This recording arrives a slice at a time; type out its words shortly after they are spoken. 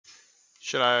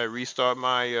Should I restart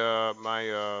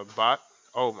my bot?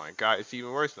 Oh my god, it's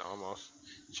even worse now almost.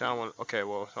 Channel 1. Okay,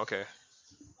 well, okay.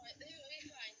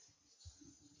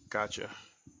 Gotcha.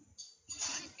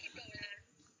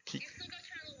 Keep,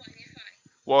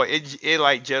 well, it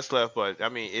like just left, but I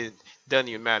mean it doesn't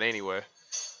even matter anyway.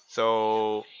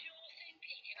 So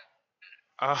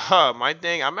my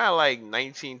thing, I'm at like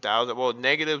 19,000. Well,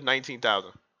 negative 19,000.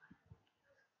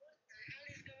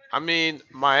 I mean,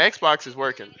 my Xbox is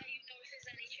working.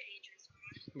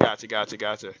 Gotcha, gotcha,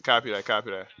 gotcha. Copy that,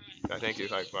 copy that. Thank you,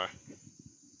 like, bye.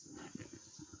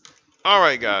 All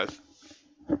right, guys.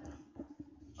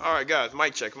 All right, guys.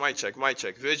 Mic check, mic check, mic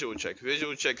check. Visual check,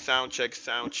 sound check,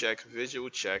 visual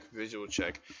check, visual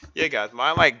check. Yeah, guys.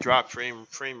 My like drop frame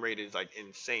rate is like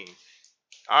insane.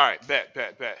 All right, bet,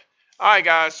 bet, bet. All right,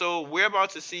 guys. So we're about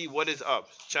to see what is up.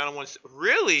 Channel 1.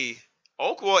 Really?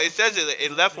 Oh, well, it says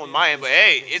it left on my end, but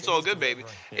hey, it's all good, baby.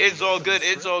 It's all good.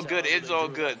 It's all good. It's all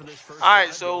good. All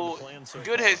right, so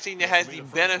Goodhead Senior has the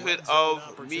benefit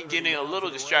of me getting a little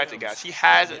distracted, guys. He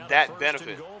has that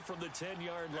benefit.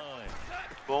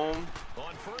 Boom.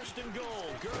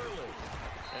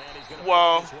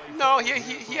 Well, no,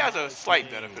 he has a slight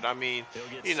benefit. I mean,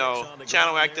 you know,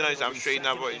 channel acting as I'm straight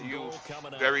now, but you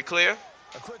very clear.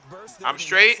 I'm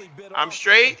straight. I'm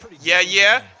straight. Yeah,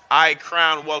 yeah. I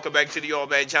Crown. Welcome back to the All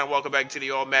Man channel. Welcome back to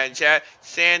the All Man chat.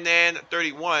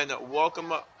 Sandan31. Welcome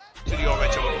to the All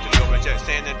Man chat. Welcome to the All Man chat.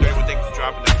 Sandan31. Thank you for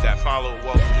dropping that follow.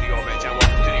 Welcome to the All Man chat.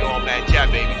 Welcome to the All Man chat,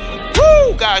 baby.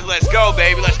 Woo, guys, let's go,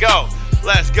 baby. Let's go.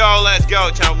 Let's go. Let's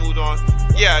go. Channel moved on.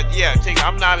 Yeah, yeah.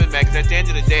 I'm not even mad because at the end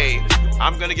of the day,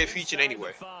 I'm gonna get featured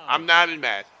anyway. I'm not even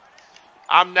mad.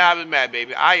 I'm not even mad,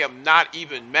 baby. I am not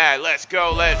even mad. Let's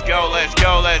go, let's go, let's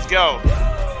go, let's go.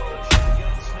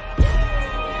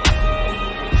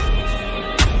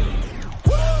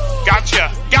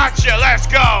 Gotcha, gotcha, let's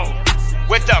go.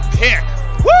 With the pick.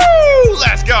 Woo!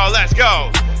 Let's go, let's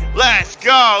go. Let's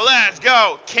go, let's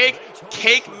go. Cake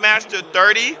Master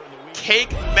 30.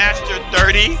 Cake Master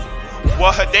 30.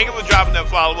 Well, thank you for dropping that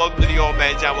follow. Welcome to the Old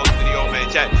Man chat. Welcome to the Old Man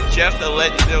chat. Jeff the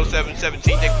Legend 0717.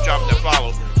 Thank you for dropping that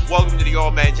follow. Welcome to the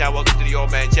All Man chat. Welcome to the All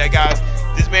Man chat, guys.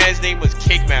 This man's name was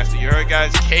Cake Master. You heard,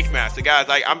 guys? Cake Master, guys.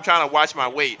 Like, I'm trying to watch my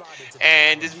weight,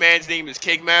 and this man's name is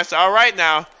Cake Master. All right,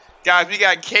 now, guys, we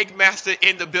got Cake Master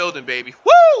in the building, baby.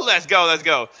 Woo! Let's go, let's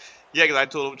go. Yeah, because I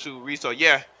told him to restart.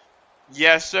 Yeah.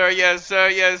 Yes, sir. Yes, sir.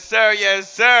 Yes, sir. Yes,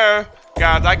 sir.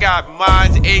 Guys, I got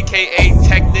mods, aka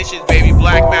technicians, baby.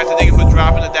 Black Master, thank you for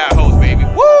dropping the that host, baby.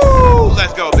 Woo!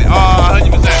 Let's go, baby. 100%.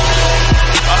 100%,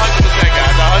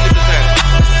 guys. 100%.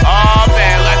 Oh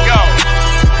man, let's go.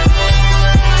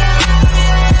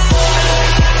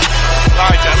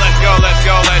 Alright, y'all, let's go, let's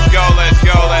go, let's go, let's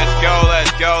go, let's go,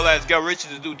 let's go, let's go. Richard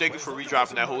the Dude, thank you for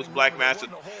redropping that host. Black Master,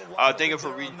 thank you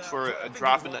for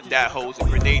dropping that host.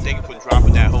 And Grenade, thank you for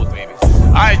dropping that host, baby.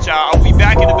 Alright, y'all, are we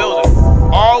back in the building?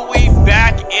 Are we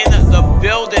back in the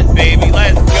building, baby?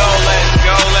 Let's go, let's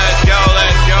go, let's go,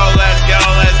 let's go, let's go,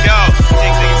 let's go.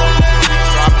 Thank you for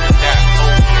redropping that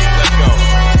host, baby. Let's go.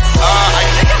 I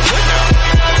think I'm good now.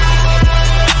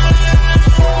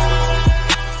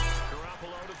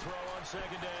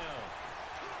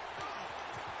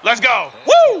 Let's go.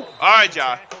 Woo! Alright,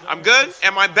 y'all. I'm good.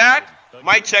 Am I back?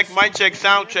 Mic check,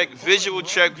 sound check, visual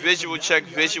check, visual check,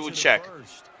 visual check.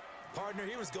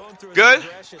 Good?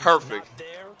 Perfect.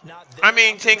 I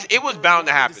mean, things, it was bound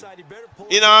to happen.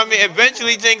 You know what I mean?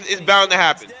 Eventually, things is bound to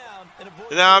happen.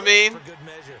 You know what I mean?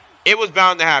 It was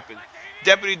bound to happen.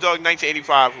 Deputy Dog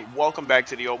 1985, welcome back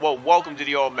to the welcome to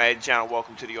the All Mad channel,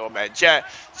 welcome to the All Mad chat.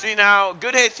 See now,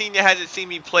 Goodhead Senior hasn't seen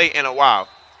me play in a while.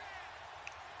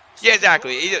 Yeah,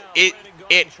 exactly.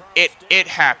 It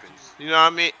happens. You know what I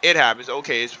mean? It happens.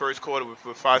 Okay, it's first quarter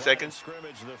for 5 seconds.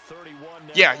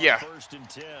 Yeah, yeah.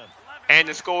 And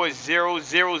the score is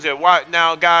 0-0-0.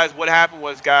 Now, guys, what happened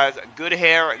was, guys,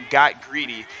 Goodhair got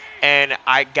greedy, and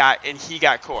he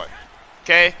got caught.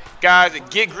 Okay, guys,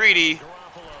 get greedy.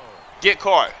 Get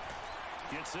caught.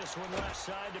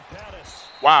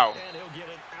 Wow.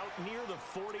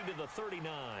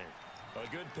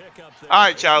 All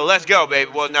right, y'all. Let's go, baby.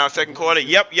 Well, now second quarter.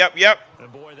 Yep.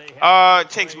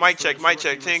 Tinks, mic check.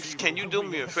 Tinks, can you do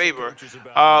me a favor?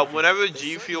 Whenever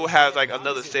G Fuel has like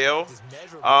another sale,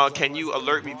 can you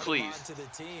alert me, please?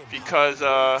 Because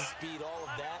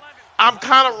I'm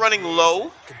kind of running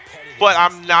low, but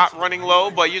I'm not running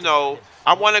low. But you know,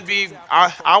 I want to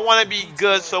be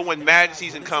good, so when Madden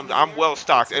season comes, I'm well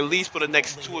stocked at least for the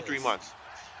next 2 or 3 months.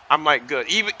 I'm like good,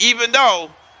 even though,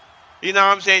 you know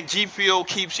what I'm saying, G Fuel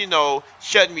keeps, you know,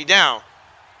 shutting me down.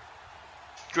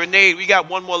 Grenade, we got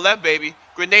one more left, baby.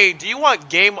 Grenade, do you want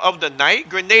game of the night?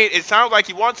 Grenade, it sounds like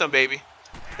you want some, baby.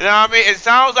 You know what I mean? It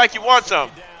sounds like you want some.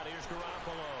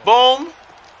 Boom.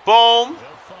 Boom.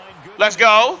 Let's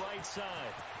go.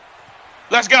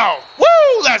 Let's go.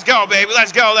 Woo! Let's go, baby.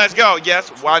 Let's go. Let's go. Yes,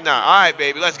 why not? All right,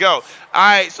 baby. Let's go. All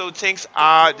right, so Tinks,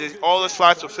 all the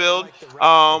slots are filled.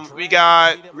 We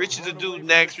got Richard the Dude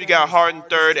next. We got Harden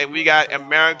third, and we got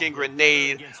American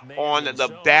Grenade on the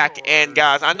back end,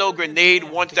 guys. I know Grenade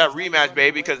wants that rematch,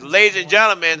 baby, because, ladies and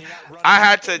gentlemen, I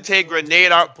had to take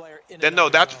Grenade out. Then no,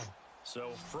 that's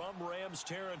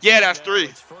that's 3.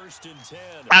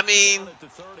 I mean,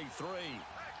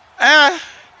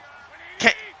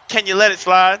 can you let it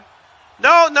slide?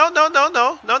 No.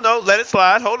 Let it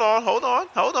slide. Hold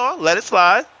on. Let it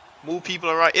slide. Move people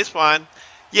around. It's fine.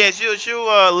 Yeah,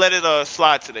 she'll let it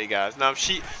slide today, guys. Now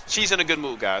she's in a good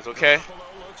mood, guys. Okay.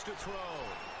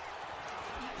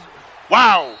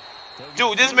 Wow,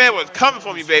 dude, this man was coming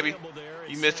for me, baby.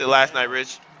 You missed it last night,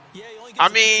 Rich. I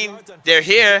mean, they're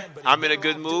here. I'm in a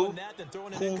good mood.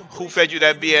 Who fed you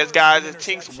that BS, guys?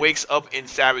 Tinks wakes up in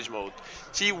savage mode.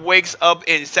 She wakes up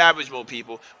in savage mode,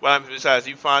 people. Well, besides,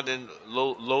 you finding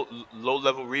low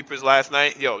level Reapers last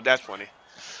night? Yo, that's funny.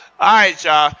 All right,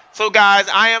 y'all. So, guys,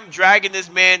 I am dragging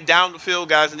this man down the field,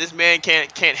 guys, and this man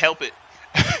can't help it.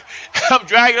 I'm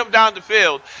dragging him down the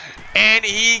field, and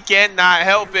he cannot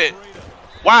help it.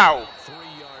 Wow.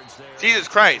 Jesus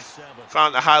Christ.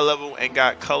 Found a high level and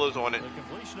got colors on it.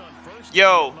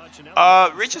 Yo,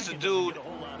 Rich is a dude.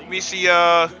 We see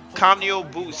Comneo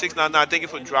Boot 699. Thank you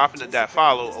for dropping that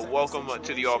follow. Welcome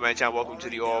to the All Man channel. Welcome to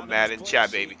the All Madden chat,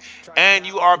 baby. And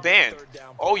you are banned.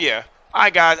 Oh yeah. All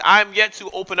right, guys. I'm yet to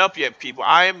open up yet, people.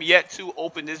 I am yet to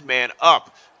open this man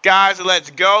up, guys. Let's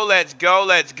go. Let's go.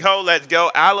 Let's go. Let's go.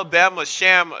 Alabama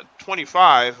Sham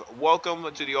 25.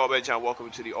 Welcome to the All Man channel.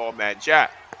 Welcome to the All Man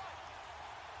chat.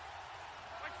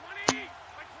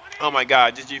 Oh my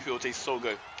God, this G Fuel tastes so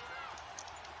good.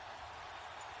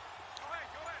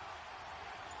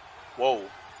 Whoa.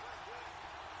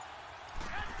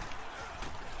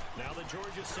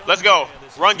 Let's go.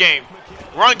 Run game.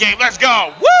 Run game. Let's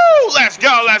go. Woo! Let's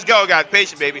go. Let's go, guys.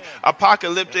 Patient, baby.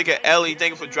 Apocalyptic and Ellie,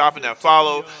 thank you for dropping that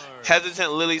follow.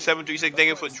 Hesitant Lily 736, thank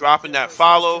you for dropping that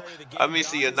follow. Let me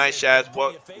see a nice Shaz.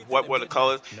 What were the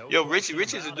colors? Yo,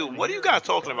 Richie's a dude. What are you guys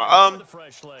talking about?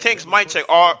 Tinks, mic check.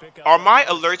 Are my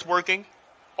alerts working,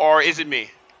 or is it me?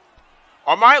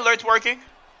 Are my alerts working?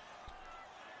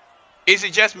 Is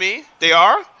it just me? They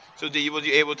are. So was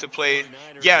you able to play?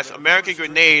 Yes, American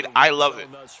Grenade. I love it.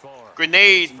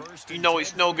 Grenade, you know,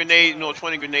 it's no Grenade, no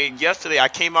 20 Grenade. Yesterday, I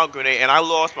came out Grenade, and I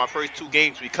lost my first 2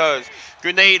 games because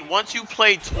Grenade, once you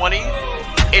play 20,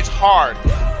 it's hard.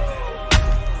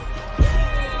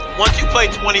 Once you play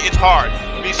 20, it's hard.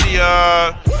 Let me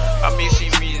see,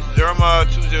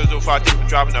 Zerma 2005, thank you for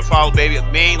dropping that follow, baby. A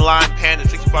mainline Panda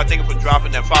 65, thank you for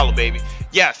dropping that follow, baby.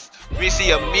 Yes. We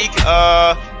see a Meek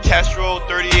Castro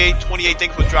 3828.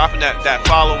 Thank you for dropping that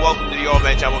follow. Welcome to the All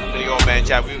Man chat. Welcome to the All Man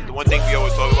chat. The one thing we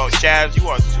always talk about, Shabs, you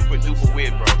are super duper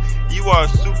weird, bro. You are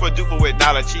super duper weird.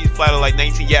 Not a cheese platter like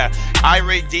 19. Yeah.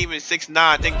 Irate Demon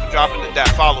 69. Thank you for dropping that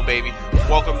follow, baby.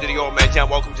 Welcome to the All Man chat.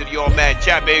 Welcome to the All Man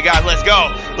chat, baby. Guys, let's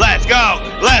go. Let's go.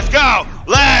 Let's go.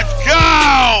 Let's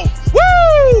go.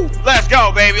 Woo! Let's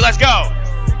go, baby. Let's go.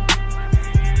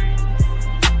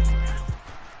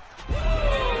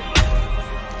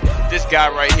 This guy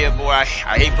right here, boy, I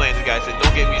hate playing this guy. I said,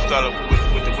 don't get me started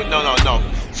with no.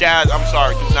 Chaz, I'm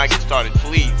sorry, do not get started.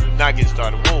 Please, do not get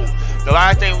started. Whoa. The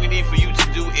last thing we need for you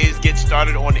to do is get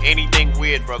started on anything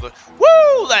weird, brother.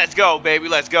 Woo! Let's go, baby.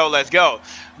 Let's go. Let's go.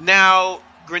 Now,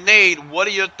 Grenade, what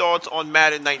are your thoughts on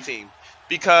Madden 19?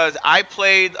 Because I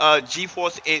played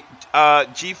GeForce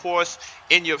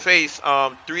in your face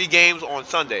 3 games on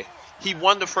Sunday. He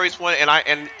won the first one, and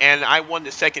I won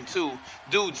the second 2.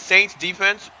 Dude, Saints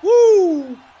defense,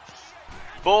 woo!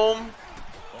 Boom.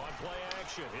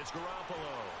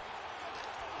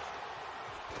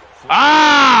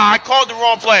 Ah! I called the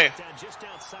wrong play.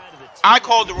 I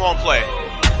called the wrong play.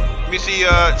 Let me see,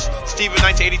 Steven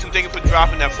 1982, thank you for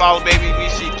dropping that follow, baby. We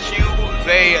see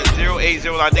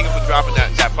QVay0809, thank you for dropping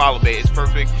that follow, baby. It's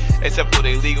perfect, except for the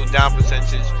illegal down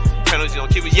percentage. Penalties on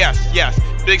keepers. Yes.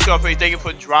 Big Surface, thank you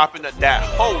for dropping that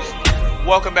host.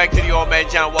 Welcome back to the All Man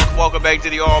channel. Welcome back to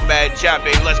the All Man chat,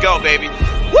 baby. Let's go, baby.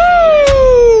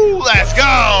 Woo! Let's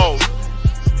go.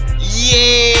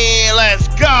 Yeah, let's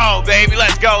go, baby.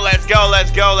 Let's go. Let's go.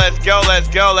 Let's go. Let's go. Let's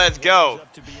go. Let's go.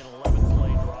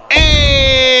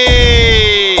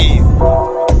 Hey!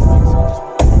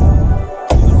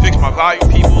 Fix my volume,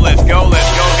 people. Let's go.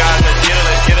 Let's go, guys. Let's get it.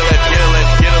 Let's get it. Let's get it.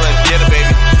 Let's get it. Let's get it, baby.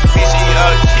 We see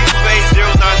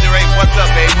QVay0908. What's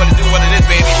up, baby? What to do? What it is,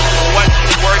 baby? What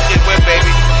you working with, baby?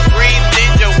 Green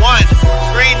Ninja 1.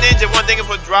 Green Ninja 1. Thank you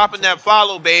for dropping that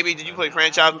follow, baby. Did you play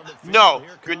franchise? No.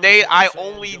 Grenade, I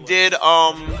only did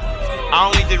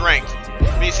ranked.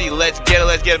 Let me see, let's get it.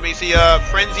 Let me see,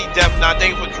 Frenzy Death, now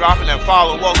thank you for dropping that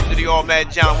follow. Welcome to the All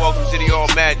Mad John, welcome to the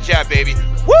All Mad Chat, baby.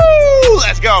 Woo!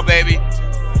 Let's go, baby.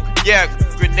 Yeah,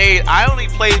 Grenade, I only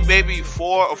played maybe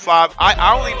 4 or 5.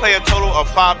 I only played a total of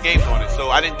 5 games on it, so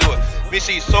I didn't do it. Let me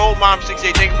see, Soul Mom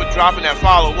 68, thank you for dropping that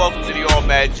follow. Welcome to the All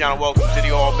Mad John, welcome to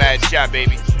the All Mad Chat,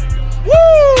 baby.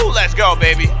 Woo! Let's go,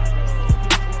 baby.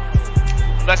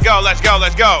 Let's go, let's go,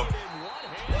 let's go.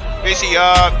 Let me see,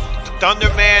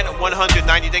 Thunderman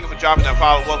 190, thank you for dropping that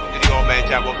follow. Welcome to the All Mad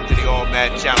Chat, welcome to the All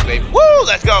Mad Channel, baby. Woo!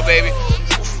 Let's go, baby.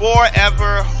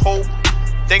 Forever Hope,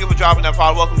 thank you for dropping that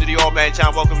follow. Welcome to the All Mad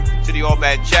Channel, welcome to the All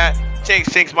Mad Chat.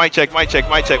 Sinks, mic check, mic check,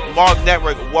 mic check. Mark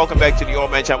Network, welcome back to the All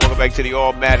Mad Chat, welcome back to the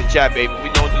All Mad Chat, baby. We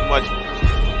don't do much.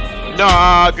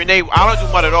 No, Grenade, I don't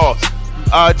do much at all.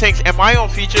 Tanks, am I on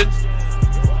featured?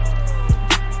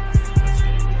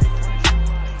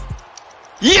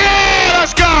 Yeah,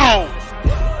 let's go!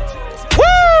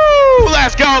 Woo!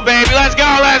 Let's go, baby. Let's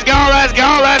go, let's go, let's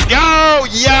go, let's go!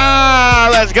 Yeah,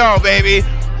 let's go, baby.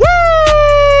 Woo!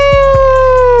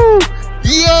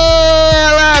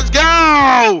 Yeah, let's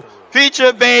go!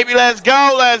 Feature, baby. Let's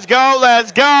go, let's go,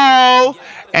 let's go!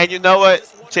 And you know what,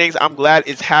 Tanks, I'm glad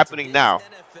it's happening now.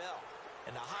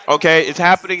 Okay, it's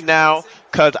happening now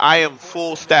because I am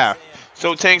full staff.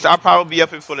 So, Tanks, I'll probably be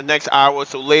up here for the next hour.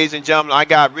 So, ladies and gentlemen, I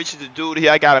got Richard the Dude here.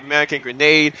 I got American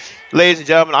Grenade. Ladies and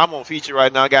gentlemen, I'm on feature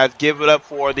right now, guys. Give it up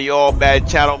for the All Bad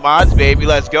Channel mods, baby.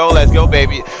 Let's go,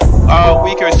 baby.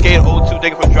 Weaker Skate 02,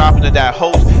 thank you for dropping to that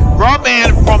host. Raw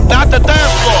Man from not the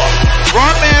 3rd floor.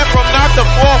 Raw Man from not the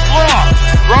 4th floor.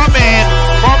 Raw Man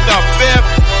from the 5th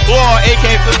floor. AK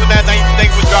Flipping that 19,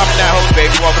 thank you for dropping that host,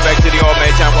 baby. Welcome back to the All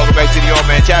Man Channel. Welcome back to the All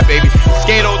Man Chat, baby.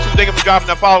 Skate 02, thank you for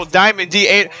dropping that follow. Diamond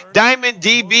D8, Diamond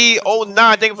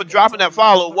DB09, thank you for dropping that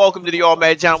follow. Welcome to the All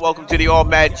Mad Channel. Welcome to the All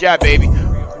Mad Chat, baby.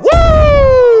 Woo!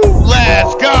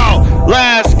 Let's go!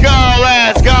 Let's go!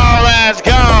 Let's go! Let's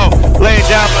go! Ladies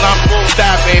and gentlemen, I'm full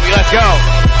staff, baby. Let's go!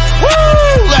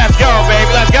 Woo! Let's go,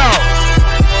 baby. Let's go!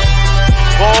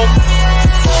 Boom.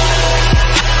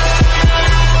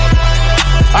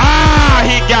 Ah,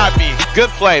 he got me. Good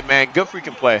play, man. Good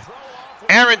freaking play.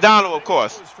 Aaron Donald, of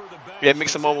course. Yeah,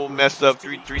 Mix and Mobile messed up.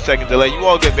 3 second delay. You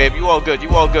all good, baby. You all good. You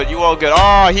all good. You all good.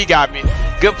 Oh, he got me.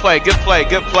 Good play. Good play.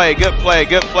 Good play. Good play.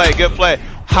 Good play. Good play.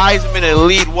 Heisman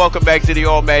Elite, welcome back to the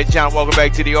All Mad John. Welcome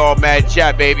back to the All Mad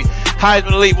Chat, baby.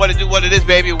 Heisman Elite, what it do, what it is,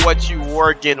 baby. What you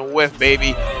working with,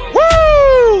 baby.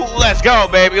 Woo! Let's go,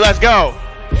 baby. Let's go.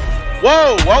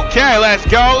 Whoa, okay. Let's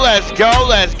go. Let's go.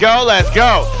 Let's go. Let's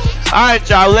go. All right,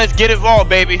 y'all. Let's get involved,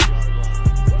 baby.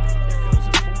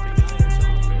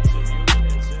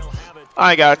 All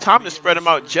right, guys, time to spread them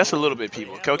out just a little bit,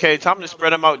 people. Okay, time to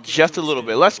spread them out just a little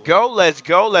bit. Let's go, let's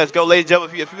go, let's go. Ladies and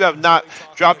gentlemen, if you have not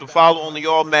dropped a follow on the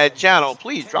All Mad Channel,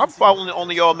 please drop a follow on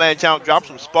the All Mad Channel. Drop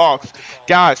some sparks.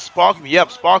 Guys, spark me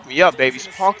up, baby.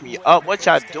 Spark me up. What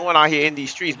y'all doing out here in these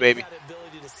streets, baby?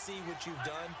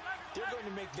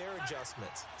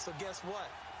 So guess what?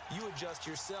 You adjust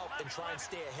yourself and try and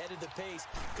stay ahead of the pace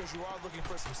because you are looking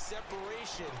for some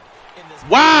separation in this.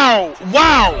 Wow!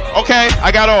 Wow! Okay,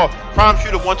 I got all. Prime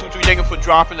Shooter 123, thank you for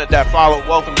dropping that follow.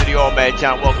 Welcome to the All Mad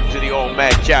Channel. Welcome to the All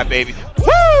Mad Chat, baby.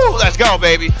 Woo! Let's go,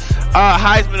 baby.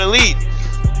 Heisman Elite.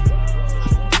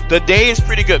 The day is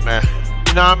pretty good, man.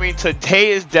 You know what I mean?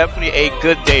 Today is definitely a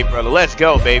good day, brother. Let's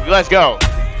go, baby. Let's go.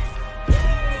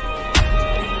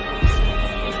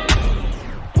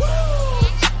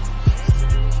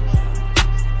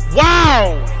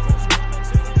 Wow!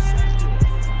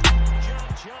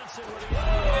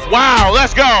 Wow,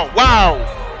 let's go. Wow.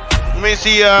 Let me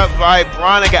see,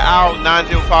 Veronica Owl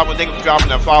 905. Thank you for dropping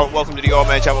that follow. Welcome to the All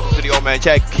Man Chat. Welcome to the All Man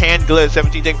Chat. Can Gliss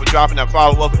 17. Thank you for dropping that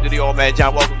follow. Welcome to the All Man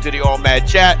Chat. Welcome to the All Man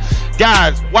Chat.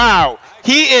 Guys, wow.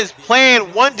 He is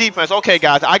playing one defense. Okay,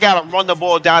 guys, I gotta run the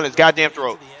ball down his goddamn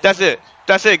throat. That's it.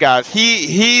 That's it, guys.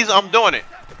 I'm doing it.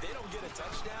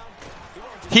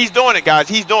 He's doing it, guys.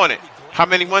 He's doing it. How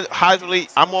many ones? Heisman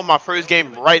Elite, I'm on my first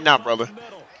game right now, brother.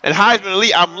 And Heisman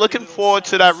Elite, I'm looking forward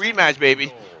to that rematch,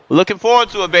 baby. Looking forward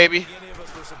to it, baby.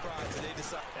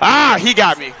 Ah, he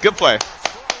got me. Good play.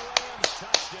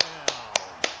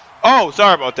 Oh,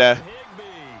 sorry about that.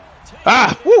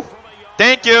 Ah, woo.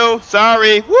 Thank you.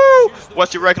 Sorry. Woo.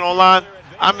 What's your record online?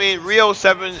 I mean, Rio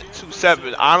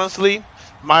 727. Honestly,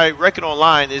 my record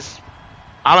online is,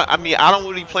 I don't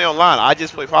really play online. I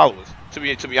just play followers, to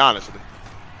be honest with you.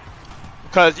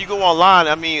 Because you go online,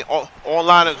 I mean,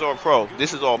 online is all pro.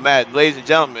 This is all Madden. Ladies and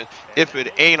gentlemen, if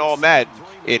it ain't all Madden,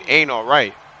 it ain't all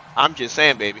right. I'm just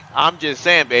saying, baby. I'm just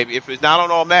saying, baby. If it's not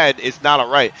on all Madden, it's not all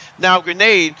right. Now,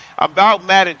 Grenade, about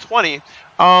Madden 20,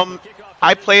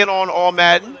 I played on all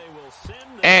Madden,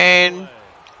 and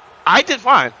I did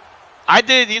fine. I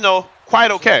did, you know,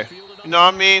 quite okay. You know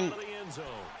what I mean?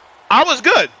 I was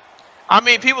good. I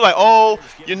mean, people like, oh,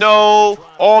 you know,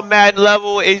 all Madden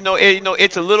level,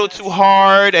 it's a little too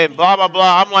hard and blah blah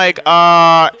blah. I'm like,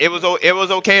 it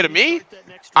was okay to me.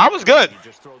 I was good.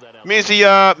 Me see,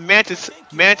 Mantis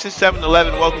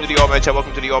 711. Welcome to the All Man Chat.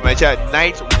 Welcome to the All Man Chat.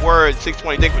 Knight's Word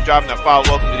 620. Thanks for dropping that file.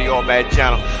 Welcome to the All Man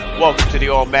channel. Welcome to the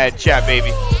All Man Chat,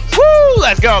 baby. Woo!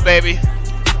 Let's go, baby.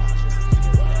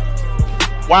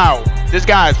 Wow, this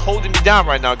guy is holding me down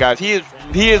right now, guys. He is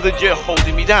legit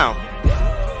holding me down.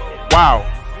 Wow.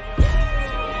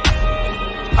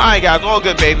 Alright, guys, all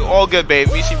good, baby. All good,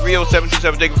 baby. Me see Rio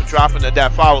 727. Thank you for dropping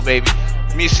that follow, baby.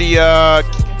 Me see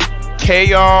K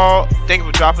y'all. Thank you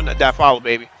for dropping that follow,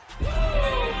 baby.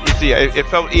 You see, it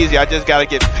felt easy. I just gotta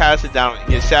get past it down and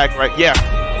get sacked right. Yeah.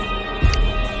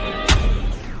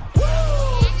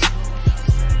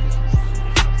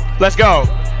 Let's go.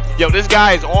 Yo, this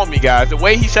guy is on me, guys. The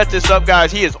way he set this up,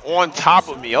 guys, he is on top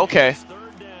of me. Okay.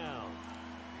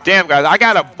 Damn, guys, I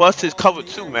gotta bust his cover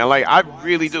too, man. Like, I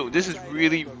really do. This is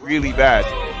really, really bad.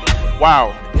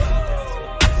 Wow.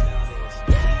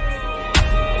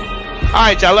 All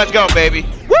right, y'all, let's go, baby.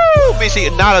 Woo! Me see,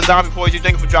 not a zombie for you.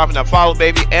 Thank you for dropping that follow,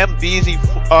 baby. MBZ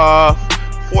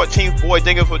 14th boy,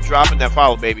 thank you for dropping that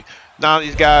follow, baby. Now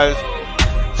these guys,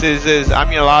 I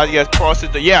mean, a lot of you guys crosses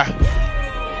the, yeah.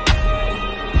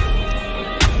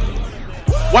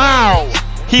 Wow,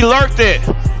 he lurked it.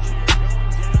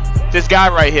 This guy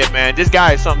right here, man. This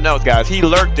guy is something else, guys. He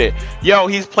lurked it. Yo,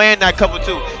 he's playing that cover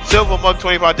too. Silver Mug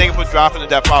 25. Thank you for dropping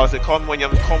that follow. Said, call me when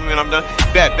I'm done.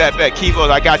 Bet.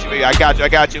 Keyboard, I got you, baby. I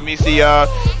got you. Me see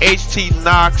HT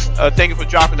Knox. Thank you for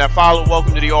dropping that follow.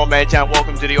 Welcome to the All Man Chat.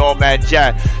 Welcome to the All Man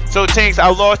Chat. So Tinks,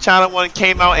 our Lost China one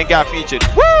came out and got featured.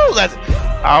 Woo! Let's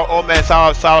our All Man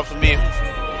solid for me.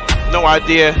 No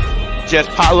idea. Just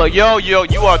pop. Look, yo, you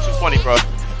are too funny, bro.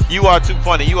 You are too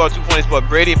funny. But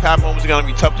Brady and Pat Mahomes are gonna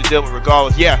be tough to deal with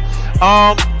regardless. Yeah.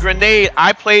 Grenade.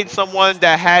 I played someone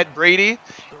that had Brady,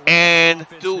 and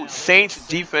dude, Saints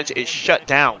defense is shut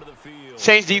down.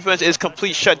 Saints defense is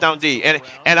complete shutdown D, and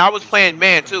I was playing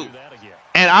man too,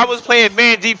 and I was playing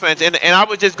man defense, and I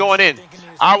was just going in.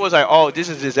 I was like, oh, this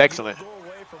is just excellent.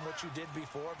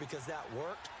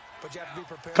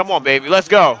 Come on, baby, let's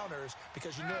go.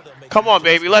 Come on,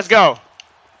 baby, let's go.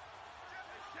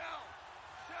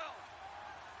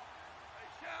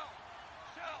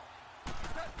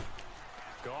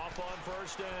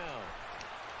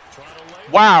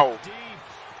 Wow.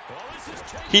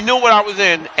 He knew what I was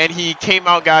in, and he came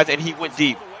out, guys, and he went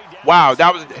deep. Wow,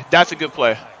 that's a good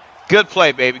play. Good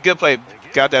play, baby. Good play.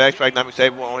 Got that extra economic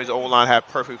save on his O-line, had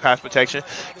perfect pass protection.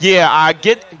 Yeah,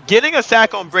 getting a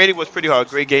sack on Brady was pretty hard.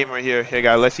 Great game right here. Hey,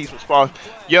 guys, let's see some sparks.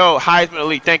 Yo, Heisman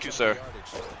Elite, thank you, sir.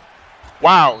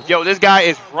 Wow, yo, this guy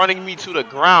is running me to the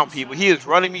ground, people. He is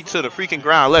running me to the freaking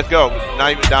ground. Let's go.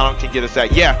 Not even Donald can get a sack.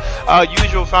 Yeah,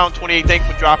 usual found 28. Thanks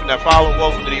for dropping that follow.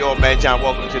 Welcome to the All Man Chat.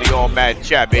 Welcome to the All Man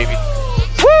Chat, baby.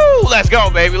 Woo! Let's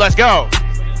go, baby. Let's go.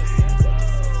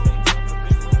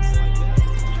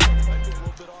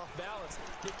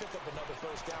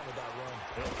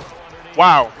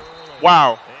 Wow.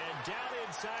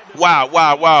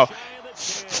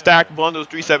 Stack Bundles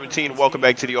 317. Welcome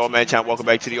back to the All Man Chat. Welcome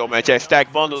back to the All Man Chat.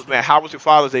 Stack Bundles, man. How was your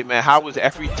Father's Day, man? How was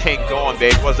everything going,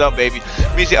 baby? What's up, baby?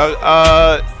 Me see,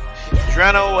 Drano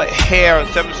Hair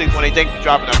 7618. Thank you for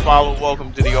dropping that follow.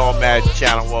 Welcome to the All Man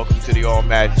channel. Welcome to the All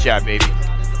Man Chat, baby.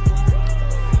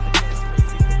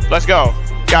 Let's go,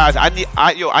 guys. I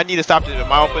need to stop this.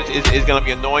 My offense is gonna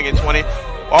be annoying in 20.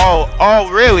 Oh,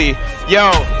 really?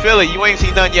 Yo, Philly, you ain't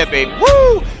seen nothing yet, baby.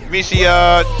 Woo! Me see,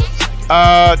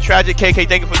 Tragic KK,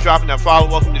 thank you for dropping that follow.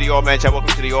 Welcome to the All Man Chat. Welcome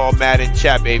to the All Madden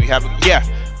Chat, baby. I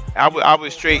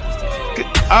was straight.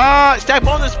 Stack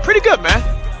bonus pretty good, man.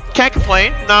 Can't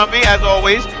complain. Know what I mean? As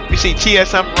always, we see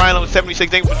TSM Rhino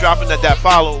 76. Thank you for dropping that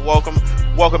follow. Welcome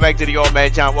back to the All Man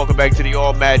Chat. Welcome back to the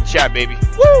All Madden Chat, baby.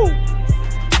 Woo!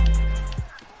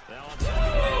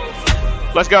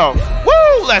 Let's go.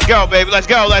 Woo! Let's go, baby. Let's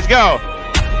go.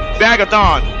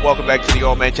 Bagathon. Welcome back to the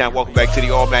All Man Chat. Welcome back to the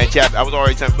All Man Chat. I was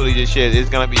already telling Philly this shit. It's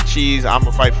gonna be cheese. I'm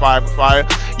gonna fight fire with fire.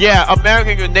 Yeah,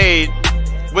 American Grenade.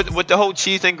 With the whole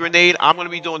cheese and Grenade, I'm gonna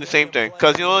be doing the same thing.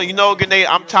 Cause you know, Grenade.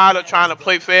 I'm tired of trying to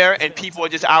play fair and people are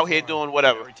just out here doing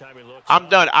whatever. I'm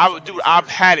done. I've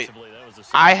had it.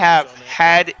 I have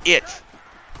had it.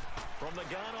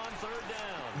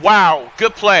 Wow,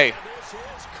 good play.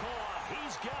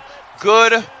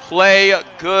 Good play,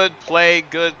 good play,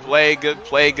 good play, good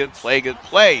play, good play, good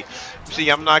play. See,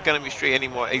 I'm not gonna be straight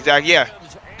anymore. Exactly. Yeah,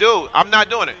 dude, I'm not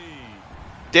doing it.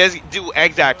 Dude,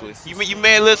 exactly. You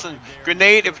may listen.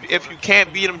 Grenade. If you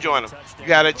can't beat him, join him.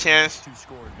 You had a chance.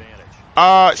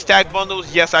 Stack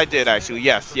bundles. Yes, I did actually.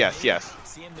 Yes. Yes.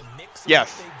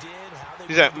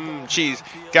 He said, cheese.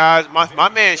 Guys, my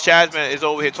man Shazman is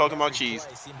over here talking about cheese.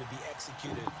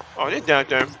 Oh, this down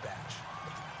there.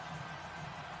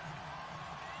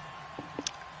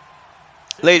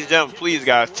 Ladies and gentlemen, please,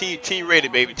 guys, team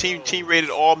rated, baby. Team rated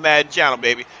all Madden channel,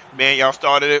 baby. Man, y'all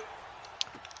started it.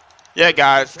 Yeah,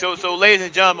 guys. So, ladies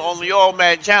and gentlemen, on the all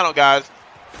Madden channel, guys,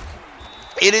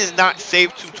 it is not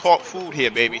safe to talk food here,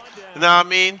 baby. You know what I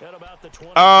mean?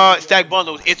 Stack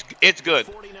bundles, it's good.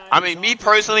 I mean, me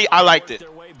personally, I liked it.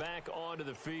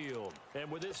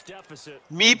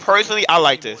 Me personally, I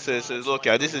like this. So look,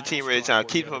 guys, this is a team rated channel.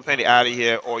 Keep from penny out of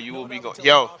here, or you will be going.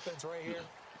 Yo.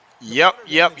 Yep.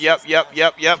 Ladies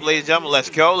and gentlemen, let's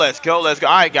go. All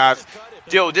right, guys.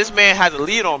 Yo, this man has a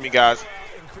lead on me, guys.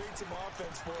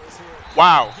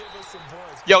 Wow.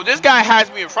 Yo, this guy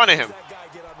has me in front of him.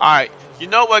 All right. You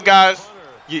know what, guys?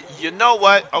 You know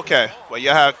what? Okay. Well, you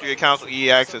have 3 accounts with EA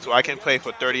Access, so I can play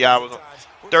for 30 hours.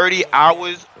 30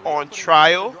 hours on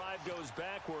trial.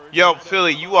 Yo,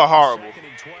 Philly, you are horrible.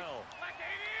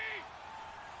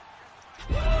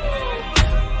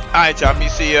 Alright, y'all. Let me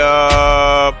see.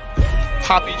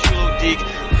 Poppy Chulo Deek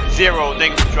 0.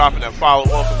 Thank you for dropping that follow.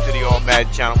 Welcome to the All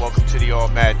Madden channel. Welcome to the All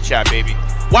Madden chat, baby.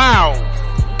 Wow.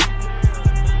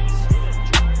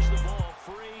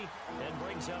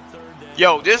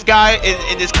 Yo, this guy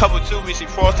in this cover 2. We see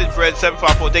Frosted Bread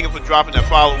 754. Thank you for dropping that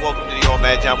follow. Welcome to the All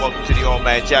Madden channel. Welcome to the All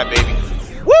Madden chat, baby.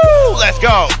 Woo! Let's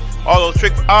go. All those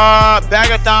trick.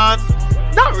 Bagathon.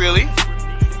 Not really.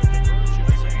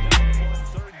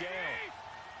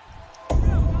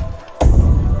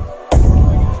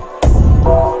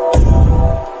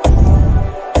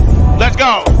 Let's go.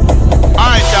 All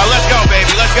right, y'all. Let's go,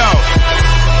 baby. Let's go.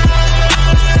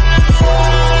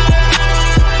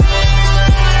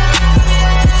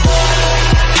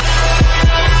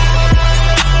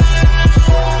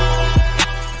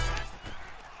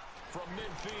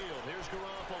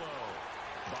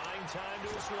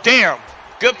 Damn.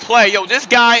 Good play. Yo, this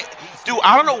guy, dude,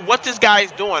 I don't know what this guy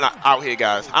is doing out here,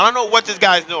 guys. I don't know what this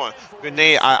guy is doing.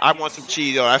 Grenade, I want some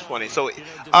cheese. Oh, that's funny. So,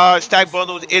 stack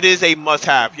bundles, it is a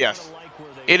must-have. Yes.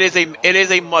 It is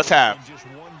a must-have.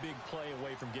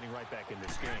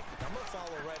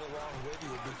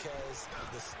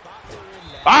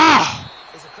 Ah!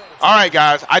 All right,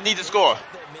 guys. I need to score.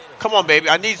 Come on, baby.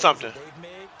 I need something.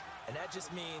 And that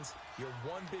just means you're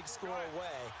one big score away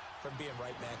from being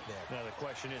right back there. Now the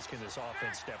question is, can this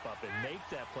offense step up and make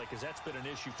that play? Because that's been an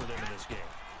issue for them in this game.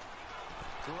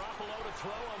 Garoppolo to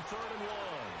throw on 3rd and 1.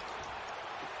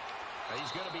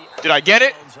 Did I get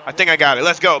it? I think I got it.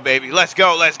 Let's go, baby. Let's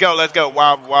go.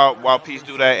 While Peace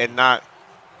do that and not.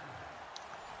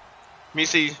 Let me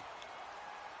see.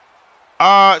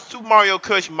 Super Mario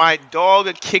Kush, my dog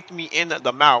kicked me in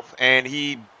the mouth and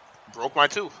he broke my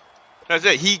tooth. That's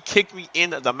it. He kicked me in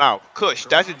the mouth. Kush,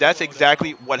 that's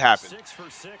exactly what happened.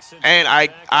 And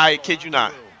I kid you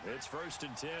not.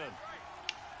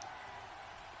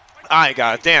 Alright,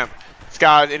 guys. Damn. This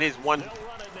guy in his one.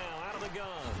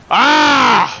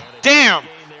 Ah! Damn!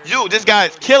 Dude, this guy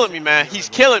is killing me, man. He's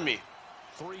killing me.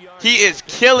 He is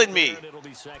killing me.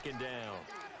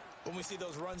 When we see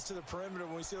those runs to the perimeter,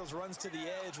 when we see those runs to the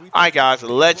edge, all right, guys,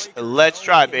 let's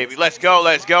try, baby. Let's go.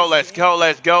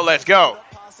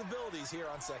 Possibilities here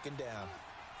on 2nd down.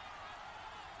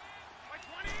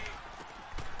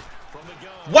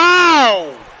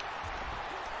 Wow!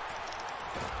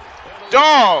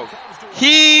 Dog,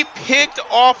 he picked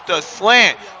off the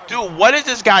slant. Dude, what is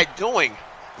this guy doing?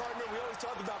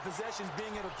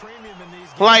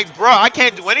 Like, bro, I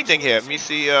can't do anything here. Let me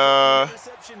see.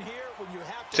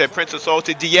 Said Prince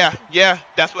assaulted. Yeah,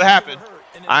 that's what happened.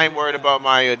 I ain't worried about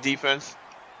my defense.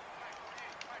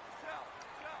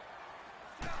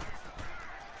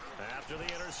 After the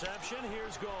interception,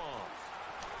 here's Goff.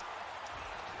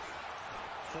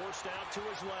 Forced out to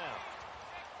his left.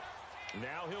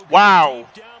 Now he'll wow.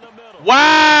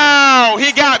 Wow,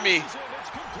 he got me.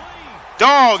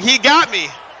 Dog, he got me.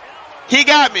 He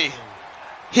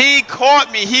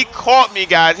caught me,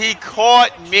 guys. He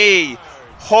caught me.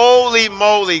 Holy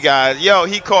moly, guys. Yo,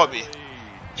 he caught me.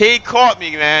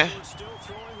 Man.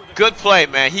 Good play,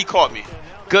 man. He caught me.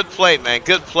 Good play, man.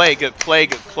 Good play.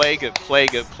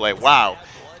 Wow.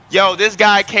 Yo, this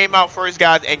guy came out first,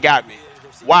 guys, and got me.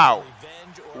 Wow.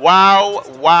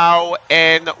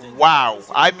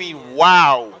 I mean,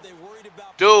 wow.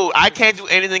 Dude, I can't do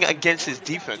anything against his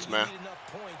defense, man.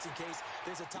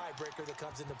 This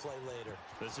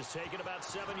is taken about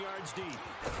 7 yards deep.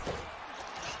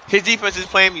 His defense is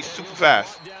playing me super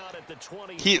fast.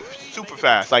 He's super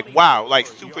fast. Like, wow. Like,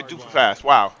 super duper fast.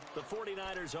 Wow. The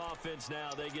 49ers offense now,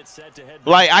 they get set to head.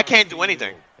 Like, I can't do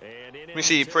anything. Let me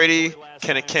see. Pretty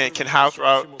can house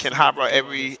route, can hop route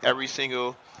every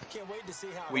single.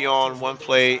 We on one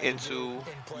play into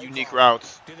unique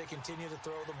routes. Do they continue to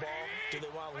throw the ball? Do they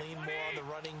want to lean more on the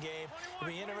running game? It'll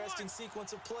be an interesting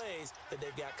sequence of plays that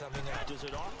they've got coming up. Does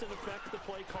it often affect the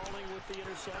play calling with the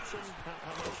interception? How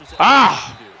much does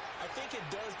that do? I think it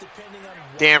does, depending on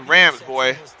what. Damn Rams,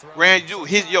 boy. Rams, dude,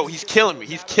 he's killing me.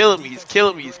 He's killing me. He's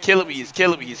killing me. He's killing me. He's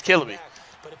killing me. He's killing me.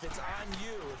 But if it's on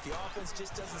you, if the offense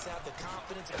just doesn't have the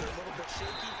confidence, if they're a little bit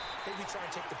shaky, maybe try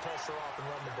and take the pressure off and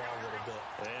run the ball a little bit.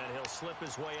 And he'll slip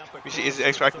his way up. You see, is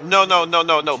X Factor? No.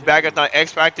 Bagathon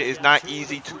X Factor is not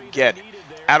easy to get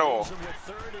at all.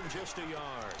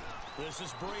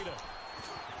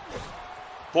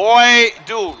 Boy,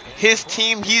 dude, his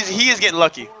team, he is getting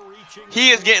lucky. He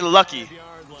is getting lucky.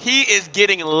 He is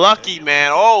getting lucky,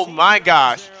 man. Oh my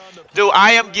gosh. Dude,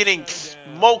 I am getting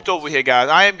smoked over here, guys.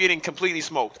 I am getting completely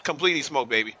smoked. Completely smoked,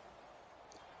 baby.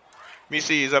 Let me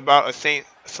see, it's about a slant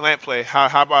play.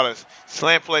 How about a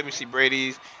slant play? Let me see,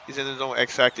 Brady's. He's in his own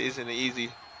X Factor. Isn't it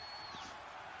easy?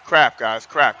 Crap, guys.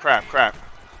 Crap. Throwing on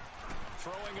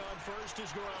first is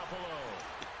Garoppolo.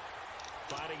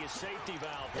 Finding his safety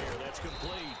valve here. That's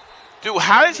complete. Dude,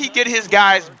 how does he get his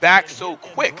guys back so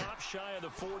quick?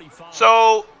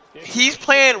 So he's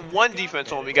playing one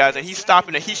defense on me, guys, and he's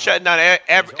stopping it. He's shutting down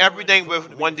everything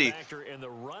with 1D.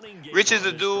 Rich is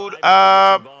a dude.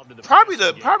 Probably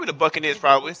the Buccaneers,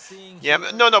 probably. Yeah,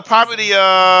 no, probably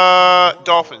the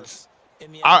Dolphins.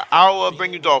 I'll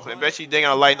bring you Dolphins. I bet you they're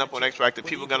gonna lighten up on X Factor.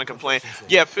 People are gonna complain.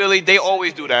 Yeah, Philly, they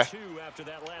always do that. After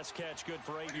that last catch, good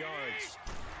for 8 yards.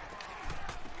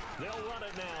 They'll run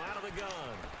it now out of the gun.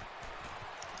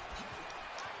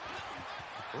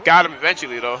 Got him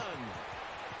eventually, though.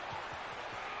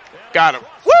 Got him.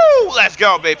 Woo! Let's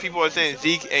go, babe. People are saying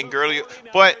Zeke and Gurley.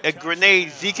 But a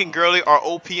grenade, Zeke and Gurley are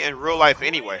OP in real life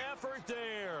anyway.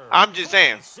 I'm just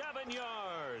saying.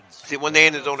 See, when they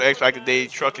in the zone of X Factor, they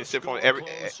truck and sip on every.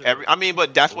 I mean,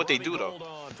 but that's what they do, though.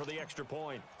 All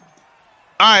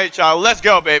right, y'all. Let's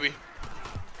go, baby.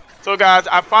 So, guys,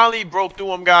 I finally broke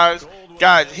through him, guys.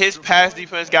 Guys, his pass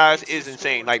defense, guys, is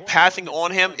insane. Like, passing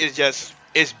on him is just,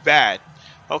 it's bad.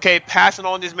 Okay, passing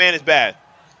on this man is bad.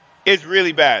 It's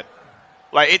really bad.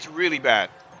 Like, it's really bad.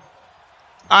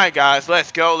 All right, guys,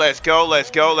 let's go. Let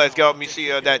me see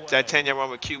that 10-yard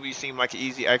run with QB seemed like an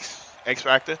easy X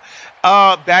Factor.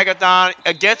 Bagathon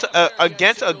against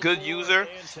a good user.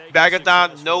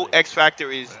 Bagathon, no X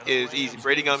Factor is easy.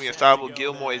 Brady gonna be unstoppable.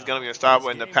 Gilmore is gonna be unstoppable,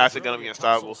 and the passer gonna be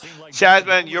unstoppable.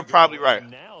 Chazman, you're probably right.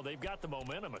 They've got the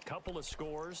momentum, a couple of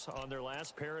scores on their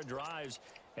last pair of drives,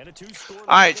 and a 2-score. All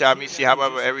right, y'all. Let me see how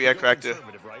about every X Factor.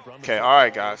 Okay, all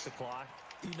right, guys.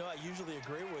 You know, I usually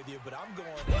agree with you, but I'm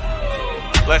going.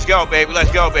 Let's go, baby.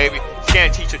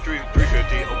 Scan Teacher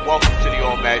 350. Welcome to the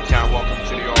All Madden channel. Welcome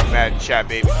to the All Madden chat,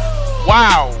 baby.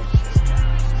 Wow,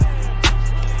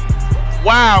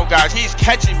 guys, he's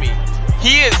catching me.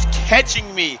 He is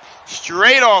catching me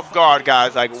straight off guard,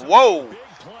 guys. Like, whoa,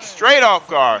 straight off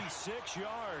guard. 6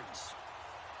 yards.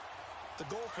 The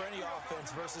goal for any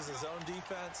offense versus his own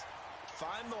defense: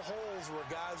 find the holes where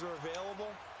guys are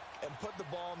available and put the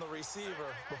ball on the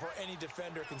receiver before any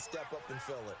defender can step up and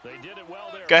fill it. They did it well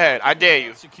there. Go ahead, I dare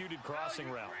you. Executed crossing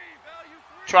route.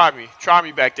 Try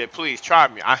me back there, please. Try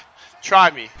me. Try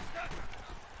me.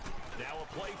 Now a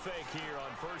play fake here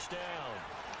on first down.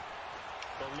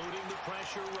 Eluding the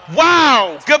pressure.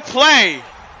 Wow, good play.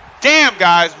 Damn,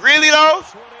 guys, really though?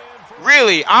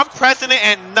 Really, I'm pressing it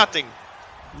and nothing,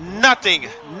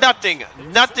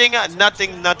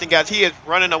 guys. He is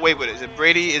running away with it. If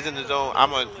Brady is in the zone,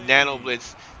 I'm a nano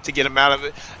blitz to get him out of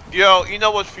it. Yo, you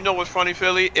know what's funny,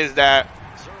 Philly, is that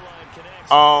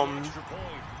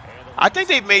I think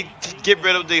they may get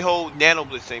rid of the whole nano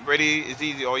blitz thing. Brady is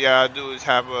easy. All you gotta do is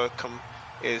have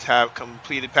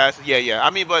completed passes. Yeah. I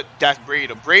mean, but that's Brady.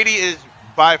 Though. Brady is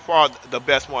by far the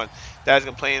best one. That's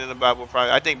complaining about what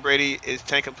probably. I think Brady is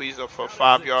 10 completions for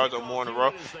 5 yards or more in a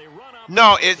row.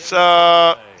 No, it's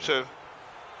so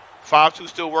 5-2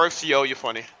 still works. Yo, you're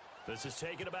funny. This is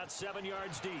taken about 7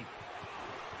 yards deep.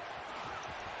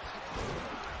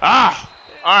 All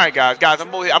right, guys,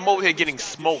 I'm over here getting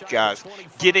smoked, guys.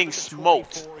 Getting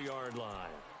smoked.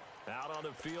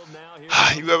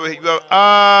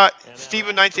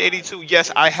 Steven 1982.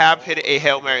 Yes, I have hit a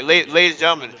Hail Mary. Ladies and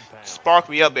gentlemen, spark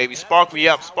me up, baby. Spark me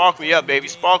up, baby.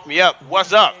 Spark me up.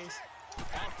 What's up?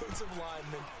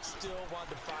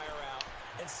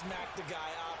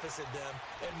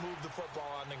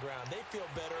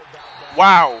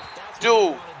 Wow.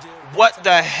 Dude, what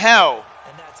the hell?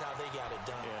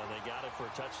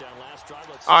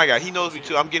 Oh my God, he knows me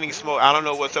too. I'm getting smoked. I don't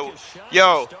know what's up.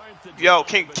 Yo,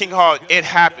 King Hard, it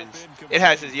happens. It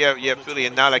happens. Yeah, Philly.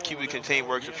 And now that QB contain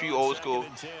works. A few old school,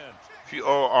 few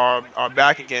are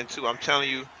back again too. I'm telling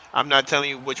you. I'm not telling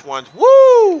you which ones.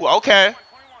 Woo! Okay.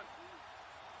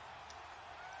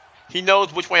 He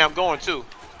knows which way I'm going too.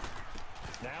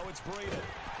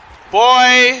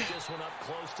 Boy.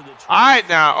 All right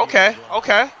now. Okay.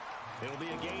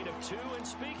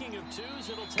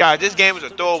 God, this game is a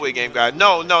throwaway game, guys.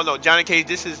 No. Johnny Cage,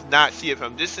 this is not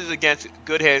CFM. This is against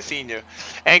Goodhead Sr.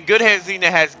 And Goodhead Sr.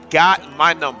 has got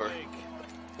my number.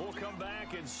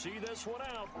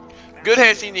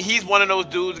 Goodhead Sr., he's one of those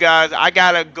dudes, guys. I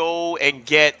gotta go and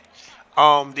get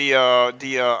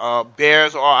the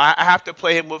Bears, or I have to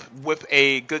play him with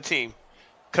a good team,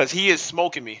 cause he is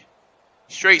smoking me,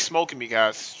 straight smoking me,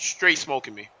 guys, straight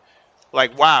smoking me.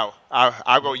 Like, wow,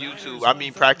 I go YouTube. I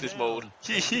mean practice mode.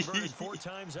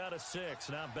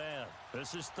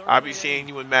 I'll be seeing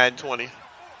you in Madden 20.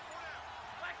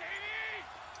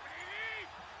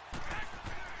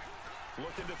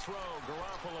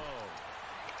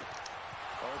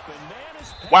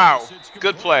 Wow,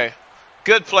 good play.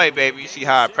 Good play, baby. You see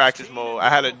how I practice mode. I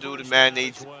had to do the Madden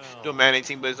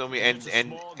 18 blitz on me,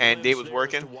 and they was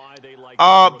working.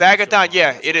 Bag it down.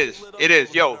 Yeah, it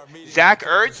is. Yo, Zach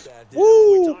Ertz.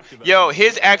 Woo. Yo,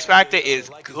 his X factor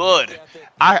is good.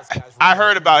 I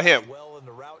heard about him.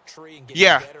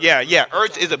 Yeah.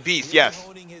 Ertz is a beast. Yes.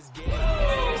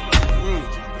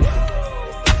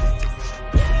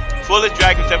 Bullet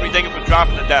Dragons, everything for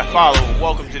dropping that follow.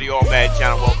 Welcome to the All Mad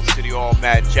channel. Welcome to the All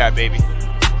Mad chat, baby.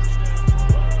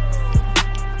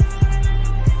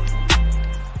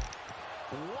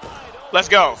 Let's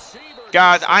go,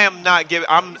 guys. I am not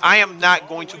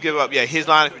going to give up. Yeah, his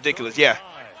line is ridiculous. Yeah.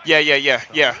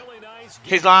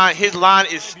 His line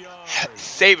is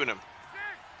saving him.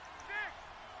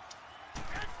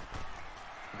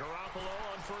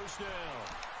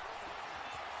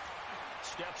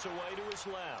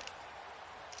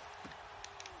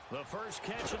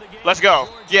 Let's go.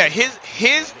 Yeah, his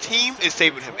team is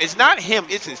saving him. It's not him,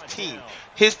 it's his team.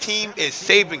 His team is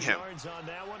saving him.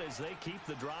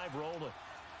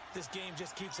 This game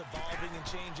just keeps evolving and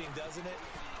changing, doesn't it?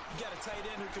 You got a tight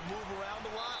end who can move around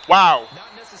a lot. Wow.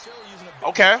 Not necessarily using a big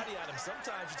okay. body on him.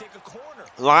 Sometimes you take a corner.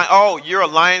 Oh, you're a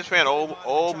Lions fan.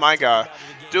 Oh my God.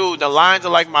 Dude, the Lions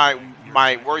are like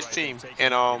my worst team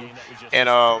in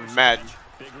Madden.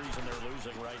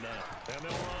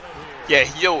 Yeah,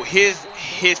 yo, his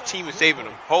team is saving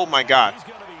him. Oh my God.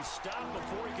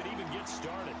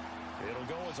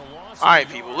 All right,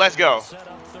 people, let's go.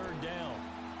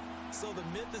 So the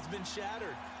myth has been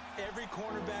shattered. Every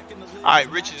cornerback in the league. All right,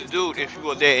 Richard the dude, if you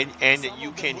were there and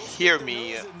you can hear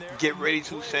me, get ready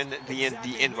to send the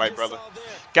invite, brother.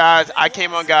 Guys, I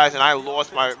came on, guys, and I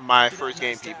lost my first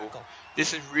game, people.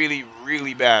 This is really,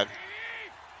 really bad.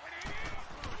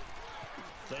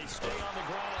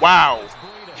 Wow.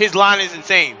 His line is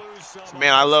insane.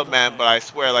 Man, I love Madden, but I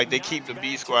swear, like, they keep the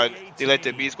B squad. They let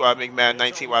the B squad make Madden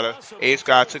 19 while the A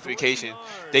squad took vacation.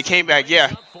 They came back,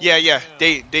 yeah.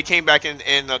 They came back in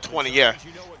 20, yeah.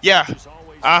 Yeah.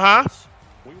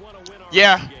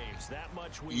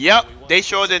 Yep. They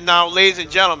sure did. Now, ladies and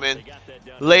gentlemen,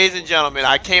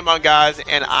 I came on, guys,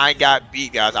 and I got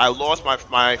beat, guys. I lost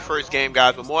my first game,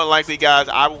 guys, but more than likely, guys,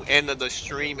 I will end the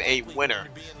stream a winner.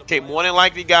 Okay, more than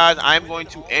likely, guys, I'm going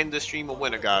to end the stream a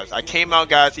winner, guys. I came out,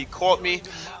 guys. He caught me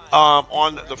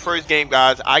on the first game,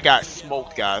 guys. I got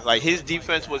smoked, guys. Like, his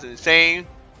defense was insane.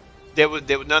 There was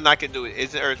nothing I could do.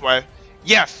 Isn't Earth's wife?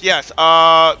 Yes.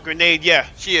 Grenade, yeah.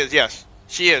 She is, yes.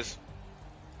 She is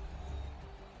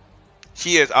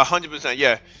 100%,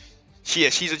 yeah.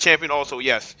 She's a champion also,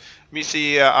 yes. Let me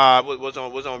see, was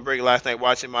on break last night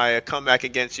watching my comeback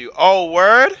against you. Oh,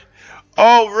 word?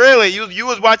 Oh, really? You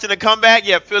was watching the comeback?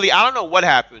 Yeah, Philly, I don't know what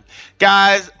happened.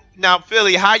 Guys, now,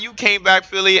 Philly, how you came back,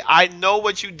 Philly, I know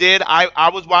what you did. I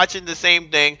was watching the same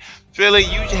thing. Philly,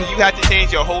 you had to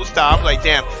change your whole style. I'm like,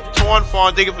 damn. Torn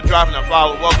Fawn, thank you for dropping a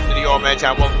follow. Welcome to the All Man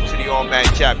Chat. Welcome to the All Man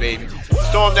Chat, baby.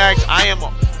 Storm Nax, I am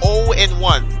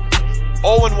 0-1.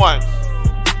 0-1.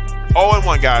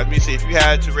 0-1, guys. Let me see if you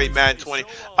had to rate Madden 20.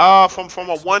 From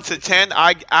a 1 to 10,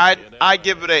 I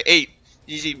give it an 8.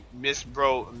 Easy, missed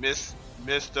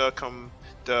the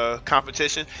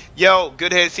competition. Yo,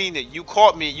 Goodhead Senior, you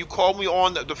caught me. You called me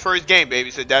on the first game,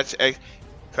 baby. So that's X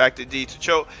Factor D to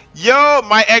choke. Yo,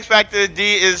 my X Factor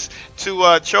D is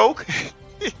to choke.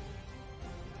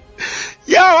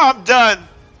 Yo, I'm done.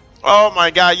 Oh my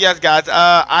God, yes, guys.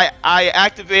 I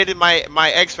activated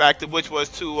my X Factor, which was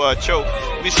to choke.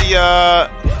 We see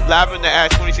Lavender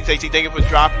at 2618. Thank you for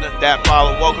dropping that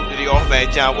follow. Welcome to the All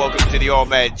Mad John. Welcome to the All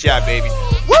Mad Chat, baby.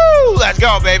 Woo! Let's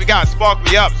go, baby. God, spark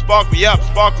me up, spark me up,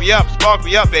 spark me up, spark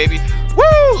me up, baby.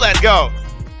 Woo! Let's go.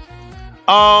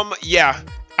 Yeah.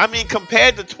 I mean,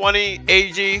 compared to 20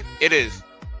 AG, it is.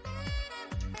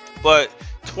 But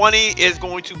 20 is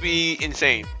going to be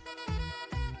insane.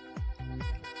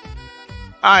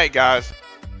 Alright, guys.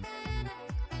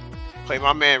 Play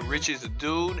my man Rich is the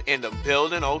dude in the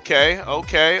building. Okay,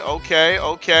 okay, okay,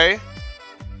 okay.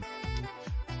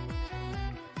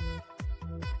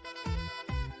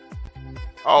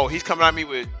 Oh, he's coming at me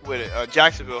with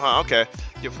Jacksonville, huh? Okay.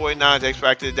 Your 49's X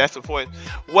Factor. That's the point.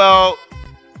 Well,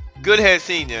 Goodhead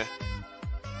Senior.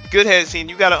 Goodhead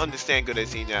Senior. You gotta understand Goodhead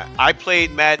Senior. I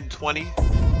played Madden 20.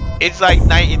 It's like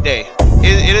night and day.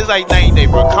 It is like night and day,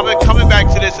 bro. Coming back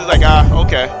to this is like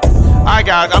okay. All right,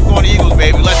 guys. I'm going to Eagles,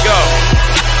 baby. Let's go.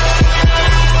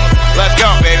 Let's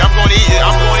go, baby. I'm going to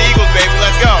Eagles, baby.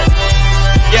 Let's go.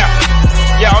 Yeah.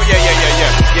 Yeah. Oh yeah.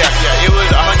 Yeah. It was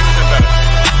 100% better.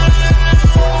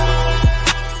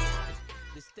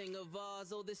 This thing of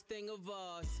ours, oh, this thing of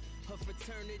ours, a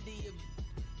fraternity of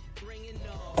bringing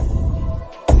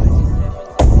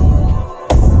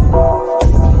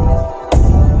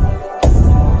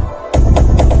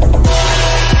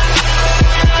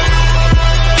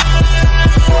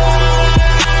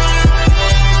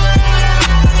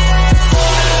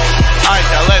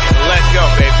Let's go,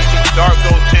 baby. Dark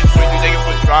Gold 1023. Thank you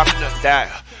for dropping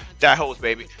that host,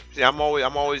 baby. See, I'm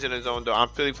always in the zone though. I'm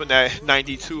feeling for that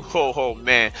 92. Oh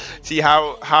man. See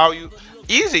how you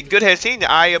easy. Goodhead Senior.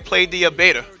 I played the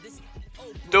beta.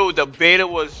 Dude, the beta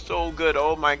was so good.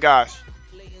 Oh my gosh.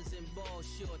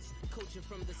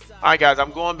 Alright, guys.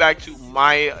 I'm going back to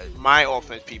my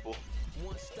offense, people.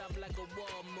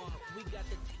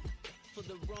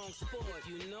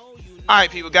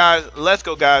 Alright, people, guys, let's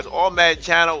go, guys. All Mad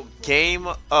Channel game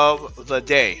of the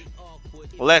day.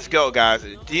 Let's go, guys.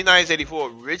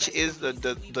 D984, Rich is the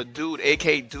dude,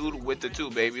 aka dude with the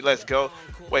 2, baby. Let's go.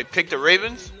 Wait, pick the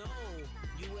Ravens?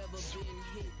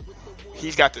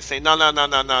 He's got the same. No.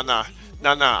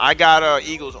 I got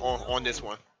Eagles on this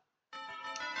one.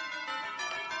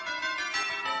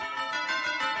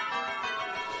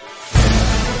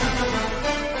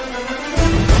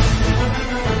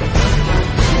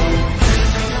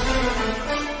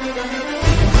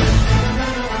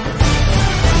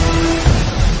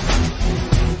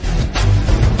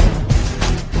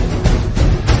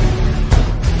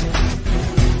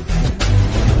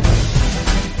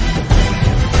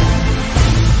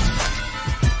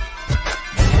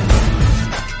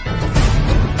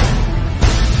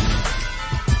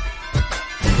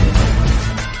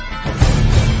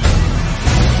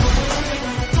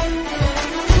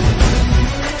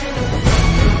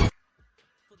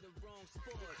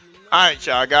 Alright,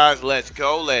 y'all guys, let's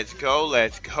go.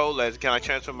 Can I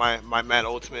transfer my man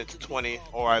ultimate to 20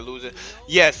 or I lose it?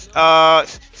 Yes,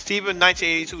 Steven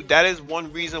 1982, that is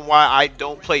one reason why I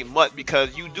don't play MUT,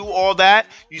 because you do all that,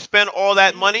 you spend all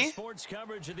that money,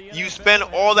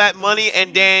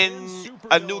 and then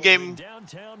a new game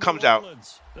comes out.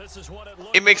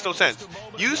 It makes no sense.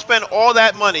 You spend all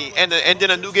that money and then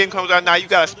a new game comes out, now you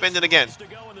gotta spend it again.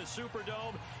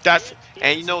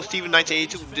 And you know, Steven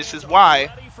 1982, this is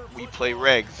why we play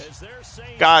regs.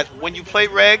 Guys, when you play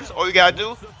regs, all you gotta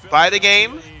do, buy the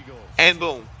game, and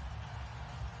boom.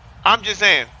 I'm just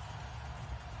saying.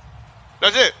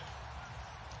 That's it.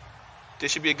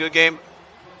 This should be a good game.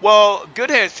 Well,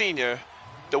 Goodhead Senior,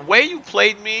 the way you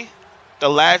played me, the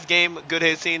last game,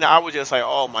 Goodhead Senior, I was just like,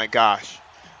 oh my gosh.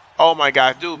 Oh my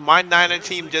gosh, dude, my Niner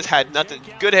team just had nothing.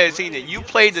 Goodhead Senior, you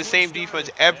played the same defense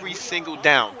every single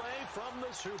down.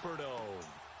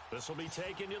 This will be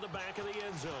taken to the back of the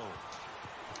end zone.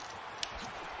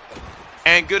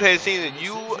 And Goodhead Senior,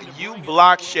 you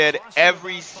block shed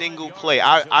every single play.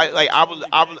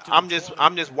 I'm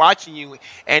just watching you,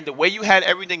 and the way you had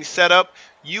everything set up,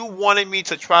 you wanted me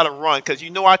to try to run because you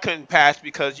know I couldn't pass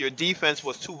because your defense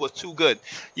was too good.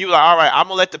 You were like, all right, I'm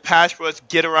gonna let the pass rush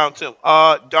get around to him.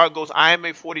 Dark goes, I am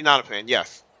a 49er fan.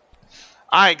 Yes.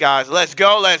 All right, guys, let's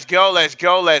go,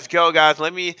 guys.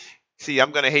 Let me. See,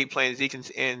 I'm gonna hate playing Zeke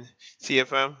in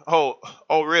CFM. Oh,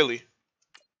 really?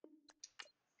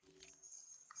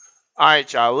 All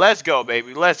right, y'all. Let's go,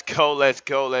 baby. Let's go.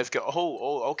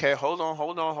 Oh, okay. Hold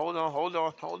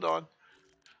on.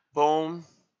 Boom.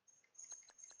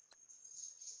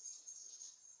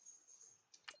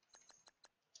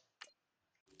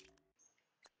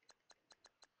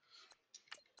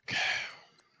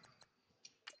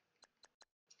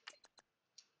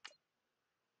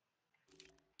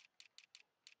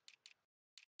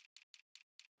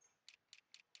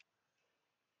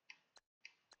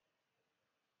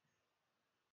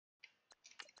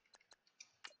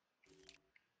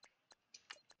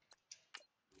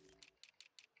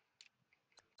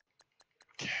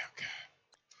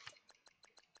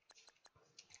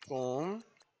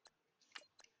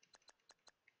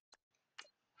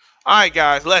 All right,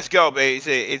 guys, let's go, baby.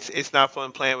 It's not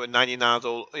fun playing with 99s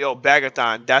old. Yo,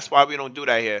 Bagathon. That's why we don't do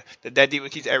that here. That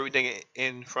defense keeps everything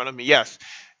in front of me. Yes,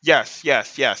 yes,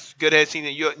 yes, yes. Good head, senior.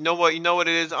 You know what? You know what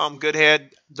it is. Good head.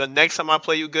 The next time I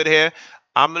play you, good head,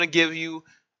 I'm gonna give you.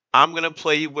 I'm gonna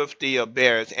play you with the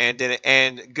Bears, and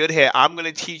good head. I'm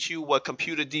gonna teach you what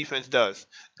computer defense does.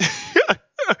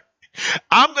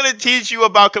 I'm gonna teach you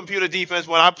about computer defense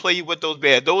when I play you with those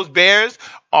Bears. Those Bears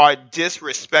are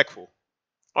disrespectful.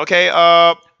 Okay,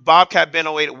 Bobcat Ben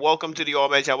 08, welcome to the All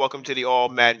Madden Chat. Welcome to the All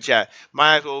Madden Chat.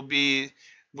 Might as well be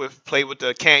play with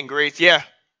the Canton Greats. Yeah,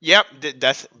 yep.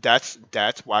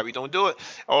 That's why we don't do it.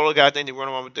 All the guys think they run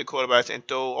around with the quarterbacks and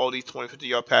throw all these 20,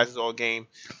 50-yard passes all game.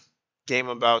 Game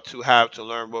about to have to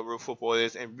learn what real football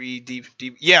is and read deep.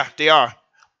 Yeah, they are.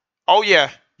 Oh yeah,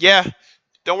 yeah.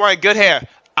 Don't worry, good hair.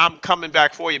 I'm coming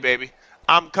back for you, baby.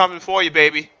 I'm coming for you,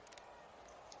 baby.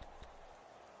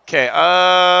 Okay,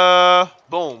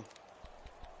 boom.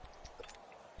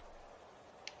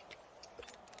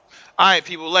 Alright,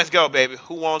 people, let's go, baby.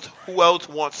 Who else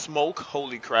wants smoke?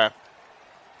 Holy crap.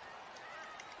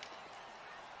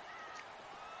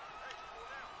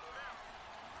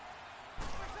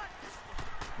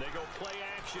 They go play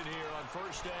action here on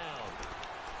first down.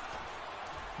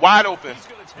 Wide open.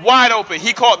 Wide open.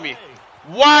 He caught me.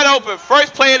 Wide open.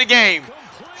 First play of the game.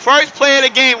 First play of the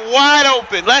game. Wide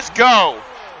open. Let's go.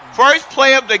 First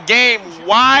play of the game,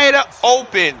 wide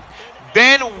open.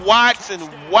 Ben Watson,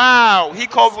 wow. He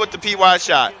called me with the PY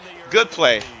shot. Good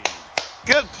play.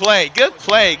 Good play, good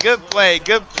play, good play,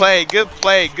 good play, good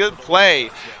play, good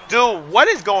play. Dude, what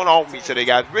is going on with me today,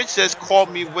 guys? Rich just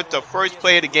called me with the first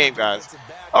play of the game, guys.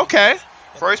 Okay,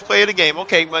 first play of the game.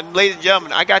 Okay, but ladies and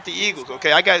gentlemen, I got the Eagles,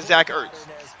 okay? I got Zach Ertz.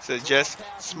 So just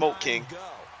Smoke King.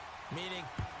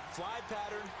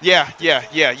 Yeah.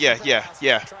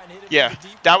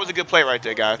 That was a good play right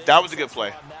there, guys. That was a good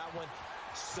play.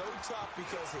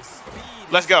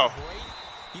 Let's go. All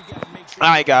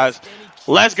right, guys.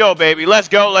 Let's go, baby. Let's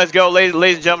go. Let's go. Ladies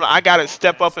and gentlemen, I got to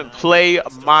step up and play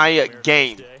my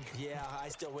game.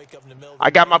 I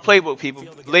got my playbook, people.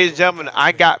 Ladies and gentlemen,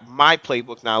 I got my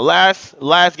playbook now.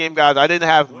 Last game, guys, I didn't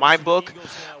have my book,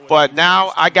 but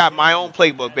now I got my own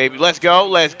playbook, baby. Let's go.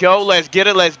 Let's go. Let's get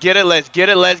it. Let's get it. Let's get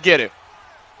it. Let's get it.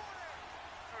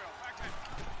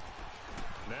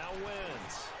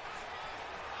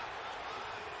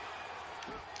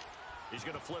 He's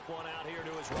going to flip one out here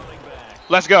to his running back.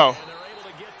 Let's go.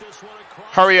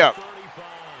 Hurry up.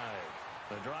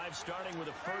 The drive starting with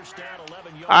a first down,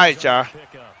 11 yards. All right, y'all.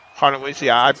 Hold on, wait, see,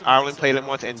 I only played him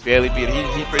once and barely beat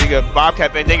him. He's pretty good.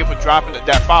 Bobcat Ben, thank you for dropping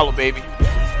that follow, baby.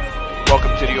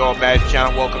 Welcome to the All Madden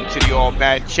channel. Welcome to the All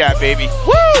Madden chat, baby.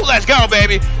 Woo! Let's go,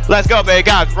 baby. Let's go, baby.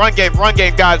 Guys, run game,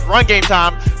 guys. Run game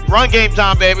time. Run game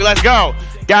time, baby. Let's go.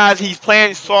 Guys, he's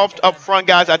playing soft up front,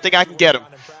 guys. I think I can get him.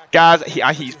 Guys,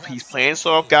 he's playing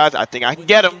soft, guys. I think I can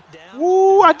get him.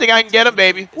 Woo, I think I can get him,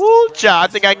 baby. Woo, cha, I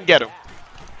think I can get him.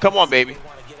 Come on, baby.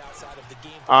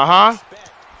 Uh-huh.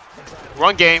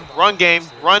 Run game, run game,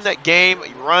 run that game,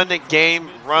 run that game,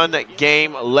 run that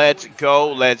game. Let's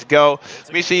go, let's go.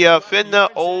 Let me see, Finna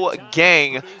old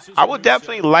gang. I would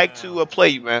definitely like to play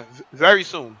you, man, very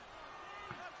soon.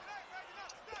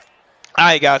 All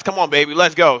right, guys, come on, baby.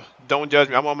 Let's go. Don't judge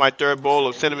me. I'm on my third bowl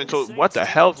of cinnamon toast. What the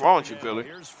hell's wrong with you, Billy?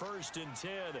 Here's first and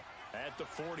 10 at the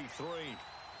 43.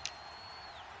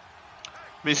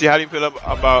 Let me see, how do you feel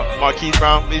about Marquise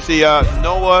Brown? Let me see,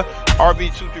 Noah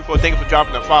RB234. Thank you for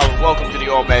dropping the follow. Welcome to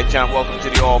the All Madden channel. Welcome to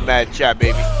the All Madden chat,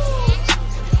 baby.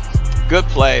 Good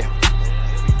play.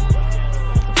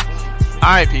 All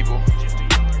right, people.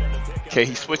 Okay,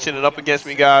 he's switching it up against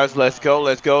me, guys. Let's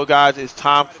go, guys. It's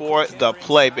time for the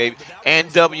play, baby.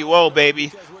 NWO,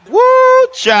 baby. Woo,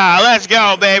 child. Let's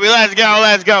go, baby. Let's go,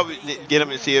 let's go. Get him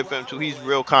in CFM too. He's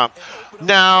real calm.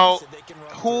 Now,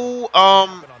 who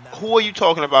are you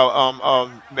talking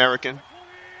about, American?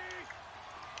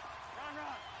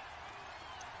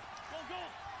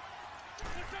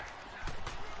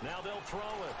 Now they'll throw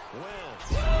it.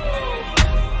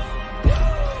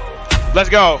 Let's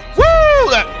go. Woo!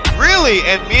 Really?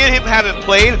 And me and him haven't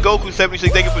played.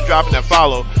 Goku76, thank you for dropping that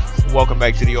follow. Welcome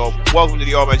back to the All Match. Welcome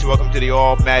to the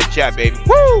All Mad Chat, baby.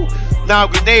 Woo! Now,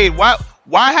 Grenade,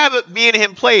 why haven't me and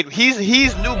him played? He's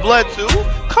new blood too.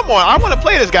 Come on, I want to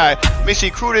play this guy. Let me see,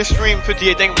 Crew this stream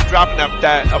 58. Thank you for dropping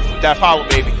that follow,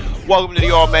 baby. Welcome to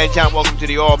the All Mad Chat. Welcome to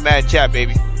the All Mad Chat,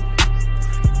 baby.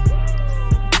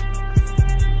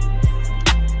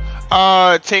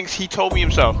 Tinks, he told me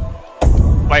himself.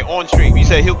 Like on stream, he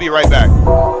said he'll be right back.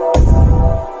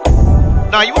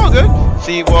 Nah, you all good.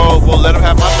 See, we'll let him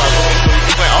have my spot.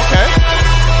 Okay.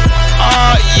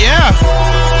 Yeah.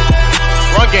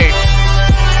 Run game.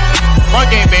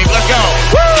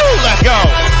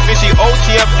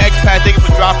 Pat, thank you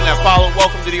for dropping that follow.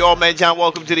 Welcome to the All Man John.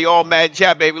 Welcome to the All Man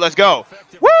Chat, baby. Let's go.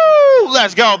 Woo!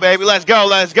 Let's go, baby. Let's go.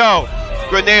 Let's go.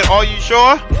 Grenade, are you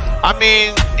sure? I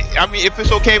mean, if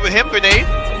it's okay with him, Grenade,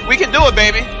 we can do it,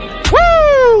 baby.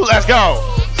 Woo! Let's go.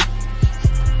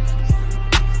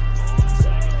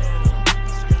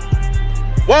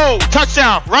 Whoa!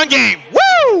 Touchdown. Run game.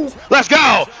 Woo! Let's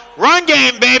go. Run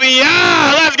game, baby.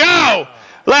 Yeah! Let's go.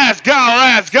 Let's go,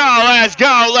 let's go, let's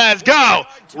go, let's go.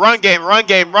 Run game, run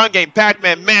game, run game.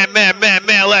 Pac-Man, man.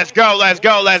 Let's go, let's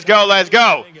go, let's go, let's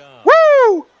go.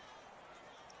 Woo!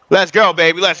 Let's go,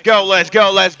 baby. Let's go, let's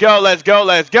go, let's go, let's go,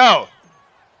 let's go.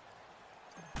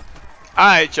 All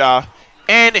right, y'all.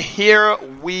 And here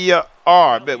we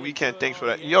are. Bet we can't. Thanks for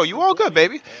that. Yo, you all good,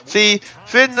 baby. See,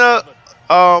 Fitna,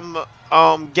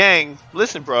 gang.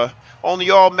 Listen, bro. On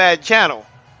the All Mad channel,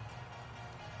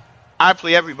 I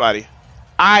play everybody.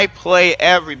 I play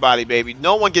everybody, baby.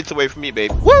 No one gets away from me,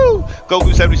 baby. Woo!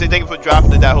 Goku76, thank you for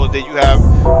dropping that whole day you have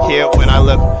here when I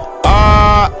left.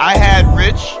 I had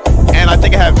Rich, and I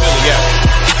think I had Philly, yeah.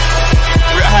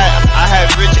 I had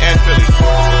Rich and Philly.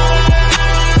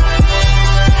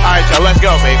 Alright, y'all, let's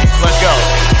go, baby. Let's go.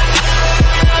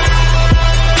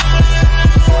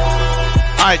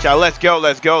 Alright, y'all, let's go,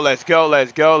 let's go, let's go,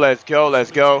 let's go, let's go, let's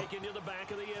go.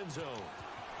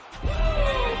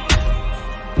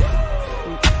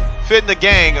 Fit in the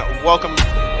gang, welcome.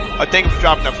 Thank you for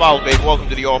dropping that follow, baby. Welcome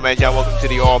to the All Mad Chat. Welcome to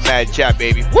the All Mad Chat,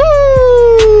 baby.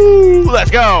 Woo! Let's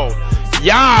go.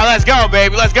 Yeah, let's go,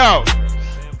 baby. Let's go.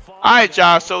 All right,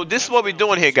 y'all. So this is what we're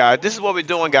doing here, guys. This is what we're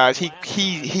doing, guys. He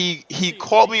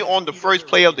called me on the first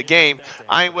play of the game.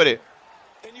 I ain't with it.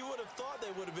 And you would have thought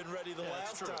they would have been ready the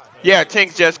last time. Yeah,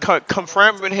 Tink just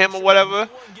confirmed with him or whatever,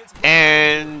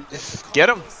 and just get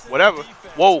him, whatever.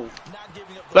 Whoa.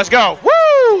 Let's go.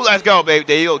 Woo! Let's go, baby.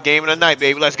 There you go. Game of the night,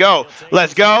 baby. Let's go.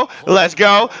 Let's go. Let's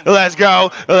go. Let's go.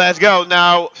 Let's go.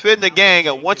 Now, fit in the gang,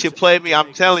 and once you play me,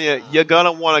 I'm telling you, you're going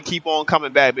to want to keep on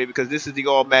coming back, baby, because this is the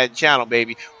All Mad channel,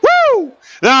 baby. Woo!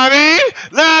 Know what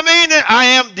I mean? I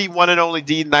am the one and only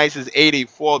D Nicest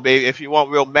 84, baby. If you want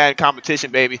real mad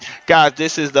competition, baby. Guys,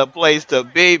 this is the place to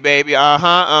be, baby.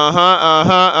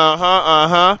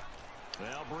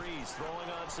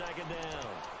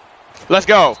 Let's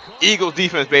go. Eagles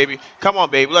defense, baby. Come on,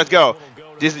 baby. Let's go.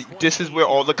 This is where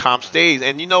all the comp stays.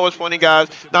 And you know what's funny, guys?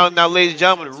 Now, ladies and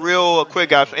gentlemen, real quick,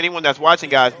 guys, for anyone that's watching,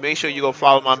 guys, make sure you go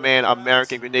follow my man,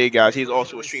 American Grenade, guys. He's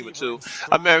also a streamer, too.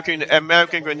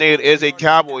 American Grenade is a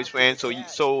Cowboys fan,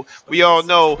 so we all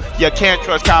know you can't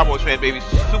trust Cowboys fans, baby.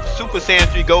 Super Saiyan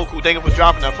 3 Goku, thank you for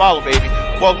dropping that follow, baby.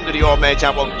 Welcome to the All Man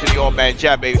Chat. Welcome to the All Man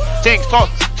Chat, baby. Tinks, talk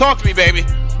to me, baby.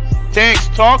 Tinks,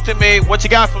 talk to me. What you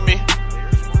got for me?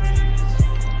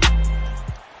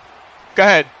 Go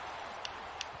ahead.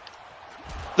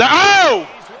 Oh!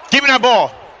 Give me that ball.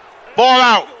 Ball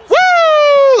out.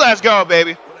 Woo! Let's go,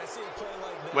 baby.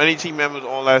 Were any team members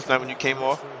on last night when you came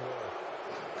off?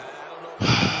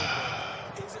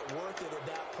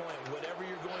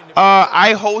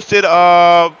 I hosted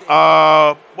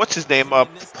what's his name?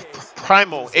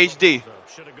 Primal HD.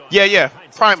 Yeah,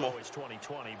 Primal.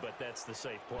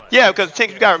 Yeah, because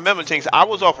Tinks, you gotta remember, Tinks, I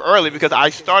was off early because I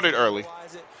started early.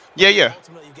 Yeah.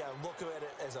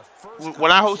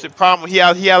 When I hosted Primal, he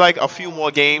had like a few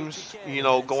more games, you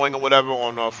know, going or whatever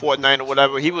on Fortnite or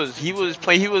whatever. He was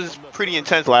pretty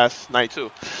intense last night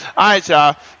too. All right,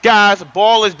 y'all, guys,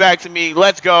 ball is back to me.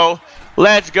 Let's go.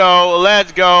 Run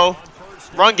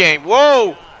game.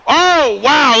 Whoa. Oh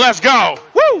wow. Let's go.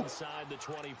 Woo.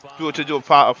 To do a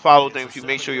follow thing, if you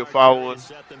make sure you're following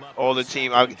all the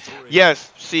team.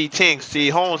 Yes, see, Tinks, see,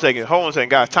 hold on a second,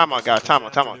 guys, time out,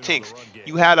 Tinks,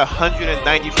 you had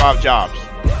 195 jobs.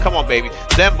 Come on, baby.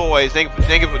 Them boys, thank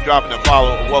you for dropping the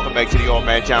follow. Welcome back to the All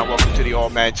Man Channel. Welcome to the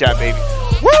All Man Chat, baby.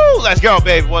 Woo! Let's go,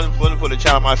 baby. Wasn't for the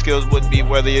channel, my skills wouldn't be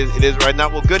where it is right now.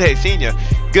 Well, good head senior.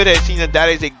 That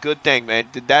is a good thing, man.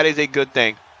 That is a good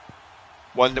thing.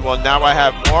 Well, now I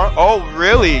have more. Oh,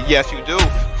 really? Yes, you do.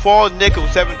 Fall Nickel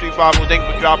 735. Thank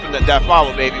you for dropping that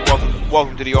follow, baby.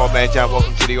 Welcome to the All Man Chat.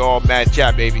 Welcome to the All Man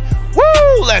Chat, baby.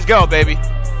 Woo! Let's go, baby.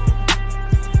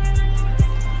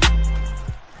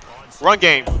 Run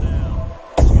game.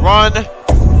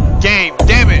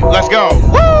 Damn it. Let's go.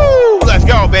 Woo! Let's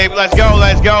go, baby. Let's go.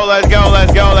 Let's go.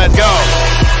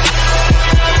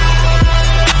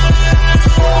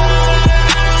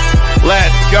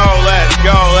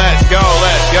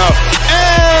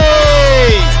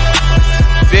 Hey!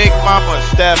 Big Mama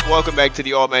Steph, welcome back to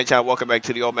the All Man Chat. Welcome back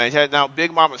to the All Man Chat. Now,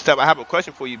 Big Mama Steph, I have a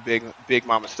question for you, Big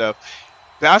Mama Steph.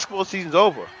 Basketball season's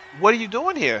over. What are you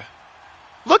doing here?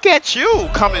 Look at you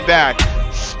coming back.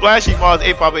 Splashy Mars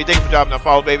 858, thank you for dropping that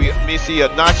follow, baby. Let me see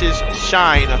Notches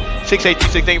Shine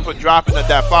 6836, thank you for dropping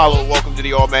that follow. Welcome to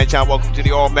the All Man Channel. Welcome to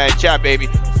the All Man Chat, baby.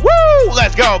 Woo!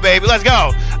 Let's go, baby. Let's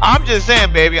go. I'm just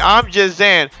saying, baby. I'm just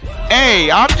saying.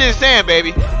 Hey, I'm just saying,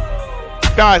 baby.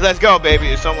 Guys, let's go, baby.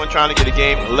 If someone trying to get a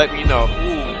game, let me know.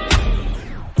 Ooh.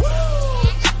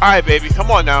 All right, baby.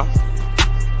 Come on now.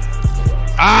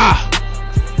 Ah!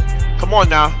 Come on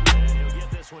now.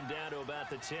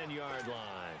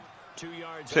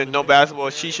 Said no basketball.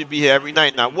 She should be here every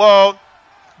night now. Well,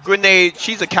 Grenade,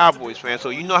 she's a Cowboys fan, so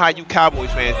you know how you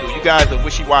Cowboys fans do. You guys are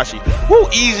wishy-washy. Woo!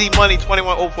 Easy money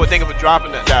 2104. Thank you for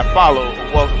dropping that follow.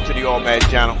 Welcome to the All Madden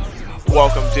channel.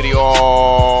 Welcome to the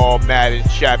All Madden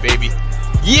chat, baby.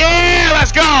 Yeah,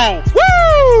 let's go.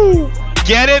 Woo!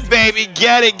 Get it, baby.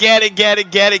 Get it, get it, get it,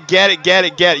 get it, get it, get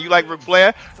it, get it. You like Ric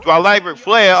Flair? Do I like Ric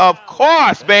Flair? Of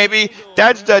course, baby.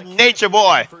 That's the nature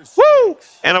boy. Woo!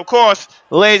 And of course,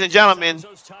 ladies and gentlemen,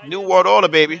 New World Order,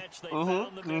 baby. And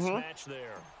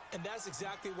that's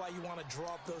exactly why you want to draw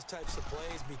up those types of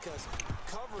plays, because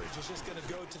coverage is just going to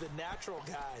go to the natural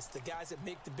guys, the guys that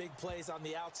make the big plays on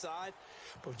the outside.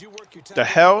 But if you work your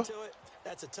time into it,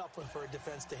 that's a tough one for a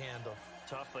defense to handle.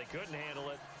 Tough, they couldn't handle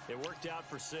it. It worked out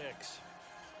for 6.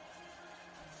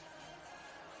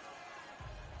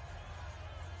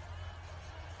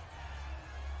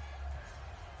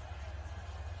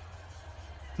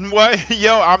 What?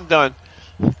 Yo, I'm done.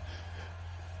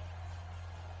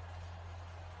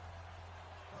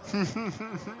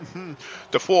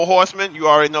 The 4 horsemen, you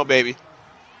already know, baby.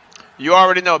 You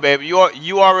already know, baby.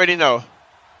 You already know.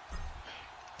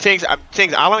 Things, I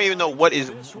don't even know what is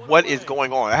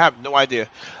going on. I have no idea.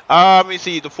 Let me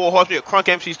see. The 4 horsemen. Crunk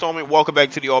MC Stormy. Welcome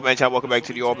back to the All Man Channel. Welcome back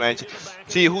to the All Man Channel.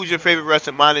 See, who's your favorite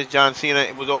wrestler? Mine is John Cena.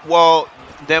 It was well,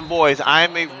 them boys. I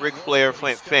am a Ric Flair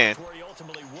fan.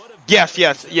 Yes.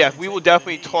 We will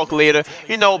definitely talk later.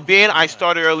 You know, being I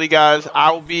started early, guys, I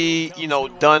will be, you know,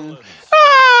 done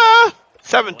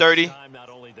 7:30. Know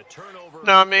what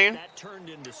I mean?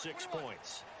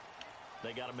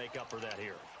 They got to make up for that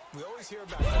here.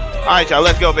 All right, y'all,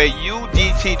 let's go, baby.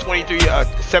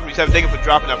 UDT2377, thank you for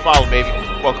dropping that follow, baby.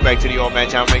 Welcome back to the All Man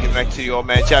Channel. Making it back to the All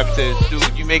Man Channel. Says,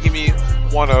 dude, you making me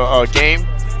want a game?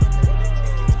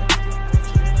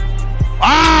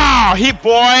 Ah,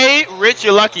 boy, Rich,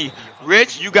 you're lucky.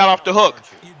 Rich, you got off the hook.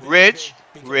 Rich,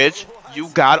 you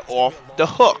got off the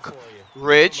hook.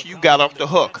 Rich, you got off the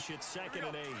hook.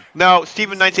 Now,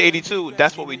 Steven 1982,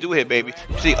 that's what we do here, baby.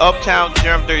 See, Uptown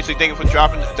Germ 36, thank you for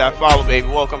dropping that follow, baby.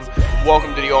 Welcome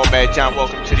to the All Mad Channel.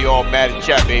 Welcome to the All Mad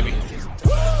chat, baby.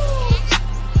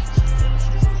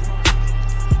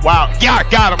 Wow, yeah,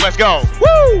 got him. Let's go.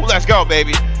 Woo, let's go,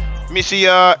 baby. Let me see,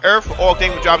 Earth, all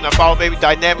thank you for dropping that follow, baby.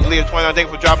 Dynamic Leader 29, thank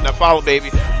you for dropping that follow, baby.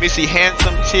 Let me see,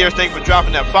 Handsome Tears, thank you for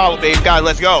dropping that follow, baby. Guys,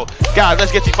 let's go. Guys,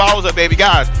 let's get these follows up, baby.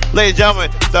 Guys, ladies and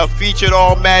gentlemen, the featured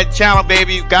All Mad channel,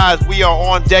 baby. Guys, we are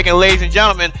on deck, and ladies and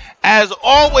gentlemen, as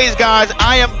always, guys,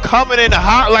 I am coming in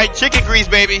hot like chicken grease,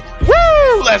 baby.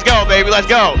 Woo! Let's go, baby. Let's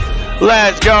go.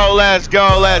 Let's go, let's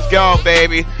go, let's go,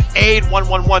 baby.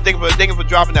 Aid111, thank you for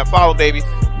dropping that follow, baby.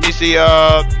 Let me see,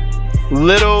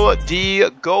 Little D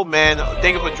Go Man,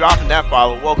 thank you for dropping that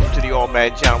follow. Welcome to the All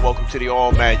Mad channel. Welcome to the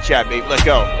All Mad chat, baby. Let's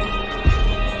go.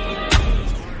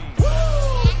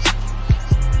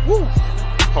 Woo.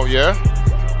 Oh yeah.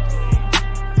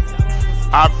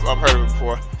 I've heard of it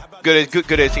before.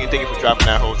 Good as seeing. Thank you for dropping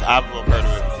that host. I've heard of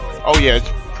it. Oh yeah, it's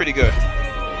pretty good.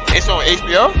 It's on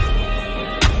HBO.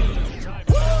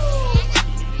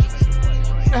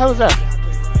 What the hell is that?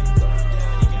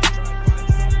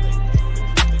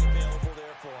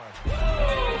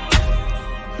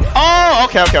 Oh,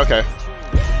 okay.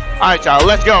 Alright, y'all,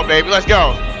 let's go, baby, let's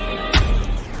go.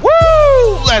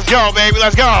 Woo! Let's go, baby,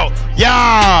 let's go.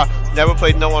 Yeah! Never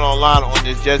played no one online on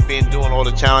this, just been doing all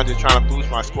the challenges, trying to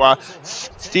boost my squad.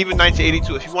 Steven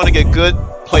 1982, if you want to get good,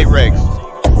 play regs.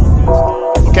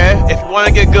 Okay? If you want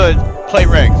to get good, play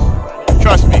regs.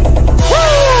 Trust me.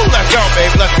 Woo! Let's go,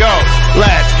 baby, let's go.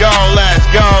 Let's go, let's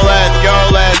go, let's go,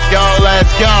 let's go,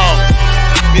 let's go.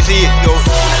 You see, yo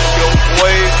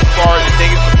boy, Forrest,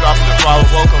 thank you for dropping the follow.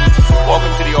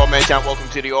 Welcome to the All Man Channel. Welcome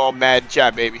to the All Mad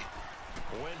chat, baby.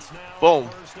 Boom.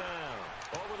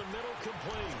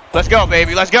 Let's go,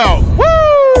 baby. Let's go.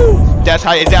 Woo! That's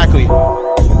how exactly.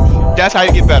 That's how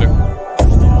you get better.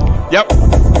 Yep.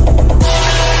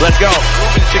 Let's go.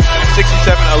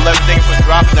 6711. Thank you for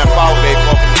dropping that follow, baby.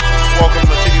 Welcome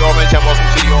to the All Man Channel.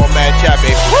 Welcome to the All Mad chat,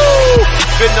 baby. Woo!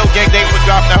 Fit No Gang, thank you for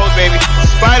dropping that host, baby.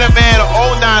 Spider-Man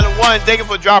 091, thank you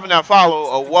for dropping that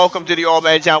follow. Welcome to the All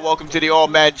Mad channel. Welcome to the All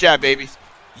Mad chat, baby.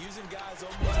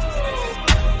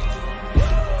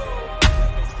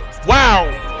 Wow.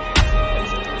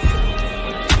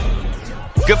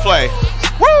 Good play.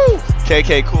 Woo!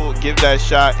 KK, cool. Give that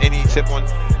shot. Any tip on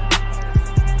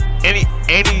any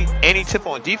tip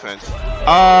on defense?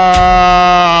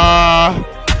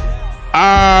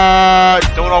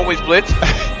 Don't always blitz.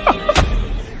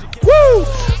 Woo!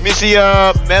 Let me see.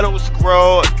 Metal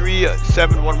Scroll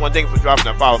 3711. Thank you for dropping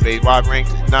that follow, baby. Wide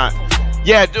ranks not.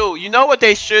 Yeah, dude. You know what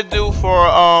they should do for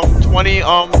 20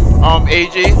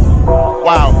 AG?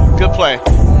 Wow, good play.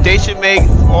 They should make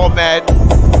all mad.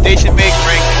 They should make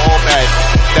rank all mad.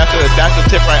 That's a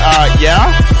tip, right? Yeah.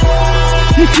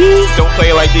 Don't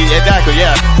play like these. Exactly.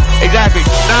 Yeah. Exactly.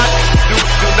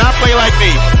 Do not play like me.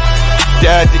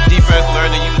 The defense learn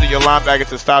to use your linebacker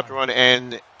to stop the run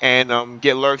and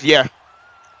get lurks. Yeah.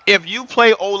 If you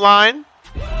play O-line,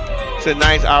 it's a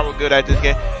nice hour good at this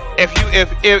game. If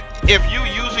you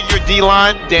using your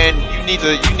D-line, then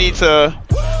you need to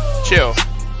chill.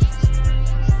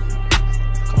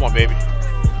 Come on, baby.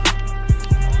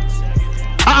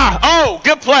 Oh,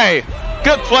 good play.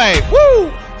 Good play.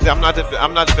 Woo! See, I'm not the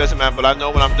best man, but I know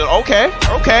what I'm doing. Okay.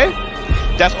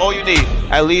 That's all you need.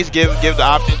 At least give the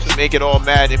option to make it all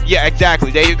mad. Yeah,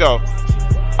 exactly. There you go.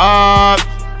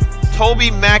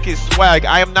 Toby Mack is swag.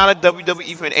 I am not a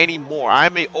WWE fan anymore.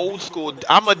 I'm a old school.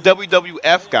 I'm a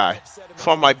WWF guy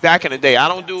from like back in the day. I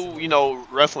don't do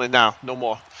wrestling now no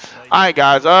more. All right,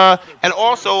 guys. And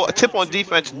also a tip on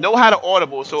defense: know how to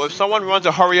audible. So if someone runs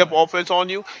a hurry up offense on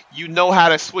you, you know how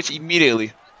to switch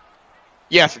immediately.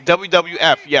 Yes,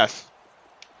 WWF. Yes.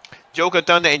 Joker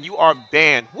Thunder, and you are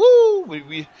banned.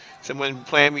 Woo! Someone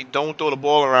playing me. Don't throw the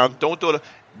ball around. Don't throw the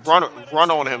run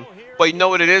on him. But you know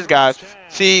what it is, guys.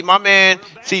 See, my man,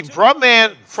 bruh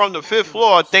man from the 5th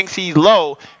floor thinks he's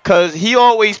low because he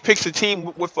always picks a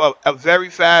team with a very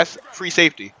fast free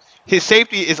safety. His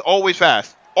safety is always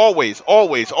fast. Always.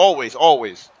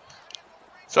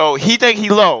 So he thinks he's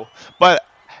low, but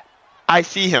I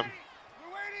see him.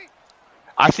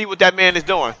 I see what that man is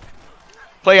doing.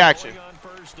 Play action.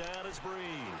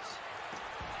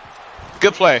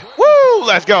 Good play. Woo!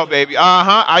 Let's go, baby.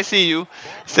 I see you.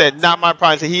 Said not my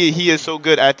problem. So he is so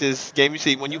good at this game. You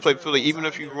see, when you play Philly, even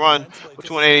if you run for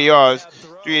 280 yards,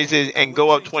 3 inches, and go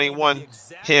up 21,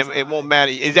 it won't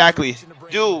matter. Exactly.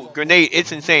 Dude, grenade.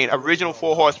 It's insane. Original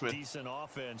 4 horsemen.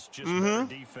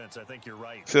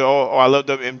 So, I love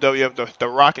WMWF, the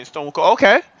Rock and Stone Cold.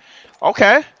 Okay.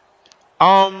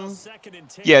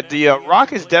 Yeah, the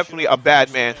Rock is definitely a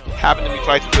bad man. Happened to me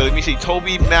twice in Philly. Let me see.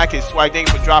 Toby Mack is swag. Thank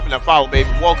you for dropping that follow, baby.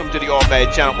 Welcome to the All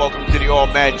Mad channel. Welcome to the All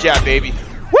Mad chat, baby.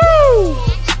 Woo!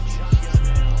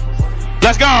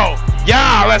 Let's go!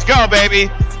 Yeah, let's go,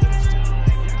 baby.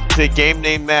 The game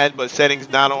name Mad, but settings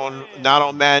not on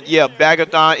Mad. Yeah,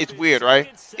 Bagathon. It's weird, right?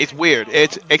 It's weird.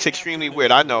 It's extremely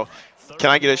weird. I know. Can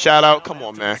I get a shout out? Come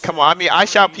on, man. Come on. I mean, I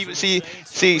shout people. See,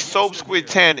 Soap Squid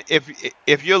 10.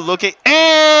 If you're looking,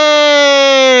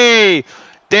 hey,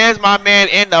 there's my man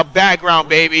in the background,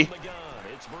 baby.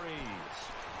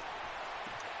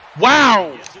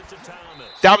 Wow,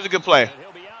 that was a good play.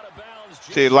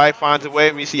 See, Life finds a way.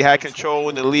 Let me see, had control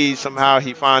in the lead. Somehow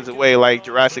he finds a way, like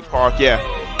Jurassic Park. Yeah.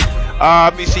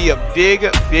 Let me see a big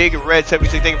red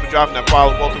 76. Thank you for dropping that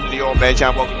follow. Welcome to the All Man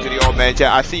Chat. Welcome to the All Man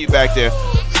Chat. I see you back there.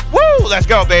 Woo! Let's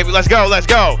go, baby. Let's go.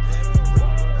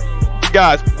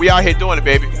 Guys, we out here doing it,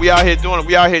 baby. We out here doing it,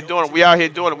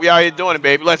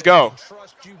 baby. Let's go.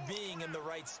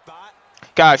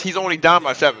 Guys, he's only down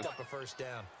by 7.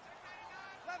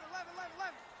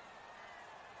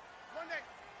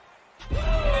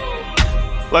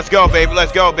 Let's go, baby.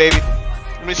 Let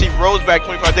me see Rose back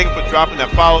 25. Thank you for dropping that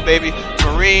follow, baby.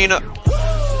 Marine.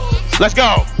 Let's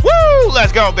go. Woo!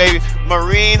 Let's go, baby.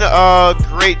 Marine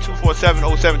Great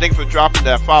 24707. Thank you for dropping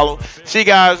that follow. See,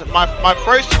 guys, my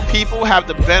first 2 people have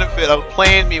the benefit of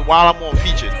playing me while I'm on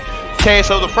featured. Okay,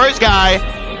 so the first guy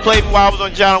played me while I was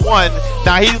on Channel 1.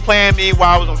 Now he's playing me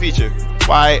while I was on featured.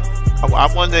 Why? I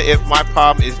wonder if my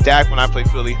problem is Dak when I play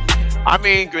Philly. I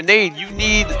mean, Grenade, you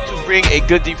need to bring a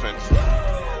good defense.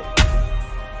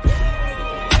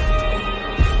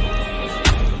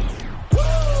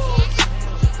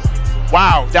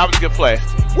 Wow, that was a good play.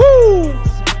 Woo!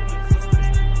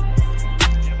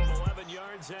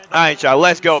 All right, y'all.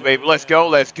 Let's go, baby. Let's go.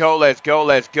 All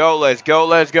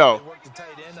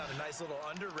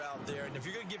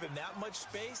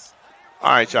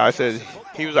right, y'all. I said,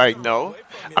 he was like, no.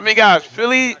 I mean, guys,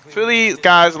 Philly,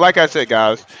 guys, like I said,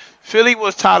 guys, Philly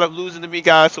was tired of losing to me,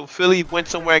 guys, so Philly went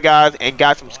somewhere, guys, and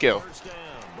got some skill.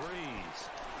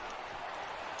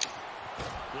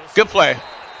 Good play.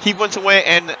 He went away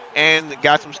and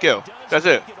got some skill. That's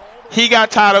it. He got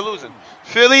tired of losing.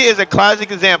 Philly is a classic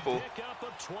example.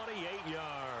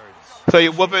 So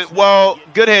you're whooping. Well,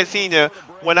 Goodhead Senior.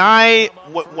 When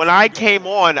I came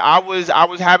on, I was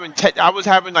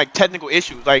having like technical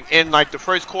issues. Like in like the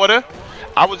first quarter,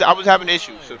 I was having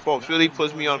issues. So folks really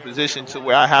puts me on a position to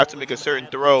where I have to make a certain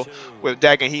throw with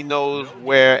Dak, and he knows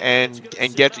where and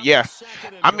gets. Yeah,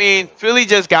 I mean Philly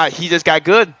just got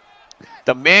good.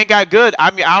 The man got good. I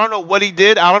mean I don't know what he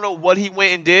did. I don't know what he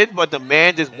went and did, but the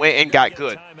man just went and got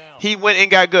good. He went and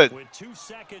got good. With 2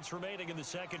 seconds remaining in the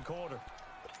second quarter.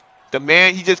 The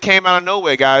man, he just came out of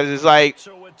nowhere, guys. It's like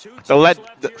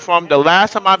from the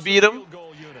last time I beat him,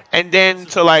 and then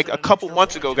to like a couple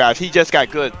months ago, guys, he just got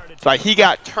good. It's like he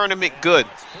got tournament good,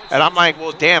 and I'm like,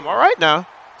 well, damn, all right now.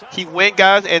 He went,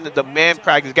 guys, and the man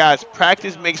practice, guys.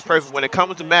 Practice makes perfect. When it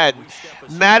comes to Madden,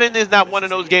 Madden is not one of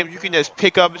those games you can just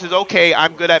pick up and say, okay,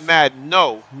 I'm good at Madden.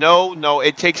 No, no, no.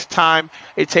 It takes time.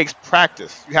 It takes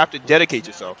practice. You have to dedicate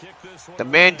yourself. The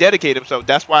man dedicated himself.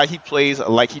 That's why he plays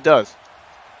like he does.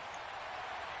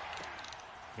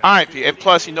 All right, and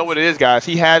plus, you know what it is, guys.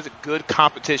 He has good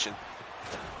competition.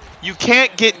 You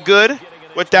can't get good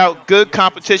without good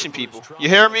competition, people. You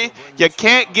hear me? You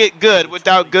can't get good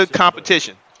without good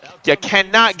competition. You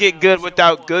cannot get good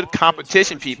without good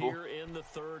competition, people.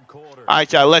 All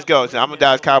right, y'all, let's go. So I'm gonna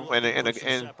die as Cowboy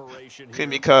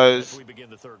and because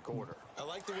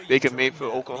they can make for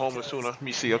Oklahoma sooner. Let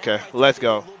me see. Okay, let's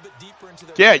go.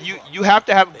 Yeah, you have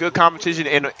to have good competition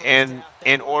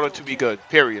in order to be good.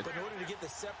 Period.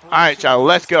 All right, y'all,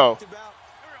 let's go.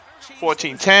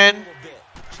 14-10.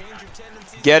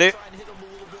 Get it?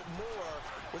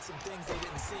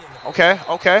 Okay,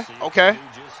 okay, okay.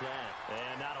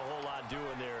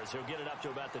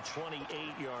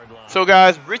 So,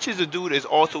 guys, Rich is a dude is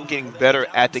also getting better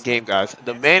at the game, guys.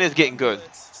 The man is getting good.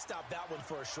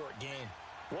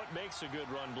 What makes a good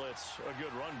run blitz a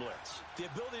good run blitz? The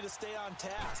ability to stay on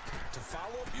task, to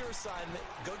follow up your assignment,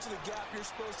 go to the gap you're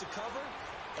supposed to cover,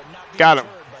 and not be deterred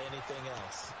by anything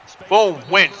else. Boom,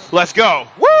 win. Let's go.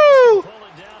 Woo!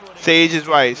 Sage is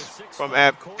Rice from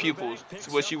App Pupils.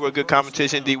 Wish you were good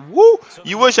competition. Woo!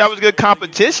 You wish I was good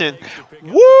competition.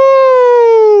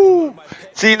 Woo!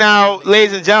 See now,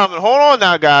 ladies and gentlemen, hold on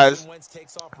now, guys.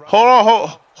 Hold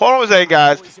on a second,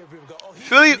 guys.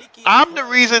 Philly, I'm the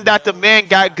reason that the man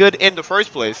got good in the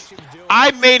first place.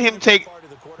 I made him take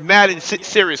Madden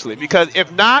seriously because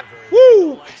if not,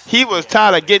 woo, he was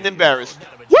tired of getting embarrassed.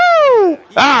 Woo!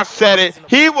 I said it.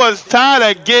 He was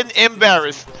tired of getting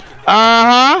embarrassed.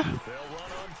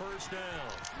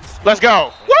 Let's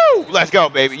go. Woo! Let's go,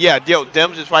 baby. Yeah, yo,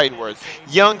 them's just fighting words.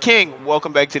 Young King,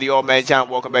 welcome back to the All Man Chat.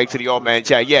 Welcome back to the All Man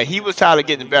Chat. Yeah, he was tired of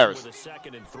getting embarrassed.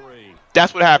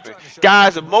 That's what happened.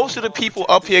 Guys, most of the people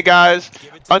up here, guys,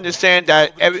 understand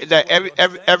that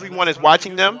everyone is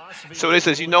watching them. So they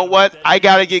says, you know what? I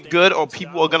got to get good or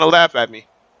people are going to laugh at me.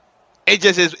 It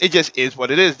just is what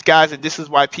it is, guys, and this is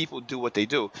why people do what they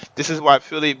do. This is why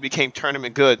Philly became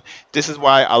tournament good. This is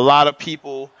why a lot of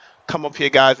people come up here,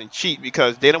 guys, and cheat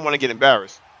because they don't want to get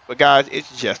embarrassed. But, guys,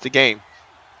 it's just a game.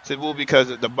 Simple because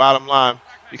of the bottom line,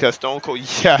 because Stone Cold,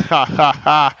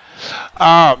 yeah,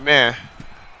 oh, man.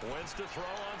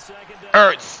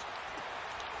 Ertz.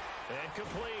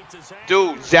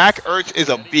 Dude, Zach Ertz is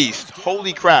a beast.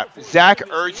 Holy crap. Zach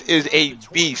Ertz is a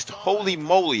beast. Holy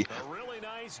moly.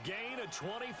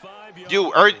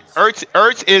 Dude,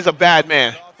 Ertz is a bad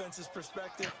man.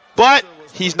 But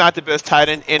he's not the best tight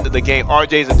end into the game.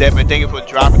 RJ's a dead man. Thank you for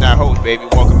dropping that host, baby.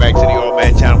 Welcome back to the All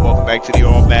Man channel. Welcome back to the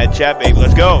All Man Chat, baby.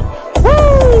 Let's go.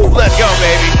 Woo! Let's go,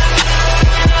 baby.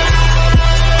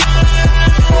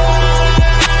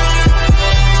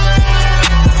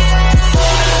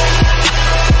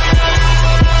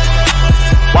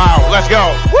 Wow, let's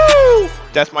go. Woo!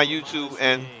 That's my YouTube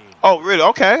and oh, really?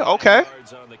 Okay, okay.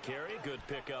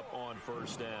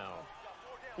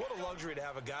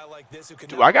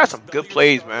 Dude, I got some good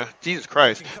plays, man. Jesus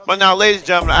Christ. But now, ladies and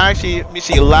gentlemen, I actually, let me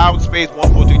see, Loud Space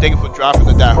 143. Thank you for dropping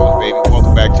the dot host, baby.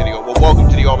 Welcome back to the, welcome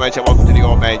to the All Man Chat. Welcome to the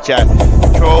All Man Chat.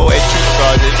 Troll and cheat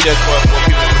cards. It's just what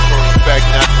people do for respect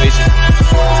and admiration.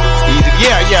 Easy.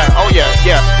 Yeah. Oh, yeah.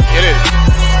 It is.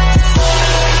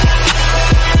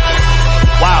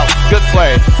 Wow, good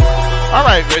play. All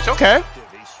right, Rich. Okay.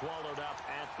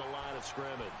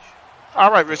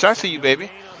 All right, Rich. I see you, baby.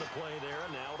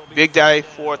 Big Daddy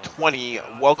 420.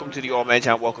 Welcome to the All Man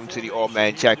Chat. Welcome to the All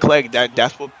Man Chat. Clegg,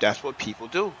 that's what people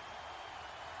do.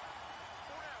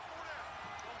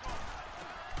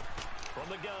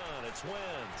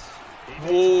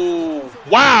 Whoa!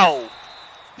 Wow!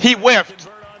 He whiffed.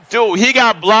 Dude, he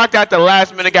got blocked at the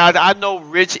last minute, guys. I know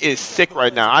Rich is sick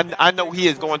right now. I know he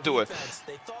is going through it.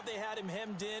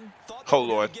 Oh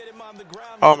Lord!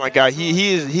 Oh my God,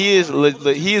 he is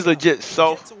legit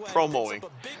self-promoting.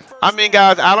 I mean,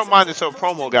 guys, I don't mind the sort of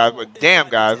promo, guys, but damn,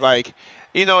 guys, like,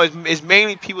 you know, it's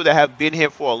mainly people that have been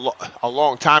here for a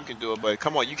long time can do it. But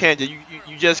come on, you can't you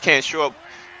just can't show up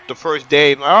the first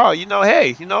day. Like, oh, you know,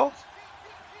 hey, you know,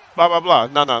 blah blah blah.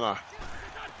 No, no, no.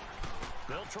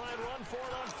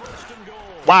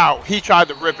 Wow, he tried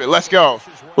to rip it. Let's go.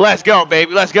 Let's go,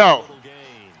 baby. Let's go.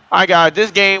 All right, guys, this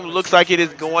game looks like it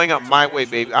is going up my way,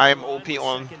 baby. I am OP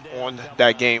on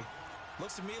that game.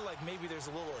 Looks to me like maybe there's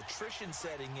a little attrition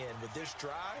setting in with this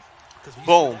drive.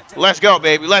 Boom. Let's go,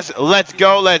 baby. Let's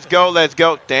go. Let's go. Let's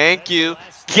go. Thank you.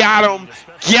 Got him.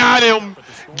 Got him.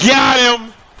 Got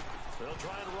him.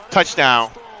 Touchdown.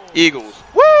 Eagles.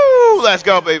 Woo! Let's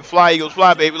go, baby. Fly, Eagles.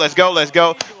 Fly, baby. Let's go. Let's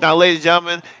go. Now, ladies and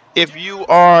gentlemen, if you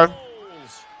are,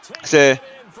 see,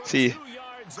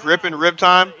 grip and rip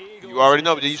time, you already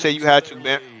know. But did you say you had to,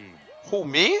 man? Who,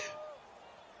 me?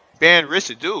 Ban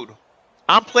Richard, dude.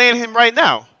 I'm playing him right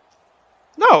now.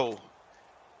 No.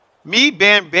 Me,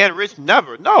 ban Rich,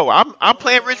 never. No, I'm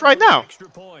playing Rich right now.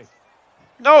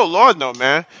 No, Lord, no,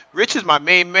 man. Rich is my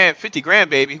main man, 50 grand,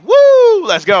 baby. Woo!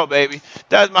 Let's go, baby.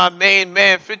 That's my main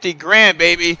man, 50 grand,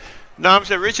 baby. No, I'm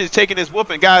saying Rich is taking this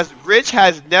whooping. Guys, Rich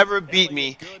has never beat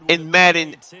me in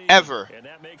Madden ever.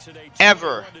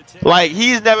 Ever. Like,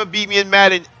 he's never beat me in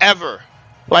Madden ever.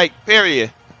 Like,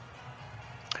 period.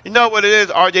 You know what it is?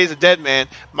 RJ's a dead man.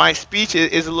 My speech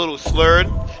is a little slurred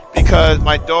because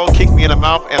my dog kicked me in the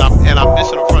mouth and I'm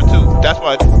missing the front too. That's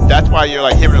why you're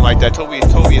like hearing it like that. Toby,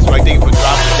 so I thank you for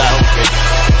dropping that. Okay.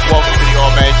 Welcome to the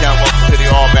All Man Jam. Welcome to the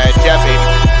All Man Jam, baby.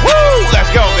 Woo! Let's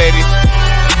go, baby.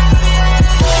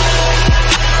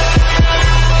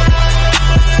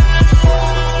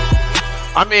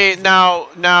 I mean,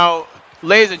 now,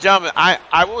 ladies and gentlemen,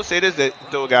 I will say this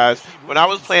though, guys. When I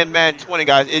was playing Madden 20,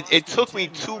 guys, it took me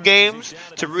 2 games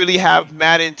to really have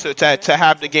Madden to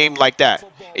have the game like that.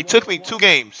 It took me 2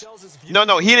 games.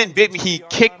 No, he didn't beat me. He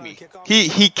kicked me.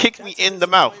 He kicked me in the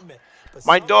mouth.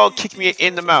 My dog kicked me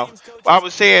in the mouth. I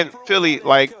was saying, Philly,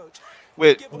 like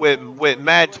with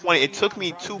Madden 20, it took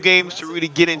me 2 games to really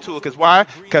get into it. Cause why?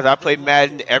 Because I played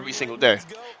Madden every single day.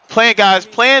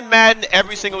 Playing Madden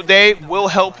every single day will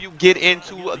help you get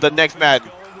into the next Madden.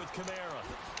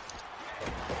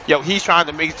 Yo, he's trying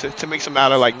to make some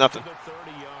out of like nothing.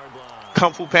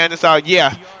 Kung Fu Panda style,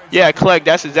 yeah, Clegg,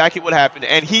 that's exactly what happened,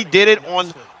 and he did it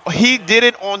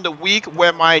on the week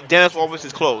where my dentist office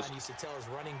is closed.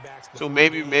 So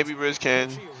maybe Rich can.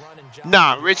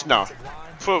 Nah, Rich, no.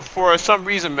 For some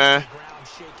reason, man.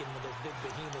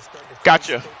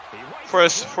 Gotcha. For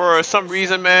some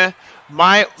reason, man.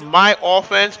 My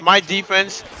offense, my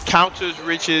defense counters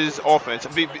Rich's offense.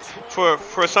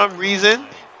 For some reason,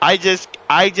 I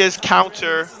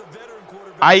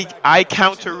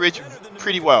counter Rich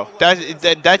pretty well.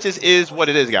 That just is what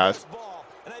it is, guys.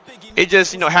 It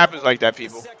just, you know, happens like that,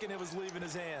 people.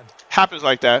 Happens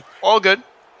like that. All good.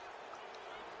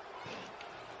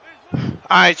 All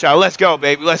right, y'all. Let's go,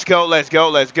 baby. Let's go. Let's go.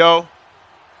 Let's go.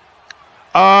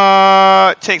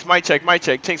 Tinks, mic check.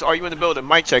 Tinks, are you in the building?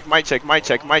 Mic check. Mic check. Mic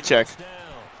check.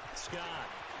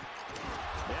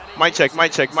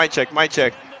 Mic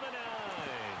check.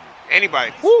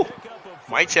 Anybody? Woo!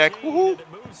 Mic check. Woohoo!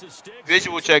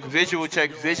 Visual check.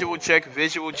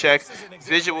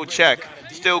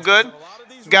 Still good?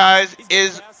 Guys,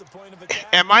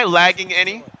 am I lagging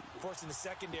any? Forcing the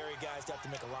secondary guys to have to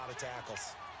make a lot of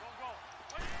tackles.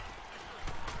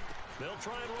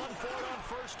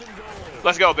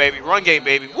 Let's go, baby. Run game,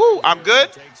 baby. Woo! I'm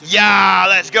good. Yeah,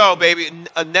 let's go, baby.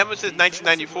 Nemesis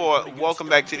 1994. Welcome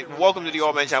to the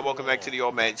All Man Chat. Welcome back to the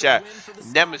All Man Chat.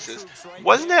 Nemesis.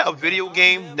 Wasn't that a video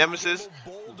game? Nemesis.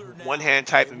 One hand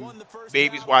typing.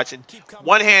 Babies watching.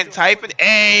 One hand typing.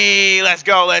 Hey, let's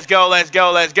go.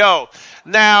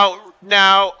 Now,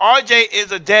 RJ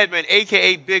is a dead man,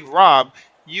 aka Big Rob.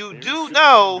 You do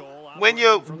know when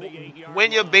your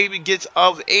baby gets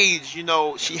of age, you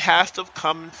know, she has to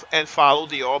come and follow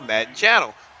the All Madden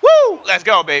channel. Woo! Let's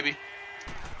go, baby.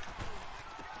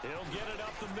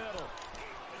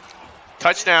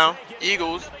 Touchdown,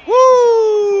 Eagles.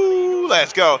 Woo!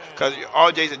 Let's go. Because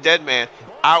RJ's a dead man.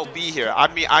 I'll be here.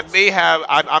 I mean, I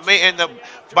may end up,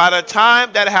 by the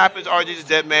time that happens, RJ's a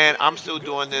dead man, I'm still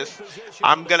doing this.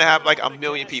 I'm going to have like 1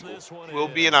 million people. We'll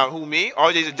be in our, who, me?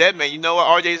 RJ's a dead man. You know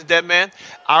what? RJ's a dead man.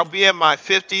 I'll be in my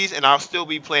 50s and I'll still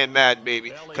be playing Madden,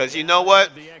 baby. Because you know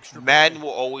what? Madden will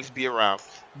always be around.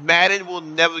 Madden will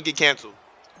never get canceled.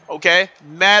 Okay?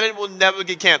 Madden will never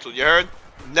get canceled. You heard?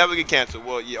 Never get canceled.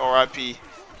 Well, yeah, RIP.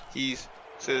 He's...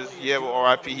 Says, yeah, well,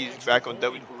 RIP, he's back on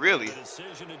W. Really?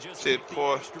 Said,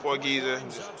 poor geezer.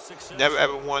 Never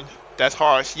ever won. That's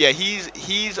harsh. Yeah, he's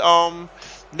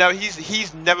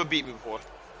never beat me before.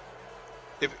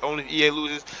 if only EA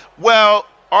loses. Well,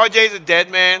 RJ's a dead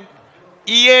man.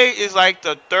 EA is like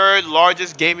the 3rd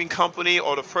largest gaming company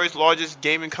or the 1st largest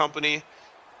gaming company.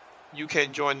 You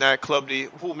can join that club.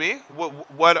 Who, me? What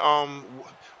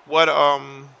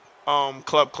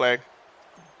club, Clegg?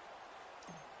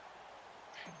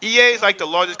 EA is like the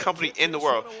largest company in the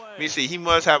world. Let me see. He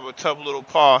must have a tough little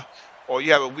paw, or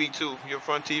you have a weak tooth. Your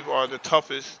front teeth are the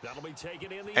toughest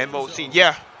and most seen.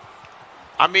 Yeah.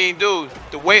 I mean, dude,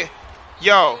 the way,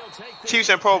 yo, Chiefs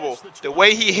and Pro Bowl, the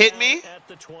way he hit me,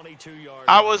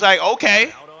 I was like,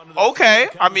 okay.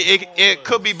 I mean, it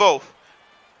could be both.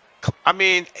 I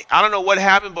mean, I don't know what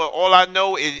happened, but all I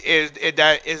know is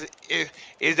that it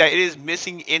is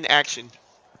missing in action.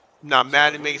 Now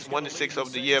Madden makes 1-6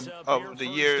 of the years,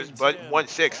 but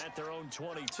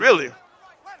 1-6. Really?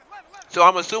 So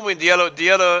I'm assuming the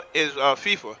other is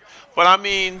FIFA. But I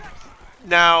mean,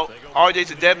 now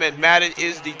RJ's a dead man. Madden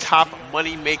is the top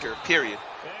money maker. Period.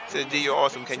 Says D, you're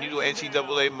awesome. Can you do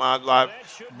NCAA mod live?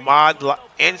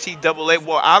 NCAA?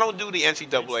 Well, I don't do the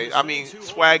NCAA. I mean,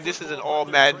 Swag, this is an all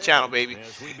Madden channel, baby.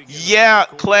 Yeah,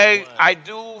 Clegg, I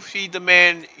do feed the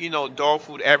man, you know, dog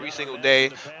food every single day.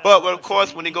 But of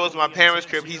course, when he goes to my parents'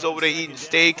 crib, he's over there eating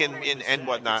steak and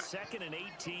whatnot.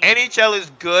 NHL is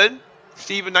good,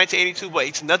 Steven 1982, but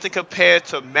it's nothing compared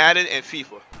to Madden and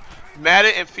FIFA.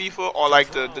 Madden and FIFA are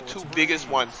like the 2 biggest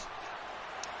ones.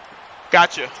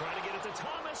 Gotcha.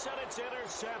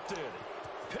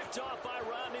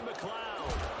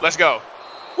 Let's go.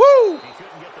 Woo!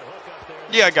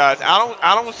 Yeah, guys,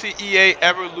 I don't see EA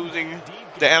ever losing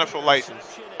the NFL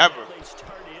license. Ever.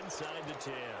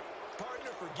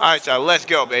 Alright, y'all, let's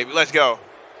go, baby. Let's go.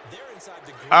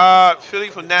 Philly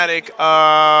Fanatic,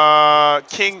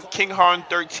 King Harden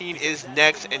 13 is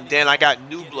next, and then I got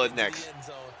New Blood next.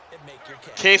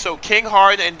 Okay, so King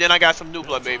Harden, and then I got some New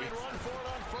Blood, baby.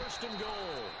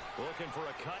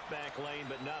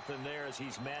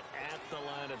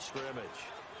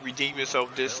 Redeem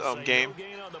yourself this game.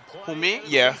 Who, me?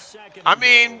 Yeah. I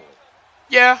mean,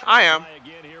 yeah, I am.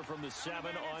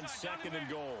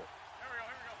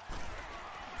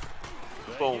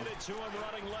 Boom.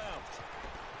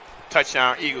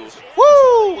 Touchdown, Eagles.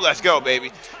 Woo! Let's go,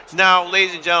 baby. Now,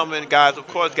 ladies and gentlemen, guys, of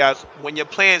course, guys, when you're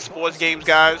playing sports games,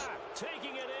 guys,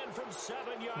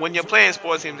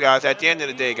 at the end of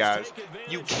the day, guys,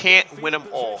 you can't win them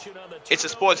all. It's a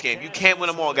sports game. You can't win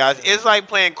them all, guys. It's like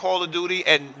playing Call of Duty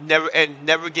and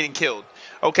never getting killed.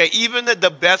 Okay, even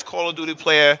the best Call of Duty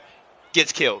player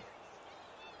gets killed.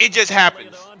 It just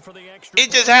happens.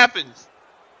 It just happens.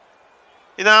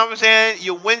 You know what I'm saying?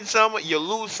 You win some, you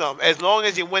lose some, as long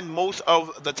as you win most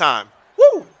of the time.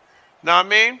 Woo! Know what I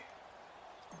mean?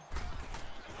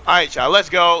 All right, y'all. Let's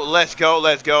go. Let's go.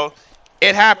 Let's go.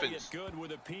 It happens.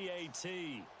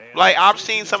 Like, I've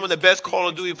seen some of the best Call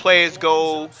of Duty players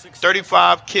go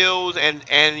 35 kills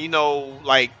and you know,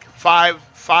 like five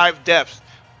deaths.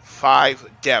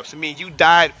 5 deaths. I mean, you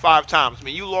died 5 times. I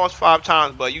mean, you lost 5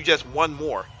 times, but you just won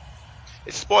more.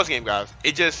 It's a sports game, guys.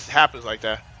 It just happens like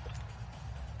that.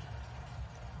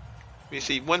 You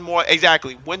see, win more,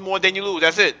 exactly. Win more than you lose.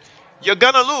 That's it. You're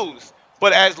gonna lose,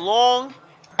 but as long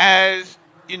as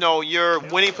you know your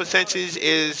winning percentage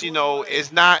is, you know,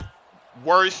 is not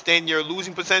worse than your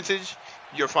losing percentage,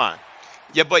 you're fine.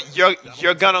 Yeah, but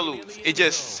you're gonna lose. It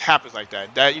just happens like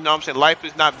that. That, you know what I'm saying? Life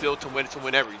is not built to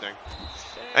win everything.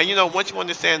 And you know, once you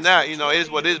understand that, you know, it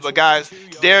is what it is. But guys,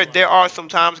 there are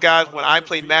sometimes, guys, when I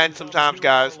play Madden, sometimes,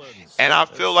 guys, and I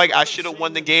feel like I should have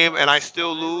won the game and I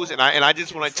still lose, and I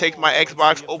just want to take my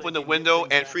Xbox, open the window,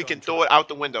 and freaking throw it out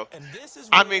the window.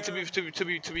 I mean,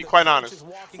 to be quite honest,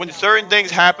 when certain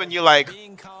things happen, you're like,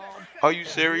 are you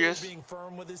serious?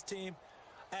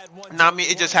 No, I mean,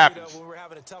 it just happens.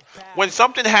 When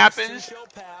something happens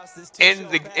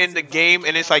in the game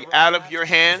and it's like out of your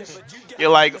hands, you're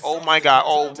like, oh my god.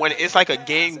 Oh, when it's like a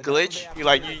game glitch, you're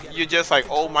like, you're just like,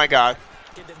 oh my god.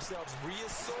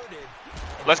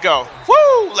 Let's go.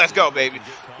 Woo! Let's go, baby.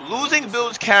 Losing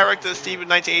builds character, Steven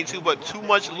 1982, but too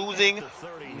much losing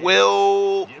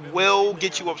will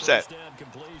get you upset.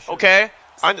 Okay?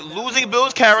 Losing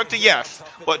builds character, yes,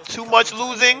 but too much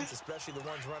losing.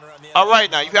 All right,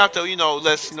 now you have to,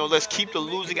 let's keep the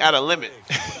losing at a limit.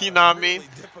 You know what I mean?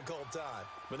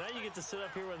 But now you get to sit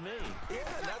up here with me. Yeah,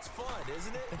 that's fun,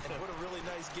 isn't it? And what a really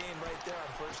nice game right there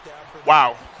on first down.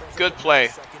 Wow, good play,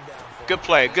 good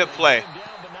play, good play.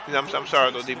 I'm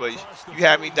sorry though, D, but you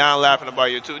had me down laughing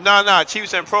about you too. Nah,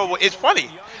 Chiefs and Pro Bowl. It's funny.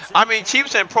 I mean,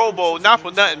 Chiefs and Pro Bowl, not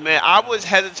for nothing, man. I was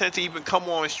hesitant to even come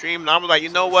on stream, and I was like, you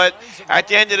know what? At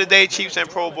the end of the day, Chiefs and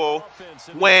Pro Bowl,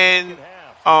 when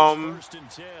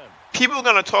people are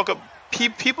gonna talk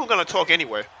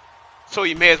anyway, so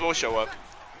you may as well show up.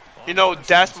 You know,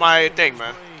 that's my thing,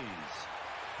 man.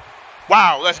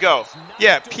 Wow, let's go.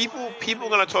 Yeah, people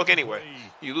gonna talk anyway.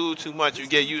 You lose too much, you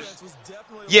get used.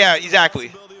 Yeah,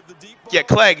 exactly. Yeah,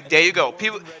 Clegg, there you go.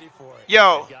 People,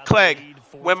 yo, Clegg,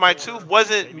 when my tooth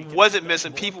wasn't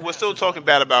missing, people were still talking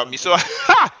bad about me. So,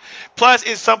 plus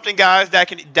it's something, guys,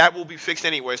 that will be fixed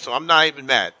anyway. So I'm not even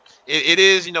mad. It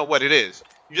is, you know what it is.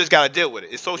 You just gotta deal with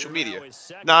it. It's social media. Know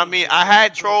what I mean? I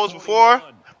had trolls before.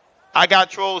 I got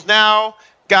trolls now.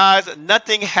 Guys,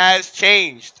 nothing has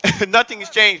changed. Nothing has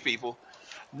changed, people.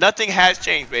 Nothing has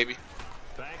changed, baby.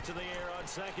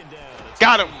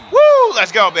 Got him. Woo!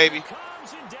 Let's go, baby.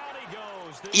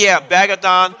 Yeah,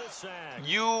 Bagathon,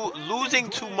 you losing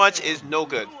too much is no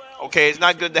good. Okay, it's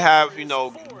not good to have, you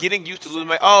know, getting used to losing.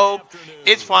 Like, oh,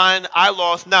 it's fine. I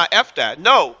lost. Nah, F that.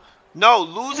 No,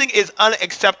 losing is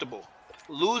unacceptable.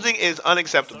 Losing is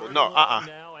unacceptable. No,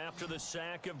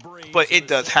 But it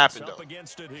does happen, though.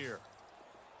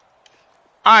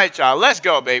 All right, y'all. Let's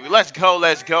go, baby. Let's go.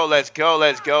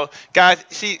 Guys,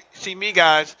 see me,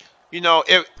 guys. You know,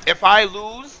 if I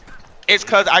lose, it's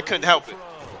because I couldn't help it.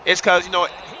 It's because, you know,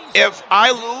 if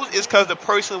I lose, it's because the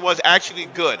person was actually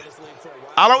good.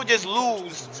 I don't just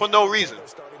lose for no reason.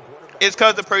 It's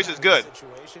because the person's good.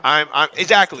 I'm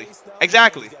exactly.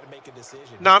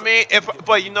 No, I mean,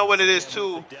 but you know what it is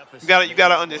too. You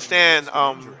gotta understand.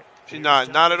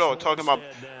 Not at all. Talking about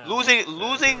losing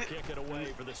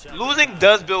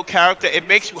does build character. It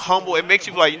makes you humble. It makes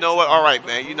you like, you know what? All right,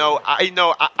 man.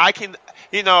 I can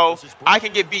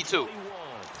get beat too.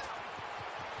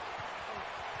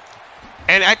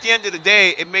 And at the end of the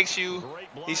day, it makes you.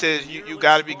 He says you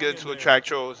got to be good to attract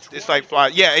trolls. It's like fly.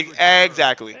 Yeah,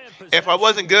 exactly. If I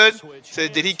wasn't good, says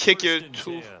did he kick your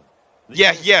tooth?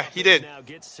 Yeah, he did.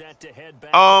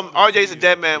 RJ's a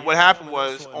dead man. What happened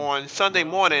was on Sunday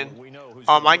morning.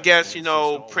 I guess, you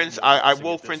know, Prince. I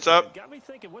woke Prince up.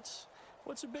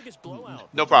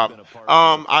 No problem.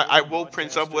 I woke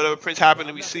Prince up. Whatever. Prince happened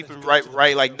to be sleeping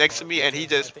right like next to me, and he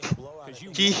just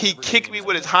he kicked me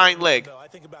with his hind leg.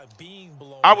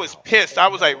 I was pissed. I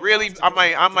was like, really? I'm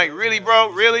like, really, bro?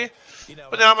 Really?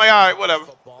 But then I'm like, all right, whatever.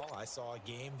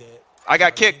 I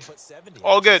got kicked.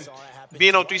 All good.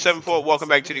 Being on 374, welcome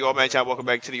back to the All Man Channel. Welcome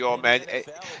back to the All Man.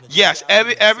 Yes,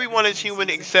 everyone is human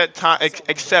except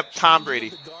Tom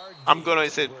Brady. I'm gonna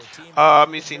say, let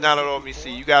me see, not at all. Let me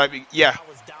see. You gotta be, yeah.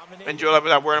 Enjoy life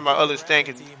without worrying about others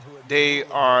thinking they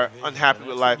are unhappy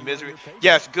with life, misery.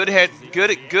 Yes, good hair,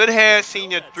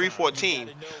 senior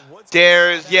 314.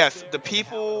 There's the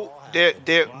people.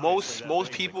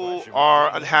 Most people are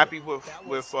unhappy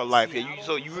with life here.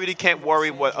 So you really can't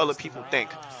worry what other people think.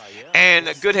 And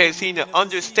Goodhead Senior,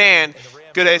 understand,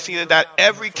 Goodhead Senior, that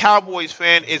every Cowboys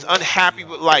fan is unhappy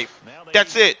with life.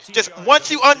 That's it. Just once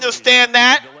you understand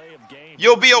that,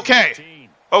 you'll be okay.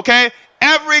 Okay?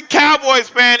 Every Cowboys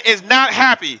fan is not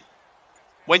happy.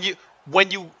 When you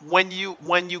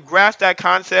grasp that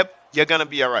concept, you're gonna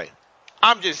be all right.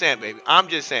 I'm just saying, baby. I'm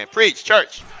just saying. Preach,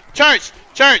 church, chief.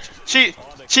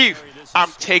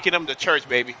 I'm taking them to church,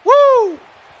 baby. Woo!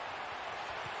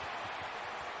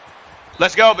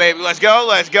 Let's go, baby. Let's go.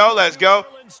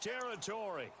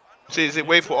 See,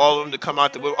 wait for all of them to come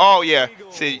out the whip. Oh yeah.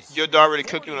 See, your dog already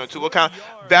cooking on 2. What kind of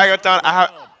Bagathon? I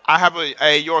have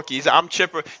a Yorkie. I'm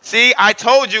chipper. See, I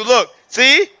told you. Look.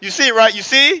 See? You see, right? You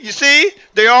see?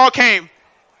 They all came.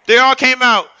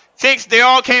 Out. Thanks. They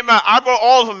all came out. I brought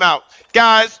all of them out.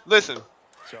 Guys, listen.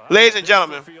 Ladies and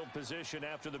gentlemen,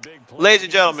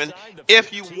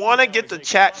 if you want to get the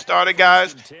chat started,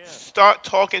 guys, start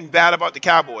talking bad about the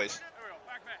Cowboys.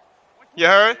 You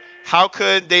heard? How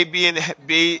could they be in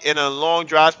a long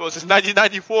dry spell since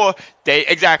 1994?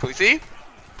 Exactly. See?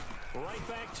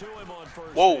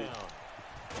 Whoa.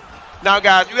 Now,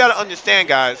 guys, you gotta understand,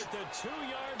 guys.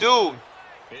 Dude,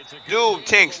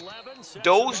 Tinks.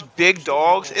 Those big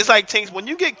dogs, it's like, Tinks, when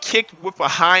you get kicked with a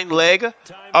hind leg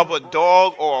of a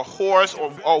dog or a horse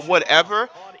or whatever,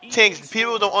 Tinks,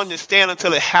 people don't understand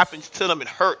until it happens to them. It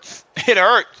hurts. It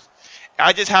hurts.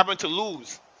 I just happened to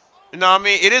lose. You know what I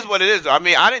mean? It is what it is. I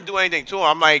mean, I didn't do anything to him.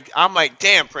 I'm like,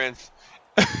 damn, Prince.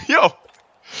 yo,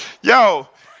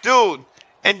 dude.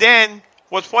 And then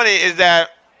what's funny is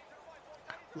that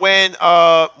when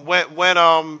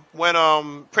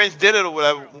Prince did it or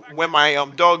whatever, when my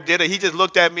dog did it, he just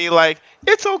looked at me like,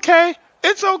 it's okay.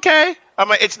 I'm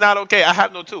like, it's not okay. I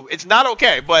have no tooth. It's not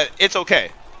okay, but it's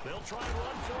okay.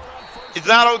 It's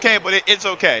not okay, but it's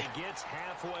okay.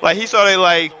 Like, he started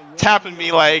like tapping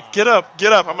me like, get up,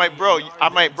 get up. I'm like, bro,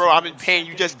 I'm in pain.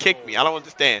 You just kicked me. I don't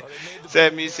understand.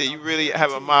 Said me, said, you really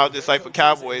have a mild dislike for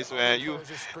Cowboys, man. You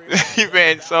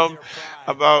ran some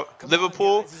about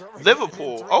Liverpool.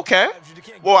 Liverpool, okay.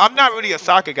 Well, I'm not really a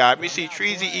soccer guy. Let me see,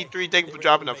 Treasy E3, thank you for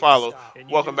dropping a follow.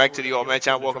 Welcome back to the All Man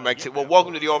channel. Welcome back to, well,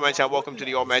 welcome to the All Man channel. Welcome to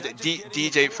the All Man.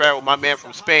 DJ Farrell, my man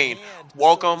from Spain.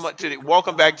 Welcome back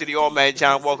to the All Man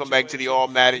channel. Welcome back to the All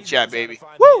Madden chat, baby.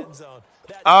 Woo!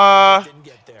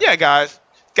 Yeah, guys,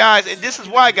 and this is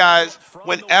why, guys.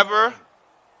 Whenever,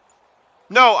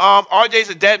 no, RJ's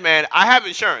a dead man. I have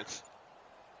insurance,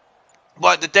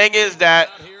 but the thing is that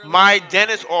my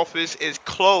dentist office is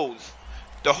closed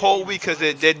the whole week because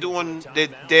they're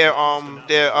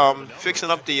fixing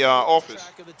up the office.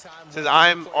 Since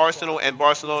I'm Arsenal and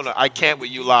Barcelona, I can't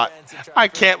with you lot. I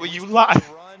can't with you lot.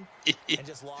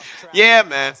 Yeah,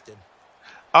 man.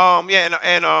 Yeah,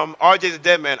 and RJ's a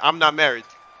dead man. I'm not married.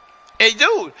 Hey,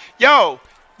 dude, yo,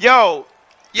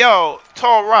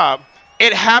 Tall Rob.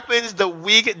 It happens the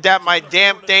week that my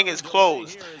damn thing is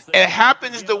closed. It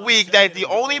happens the week that the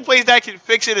only place that can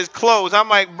fix it is closed. I'm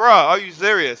like, bruh, are you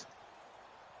serious?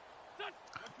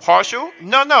 Partial?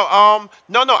 No.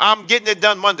 I'm getting it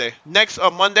done Monday. Next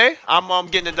Monday, I'm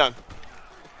getting it done.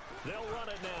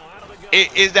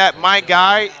 Is that my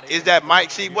guy? Is that my?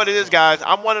 See what it is, guys.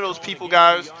 I'm one of those people,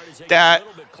 guys, that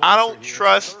I don't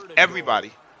trust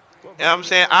everybody. You know what I'm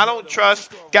saying? I don't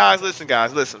trust guys. Listen,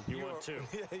 guys, listen.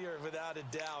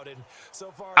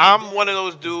 I'm one of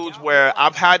those dudes where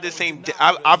I've had the same.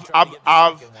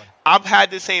 I've had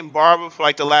the same barber for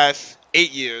like the last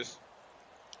 8 years.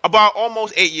 About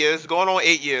almost 8 years, going on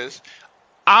 8 years.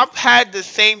 I've had the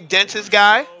same dentist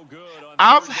guy.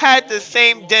 I've had the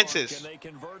same dentist.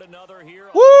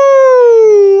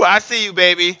 Woo! I see you,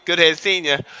 baby. Good head,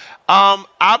 senior.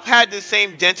 I've had the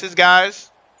same dentist, guys,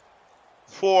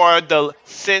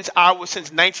 since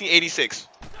 1986.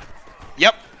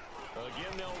 Yep.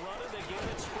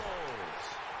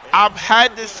 I've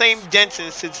had the same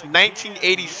dentist since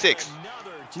 1986.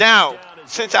 Now,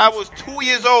 since I was 2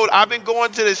 years old, I've been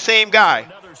going to the same guy.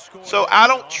 So I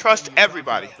don't trust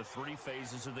everybody.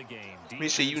 Let me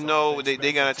see, they're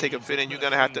going to take a fit and you're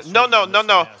going to have to. No.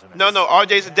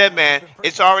 RJ's a dead man.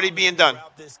 It's already being done.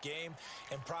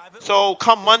 So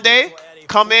come Monday,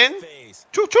 come in.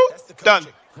 Choo, done.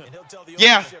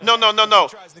 Yeah, no.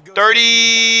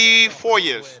 34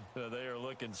 years.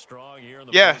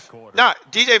 Yeah,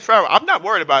 DJ Farrell, I'm not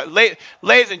worried about it.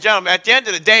 Ladies and gentlemen, at the end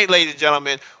of the day, ladies and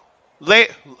gentlemen,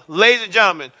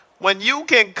 when you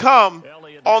can come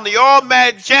on the All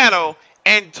Madden channel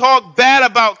and talk bad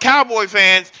about Cowboy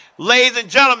fans, ladies and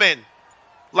gentlemen,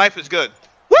 life is good.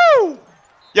 Woo!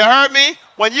 You heard me?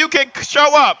 When you can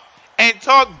show up and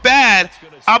talk bad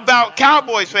about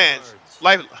Cowboys fans,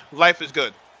 life is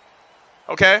good.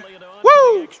 Okay?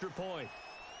 Woo!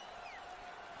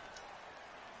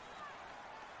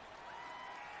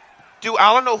 Dude,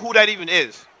 I don't know who that even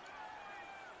is.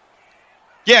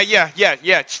 Yeah.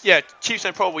 Chiefs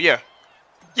and Pro Bowl, yeah.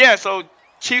 Yeah, so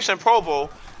Chiefs and Pro Bowl,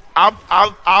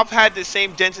 I've had the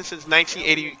same dentist since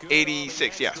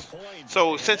 1986, yes.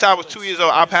 So since I was 2 years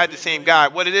old, I've had the same guy.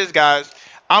 What it is, guys,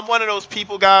 I'm one of those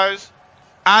people, guys,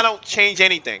 I don't change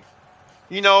anything.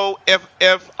 You know,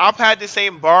 if I've had the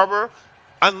same barber,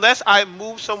 unless I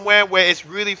move somewhere where it's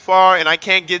really far and I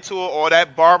can't get to it, or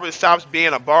that barber stops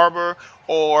being a barber,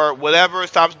 or whatever,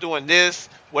 stops doing this,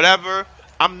 whatever,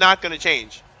 I'm not going to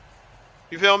change.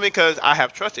 You feel me? Because I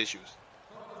have trust issues.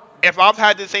 If I've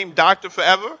had the same doctor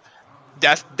forever,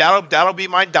 that'll be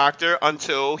my doctor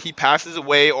until he passes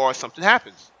away or something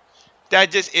happens.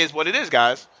 That just is what it is,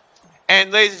 guys.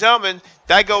 And ladies and gentlemen,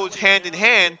 that goes hand in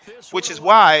hand, which is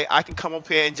why I can come up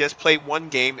here and just play one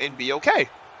game and be okay.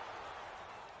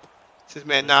 Says,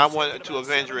 man, I want to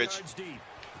avenge Rich.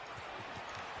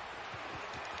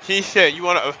 He said, you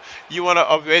want to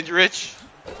avenge Rich?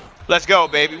 Let's go,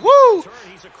 baby. Woo!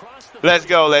 Let's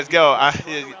go.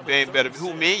 Better.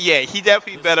 Who, me? Yeah, he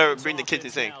definitely better bring the kitchen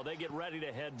sink.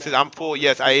 Says, I'm full.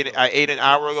 Yes, I ate an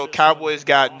hour ago. Cowboys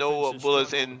got no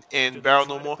bullets in barrel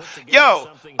no more. Yo,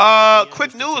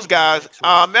 quick news, guys.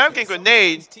 American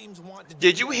Grenade.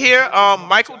 Did you hear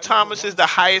Michael Thomas is the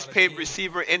highest paid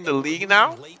receiver in the league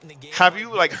now? Have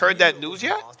you heard that news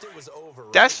yet?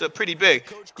 That's pretty big.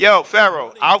 Yo,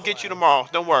 Pharaoh, I'll get you tomorrow.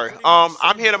 Don't worry.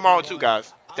 I'm here tomorrow too,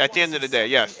 guys. At the end of the day,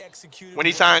 yes. When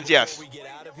he signs, yes.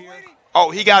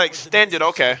 Oh, he got extended.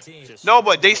 Okay. No,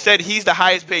 but they said he's the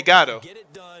highest paid guy, though.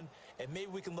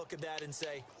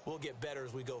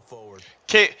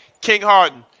 King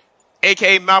Harden,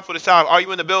 a.k.a. Mouth for the South. Are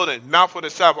you in the building? Mouth for the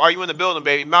South. Are you in the building,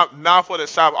 baby? Mouth for the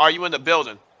South. Are you in the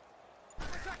building?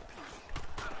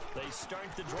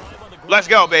 Let's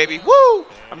go, baby. Woo!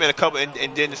 I made a couple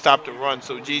and didn't stop the run.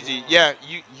 So GG, yeah,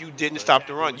 you didn't stop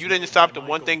the run. You didn't stop the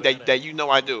one thing that you know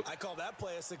I do.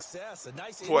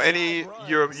 For any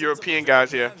European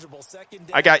guys here,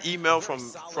 I got email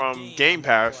from Game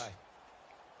Pass.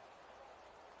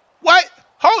 What?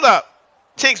 Hold up.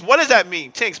 Tinks, what does that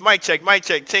mean? Tinks, mic check, mic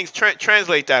check. Tinks,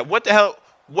 translate that. What the hell?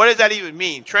 What does that even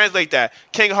mean? Translate that.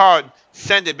 King Harden,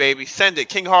 send it, baby. Send it.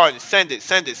 King Harden, send it,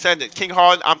 send it, send it. King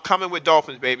Harden, I'm coming with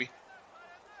Dolphins, baby.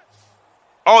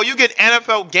 Oh, you get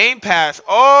NFL Game Pass.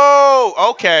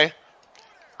 Oh, okay.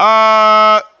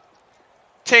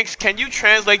 Tinks, can you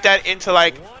translate that into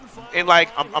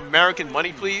American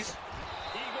money, please?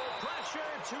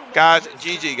 Guys,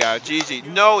 GG, guys, GG.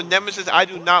 No, Nemesis, I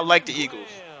do not like the Eagles.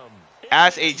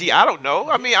 Ask AG, I don't know.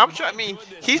 I mean, I'm sure. I mean,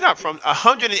 he's not from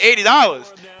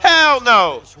 $180. Hell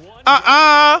no.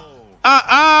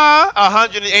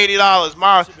 $180.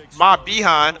 My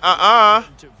behind.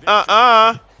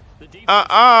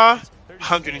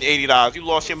 $180. You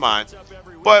lost your mind.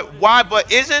 But why?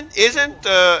 But isn't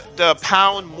the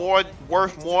pound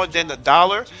worth more than the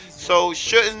dollar? So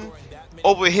shouldn't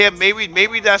over here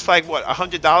maybe that's like what,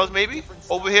 $100 maybe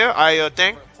over here? I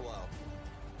think.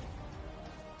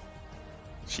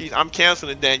 Jeez, I'm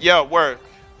canceling then. Yo, word,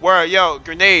 yo,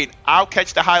 grenade. I'll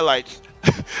catch the highlights.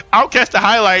 I'll catch the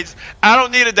highlights. I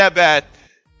don't need it that bad.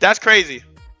 That's crazy.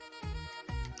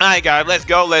 All right, guys, let's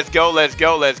go, let's go, let's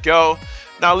go, let's go.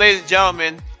 Now, ladies and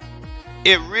gentlemen,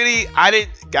 I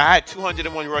had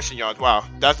 201 rushing yards. Wow,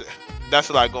 that's a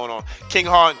lot going on. King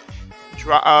Harden,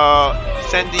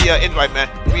 send the invite, man.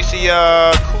 We see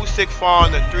Kusik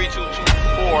Fawn, the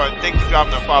 3224. Thank you for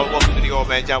dropping a follow. Welcome to the Old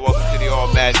Man John. Welcome to the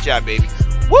Old Man Chat, baby.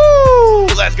 Woo!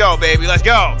 Let's go, baby. Let's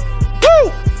go.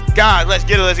 Woo! Guys, let's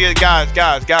get it. Let's get it.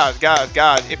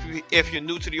 Guys. If you're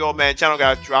new to the Old Man channel,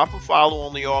 guys, drop a follow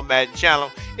on the Old Man channel.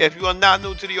 If you are not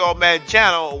new to the Old Man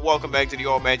channel, welcome back to the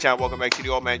Old Man channel. Welcome back to the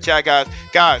Old Man chat, guys.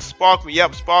 Guys, spark me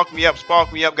up,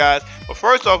 guys. But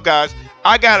first off, guys,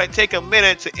 I gotta take a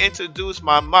minute to introduce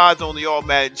my mods on the Old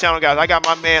Man channel, guys. I got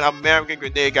my man American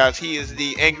Grenade, guys. He is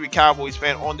the Angry Cowboys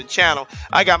fan on the channel.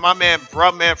 I got my man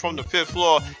Brubman from the 5th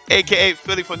floor, aka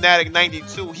Philly Fanatic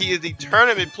 92. He is the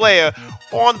tournament player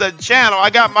on the channel.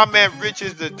 I got my man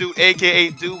Richards, the dude,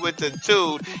 aka Dude with the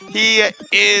Dude. He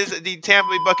is the Tampa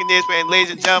Bay Buccaneers fan.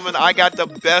 Ladies and gentlemen, I got the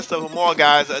best of them all,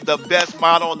 guys. The best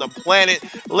mod on the planet,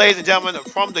 ladies and gentlemen,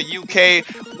 from the UK,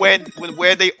 where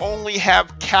they only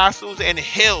have castles and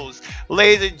hills.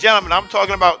 Ladies and gentlemen, I'm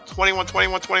talking about 21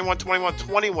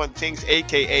 Tinks,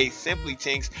 aka Simply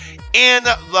Tinks, in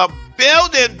the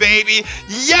building, baby.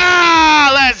 Yeah,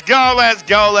 let's go,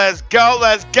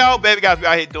 baby. Guys, we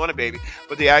out here doing it, baby.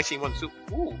 But they actually want to.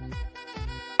 Ooh.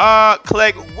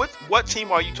 Clegg, what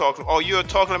team are you talking? Oh, you're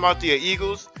talking about the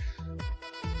Eagles.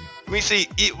 Let me see.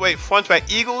 Wait, fun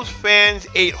fact: Eagles fans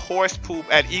ate horse poop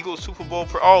at Eagles Super Bowl.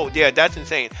 Oh, yeah, that's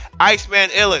insane. Iceman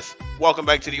Illis, welcome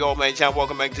back to the Old Man Chat.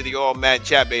 Welcome back to the Old Man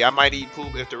Chat, baby. I might eat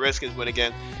poop if the Redskins win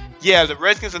again. Yeah, the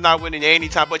Redskins are not winning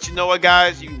anytime, but you know what,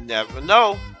 guys? You never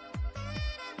know.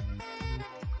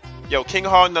 Yo, King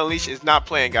Harden Unleashed is not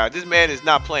playing, guys. This man is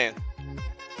not playing.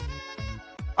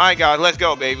 All right, guys, let's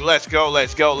go, baby. Let's go.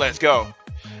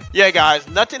 Yeah, guys,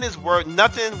 nothing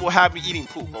will have me eating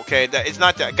poop, okay? It's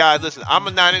not that. Guys, listen, I'm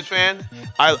a Niners fan.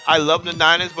 I love the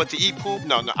Niners, but to eat poop,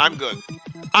 no, I'm good.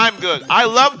 I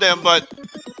love them, but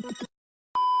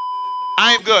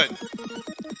I'm good.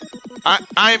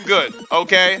 I'm good,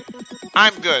 okay?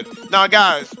 I'm good. Now,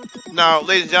 guys,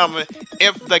 ladies and gentlemen,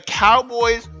 if the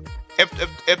Cowboys,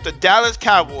 if the Dallas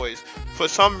Cowboys, for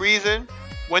some reason,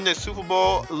 win the Super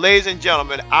Bowl, ladies and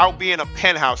gentlemen, I'll be in a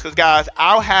penthouse. Because, guys,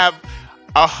 I'll have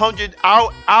 100,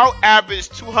 I'll average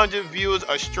 200 viewers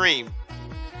a stream.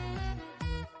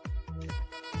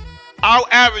 I'll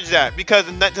average that because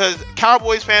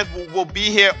Cowboys fans will be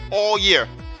here all year.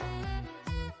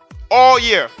 All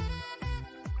year.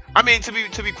 I mean, to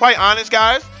be quite honest,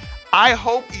 guys, I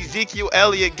hope Ezekiel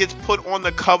Elliott gets put on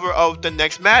the cover of the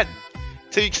next Madden.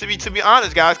 To be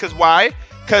honest, guys, because why?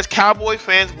 Because Cowboy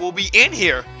fans will be in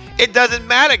here. It doesn't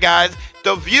matter, guys.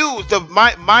 The views,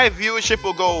 my viewership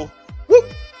will go whoop,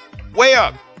 way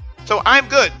up. So I'm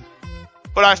good.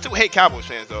 But I still hate Cowboys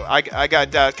fans, though. I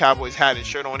got Dallas Cowboys hat and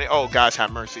shirt on it. Oh, gosh,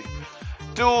 have mercy.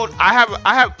 Dude, I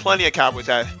have plenty of Cowboys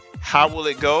hat. How will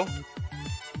it go?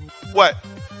 What?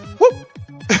 Whoop.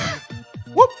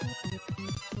 Whoop.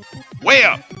 Way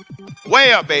up.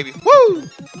 Way up, baby. Woo.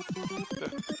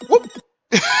 Whoop.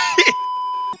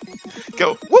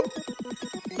 Go. Whoop.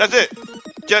 That's it.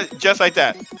 Just like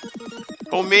that.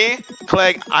 For me,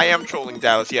 Clegg, I am trolling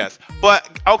Dallas, yes. But,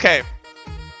 okay.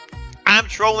 I'm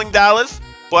trolling Dallas,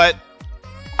 but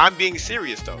I'm being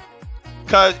serious though,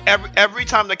 because every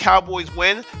time the Cowboys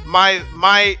win,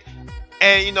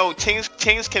 and you know, teams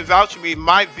can vouch for me.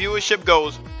 My viewership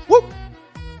goes whoop,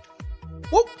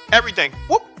 whoop, everything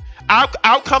whoop.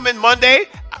 I'll come in Monday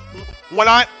when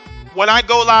I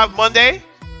go live Monday.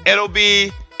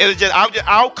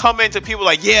 I'll come into people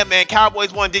like, yeah, man,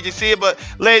 Cowboys won. Did you see it? But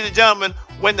ladies and gentlemen,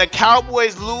 when the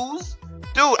Cowboys lose,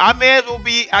 dude, I may as well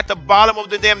be at the bottom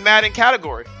of the damn Madden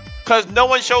category, because no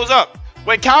one shows up.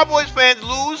 When Cowboys fans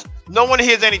lose, no one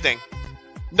hears anything.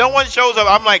 No one shows up.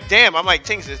 I'm like, damn. I'm like,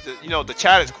 Tinks, you know, the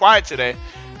chat is quiet today.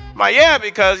 I'm like, yeah,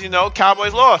 because, you know,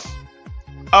 Cowboys lost.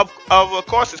 Of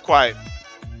course it's quiet.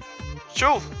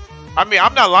 Truth. I mean,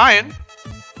 I'm not lying.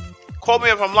 Quote me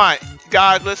if I'm lying.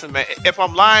 Guys, listen, man. If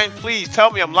I'm lying, please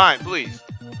tell me I'm lying, please.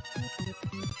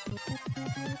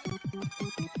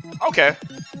 Okay.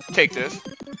 Take this.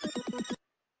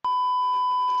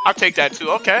 I'll take that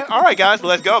too. Okay. All right, guys.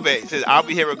 Let's go, babe. Says, I'll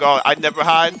be here regardless. I never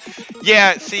hide.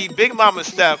 Yeah, see, Big Mama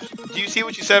Steph, do you see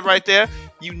what you said right there?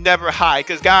 You never hide.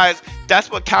 Because, guys, that's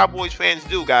what Cowboys fans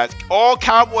do, guys. All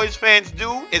Cowboys fans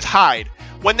do is hide.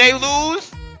 When they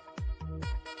lose,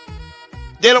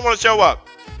 they don't want to show up.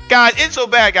 Guys, it's so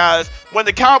bad, guys. When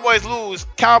the Cowboys lose,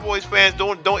 Cowboys fans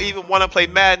don't even want to play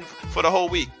Madden for the whole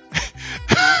week.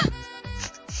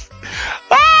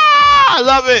 I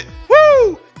love it.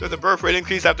 Woo! Does the birth rate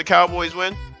increase after Cowboys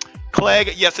win?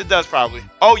 Clegg, yes, it does probably.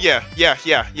 Oh, yeah.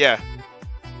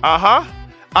 Uh-huh.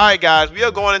 All right, guys. We are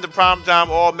going into prime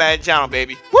time all Madden channel,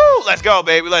 baby. Woo! Let's go,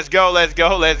 baby. Let's go. Let's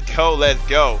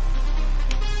go.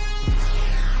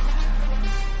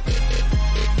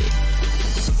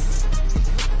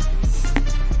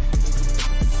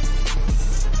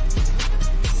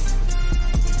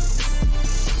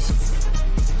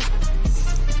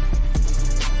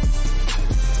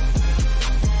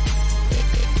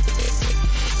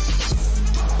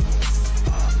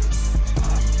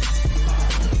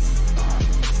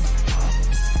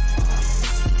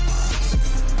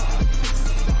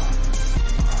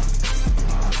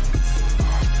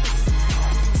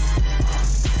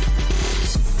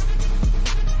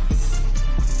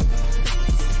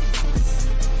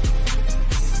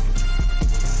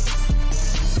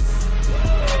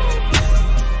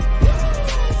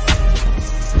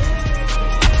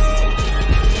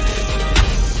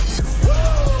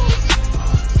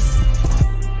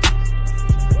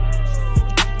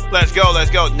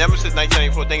 Never since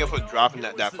 1994. Thank you for dropping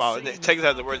that follow. Take it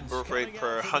as the worst birth rate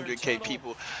per 100K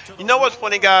people. You know what's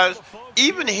funny, guys?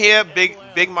 Even here, Big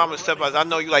Mama Stepaz, I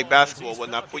know you like basketball,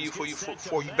 whatnot. For you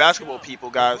basketball people,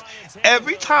 guys.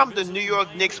 Every time the New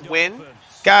York Knicks win,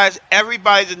 guys,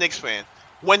 everybody's a Knicks fan.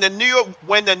 When the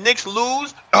Knicks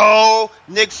lose, oh,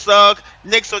 Knicks suck,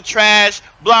 Knicks are trash,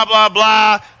 blah blah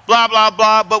blah, blah blah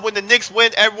blah. But when the Knicks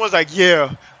win, everyone's like,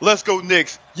 yeah, let's go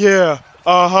Knicks, yeah,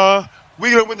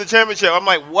 we're gonna win the championship. I'm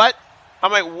like, what?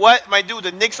 My dude,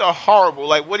 the Knicks are horrible.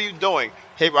 Like, what are you doing?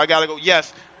 Hey, bro, I gotta go.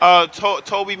 Yes,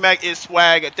 Toby Mac is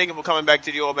swag. Thank you for coming back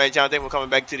to the Old Man John. Thank you for coming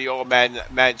back to the Old Man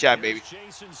Chat, baby.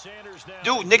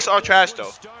 Dude, Knicks are trash though.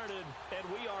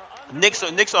 Knicks are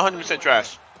 100%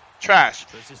 trash. Trash.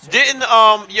 Didn't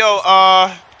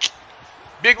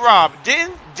Big Rob,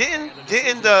 didn't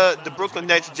the Brooklyn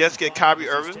Nets just get Kyrie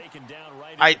Irving?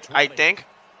 I think.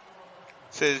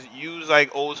 Says use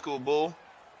like old school bull.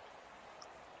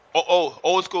 Oh,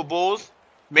 old school Bulls?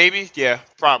 Maybe? Yeah,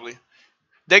 probably.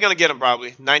 They're gonna get him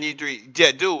probably. 93.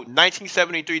 Yeah, dude,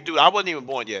 1973, dude. I wasn't even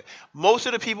born yet. Most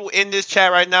of the people in this chat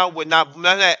right now would not.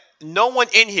 No one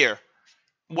in here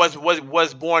was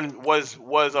born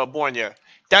yet.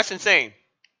 That's insane.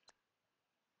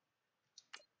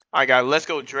 All right, guys, let's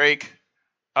go, Drake.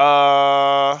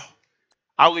 I'll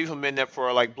leave him in there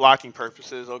for like blocking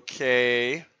purposes.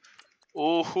 Okay.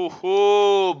 Ooh,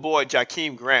 boy,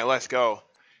 Jakeem Grant. Let's go.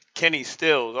 Kenny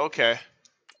Stills. Okay.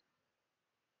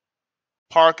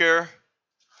 Parker.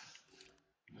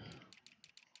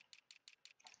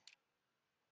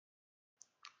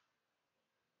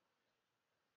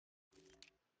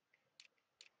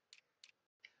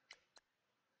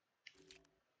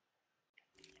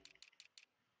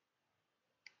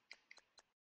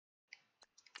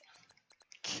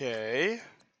 Okay.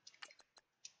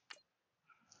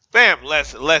 Bam.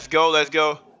 Let's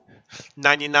go.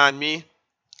 99 me.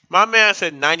 My man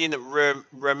said 90.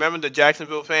 Remember the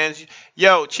Jacksonville fans?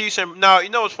 Yo, Chiefs and now you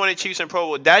know what's funny? Chiefs and Pro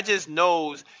Bowl. That just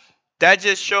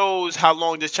shows how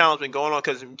long this challenge been going on.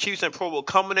 Because Chiefs and Pro Bowl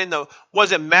coming in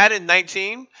was it Madden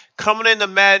 19? Coming into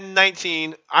Madden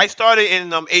 19. I started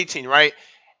in 18, right?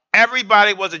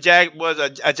 Everybody was a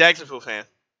Jacksonville fan.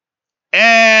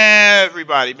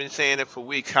 Everybody been saying it for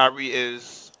weeks. Kyrie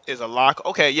is a lock.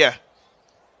 Okay, yeah.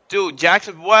 Dude,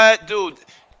 what? Dude,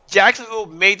 Jacksonville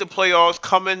made the playoffs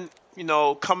coming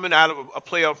out of a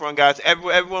playoff run, guys.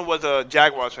 Everyone was a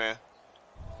Jaguars fan.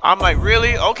 I'm like,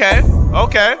 really? Okay.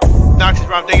 Noxious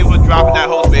Rhyme, thank you for dropping that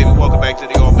host, baby. Welcome back to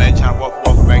the All Mad Chat.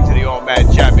 Welcome back to the All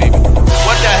Mad Chat, baby. What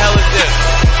the hell is this?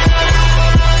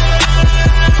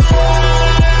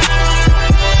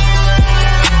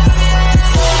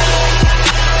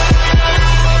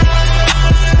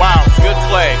 Wow, good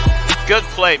play. Good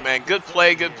play, man. Good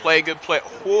play.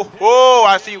 Oh,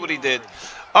 I see what he did.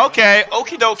 Okay,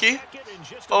 okie dokie.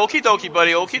 Okie dokie,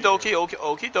 buddy. Okie dokie.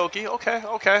 Okay.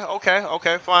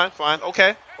 Fine.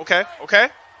 Okay.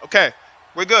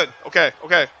 We're good. Okay.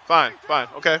 Fine.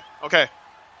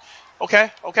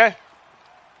 Okay.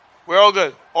 We're all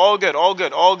good. All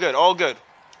good.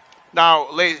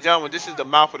 Now, ladies and gentlemen, this is the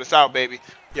mouth of the South, baby.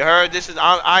 You heard?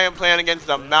 I am playing against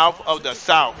the mouth of the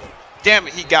South. Damn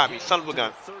it, he got me. Son of a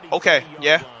gun. Okay,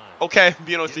 yeah. Okay.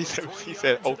 He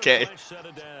said okay.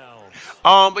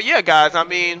 But yeah, guys, I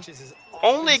mean,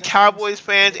 only Cowboys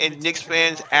fans and Knicks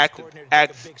fans act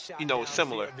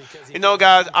similar.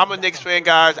 Guys, I'm a Knicks fan,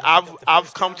 guys.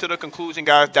 I've come to the conclusion,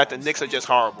 guys, that the Knicks are just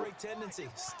horrible.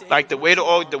 Like the way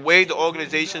the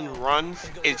organization runs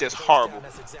is just horrible.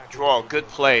 Draw, good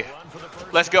play.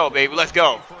 Let's go, baby. Let's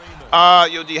go.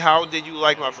 Yo, D, how did you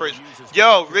like my first?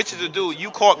 Yo, Rich is a dude. You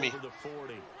caught me.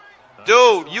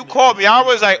 Dude, you caught me. I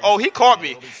was like, oh, he caught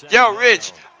me. Yo,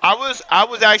 Rich. I was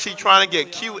actually trying to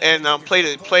get cute and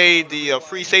play the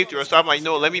free safety, so I'm like,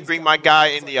 no, let me bring my guy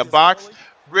in the box.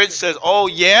 Rich says, oh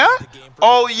yeah,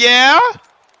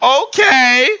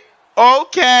 okay.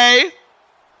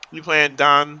 You playing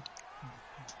Don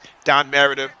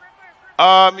Meredith?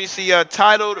 Let me see.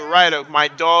 Titled writer, my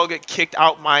dog kicked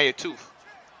out my tooth.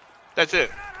 That's it.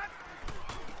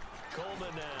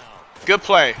 Good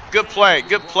play.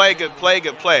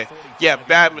 Yeah,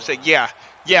 bad mistake. Yeah.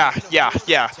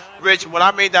 Rich, when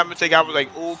I made that mistake, I was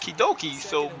like, okie dokie.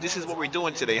 So this is what we're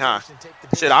doing today, huh?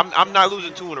 I said, I'm not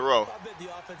losing 2 in a row.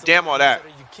 Damn all that.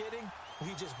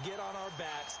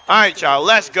 All right, y'all.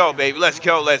 Let's go, baby. Let's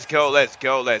go.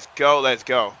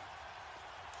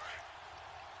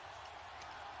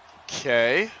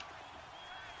 Okay.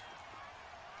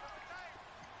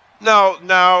 Now,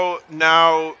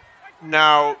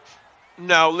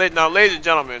 ladies and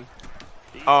gentlemen,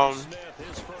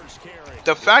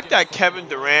 the fact that Kevin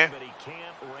Durant,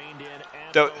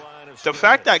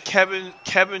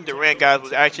 Kevin Durant, guys,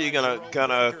 was actually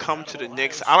gonna come to the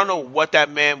Knicks. I don't know what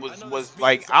that man was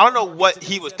like. I don't know what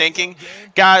he was thinking,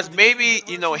 guys. Maybe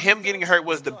him getting hurt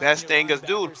was the best thing. Cause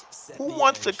dude, who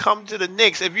wants to come to the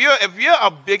Knicks? If you're a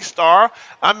big star,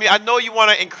 I mean, I know you want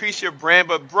to increase your brand,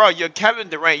 but bro, you're Kevin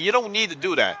Durant. You don't need to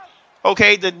do that.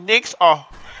 Okay, the Knicks are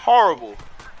horrible.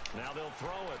 Now they'll throw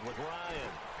it with Ryan.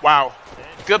 Wow.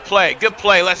 Good play.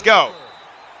 Let's go.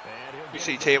 You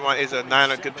see, Tavon is a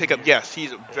Niner. Good pickup. Yes,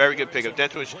 he's a very good pickup.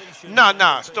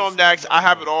 Nah. Storm Dax, I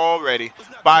have it all ready.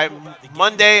 By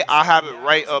Monday, I have it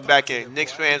right back in.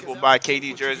 Knicks fans will buy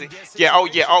KD jersey. Yeah.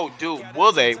 Oh, dude,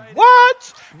 will they?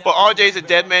 What? But RJ's a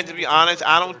dead man, to be honest.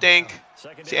 I don't think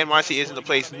NYC isn't the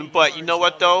place. But you know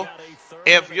what, though?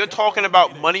 If you're talking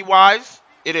about money-wise,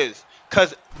 it is.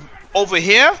 Because over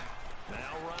here,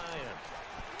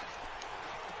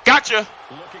 gotcha.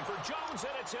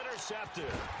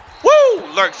 Woo!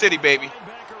 Lurk City, baby.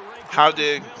 How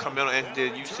did Carmelo Anthony,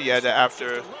 did you see that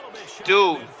after?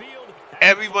 Dude,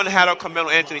 everyone had a Carmelo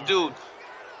Anthony. Dude,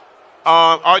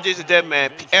 RJ's a dead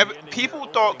man. People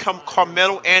thought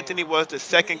Carmelo Anthony was the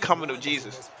second coming of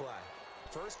Jesus.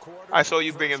 I saw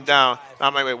you bring him down.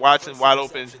 I'm like, wait, Watson wide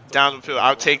open, down the field.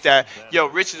 I'll take that. Yo,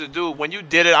 Rich is a dude. When you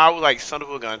did it, I was like, son of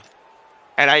a gun.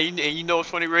 And you know what's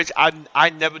funny, Rich? I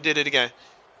never did it again.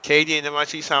 KD and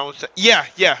MIT sounds. Yeah.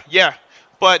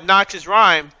 But Noxious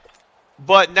Rhyme.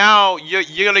 But now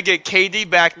you're gonna get KD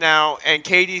back now, and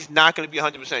KD's not gonna be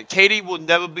 100%. KD will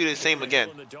never be the same again.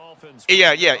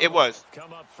 Yeah, it was.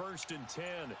 Come up 1st and 10,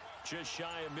 just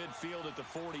shy of midfield at the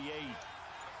 48.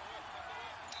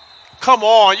 Come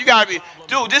on, you gotta be,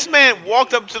 dude. This man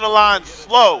walked up to the line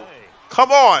slow.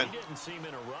 Come on.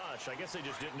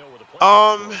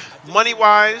 Money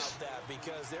wise,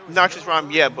 Noxious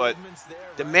Rhyme, yeah, but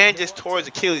the man just tore his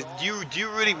Achilles. Do you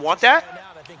really want that?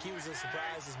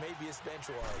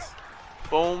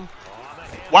 Boom.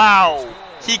 Wow.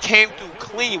 He came through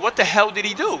clean. What the hell did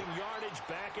he do?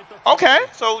 Okay,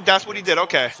 so that's what he did.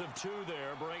 Okay.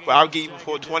 Well, I'll give you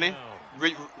before 20.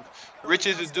 Rich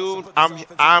is a dude. I'm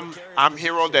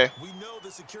here all day.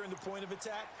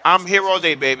 I'm here all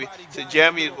day, baby. So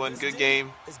Jeremy is one good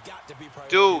game.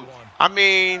 Dude, I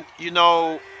mean,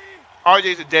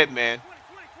 RJ's a dead man.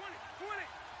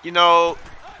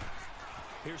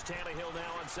 Here's Tannehill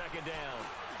now on second down.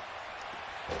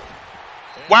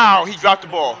 Wow, he dropped the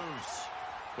ball.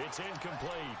 It's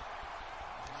incomplete.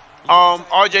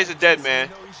 RJ's a dead man.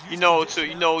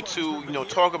 To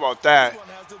talk about that.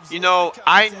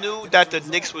 I knew that the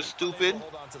Knicks was stupid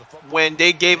when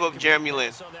they gave up Jeremy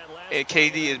Lin. And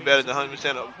KD is better than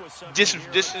 100% of.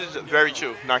 This is very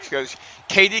true. Not because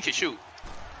KD can shoot.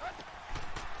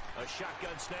 A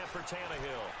shotgun snap for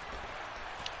Tannehill.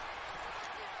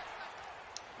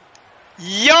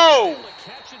 Yo!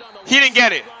 He didn't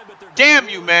get it. Damn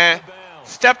you, man.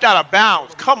 Stepped out of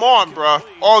bounds. Come on, bro.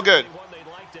 All good.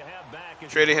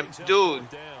 Traded him. Dude.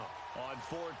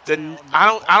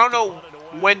 I don't know.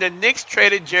 When the Knicks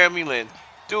traded Jeremy Lin,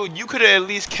 dude, you could have at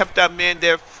least kept that man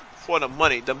there for the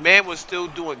money. The man was still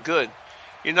doing good.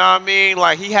 You know what I mean?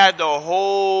 Like, he had the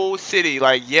whole city,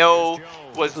 like, yo,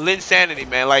 was Linsanity,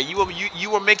 man. Like,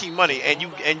 you were making money, and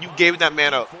you gave that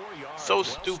man up. So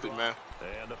stupid, man.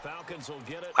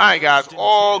 All right, guys.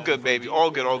 All good, baby.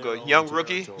 All good, all good. Young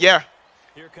rookie. Yeah.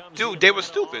 Dude, they were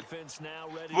stupid.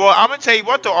 Well, I'm going to tell you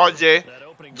what, though, RJ.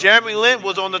 Jeremy Lin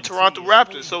was on the Toronto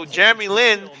Raptors. So, Jeremy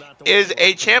Lin is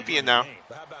a champion now.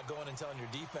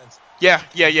 Yeah.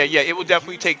 It will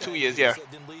definitely take 2 years, yeah.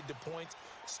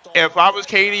 If I was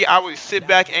KD, I would sit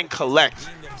back and collect.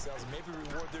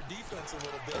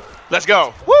 Let's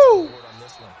go. Woo!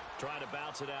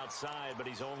 It outside, but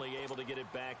he's only able to get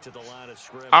it back to the line of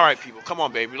scrimmage. All right, people, come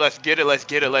on, baby. Let's get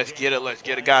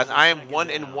it, guys. I am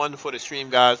 1-1 for the stream,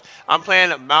 guys. I'm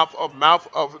playing mouth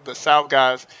of the South,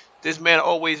 guys. This man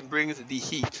always brings the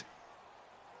heat.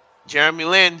 Jeremy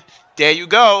Lin, there you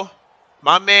go.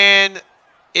 My man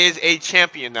is a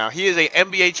champion now. He is an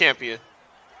NBA champion.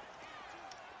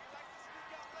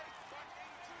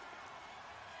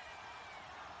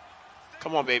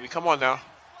 Come on, baby. Come on now.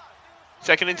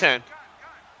 2nd and 10.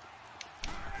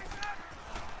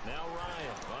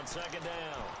 Second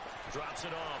down. Drops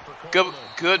it off for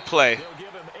good play. They'll give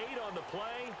him 8 on the play,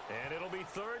 and it'll be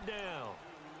 3rd down.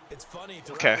 It's funny.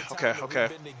 Okay.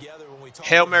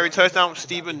 Hail Mary touchdown,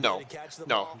 Steven. No.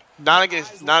 Not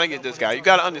against this guy. You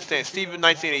gotta understand, Steven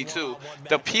 1982.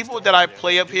 The people that I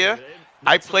play up here,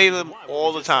 I play them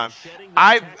all the time.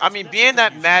 I mean, being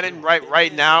that Madden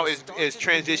right now is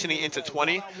transitioning into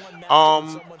 20.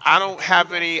 I don't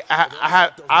have any.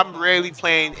 I'm rarely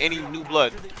playing any new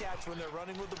blood.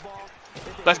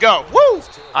 Let's go. Woo!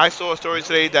 I saw a story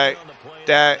today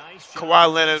that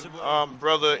Kawhi Leonard's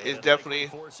brother is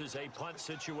definitely.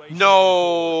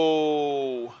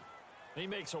 No. He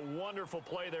makes a wonderful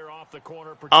play there off the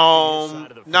corner.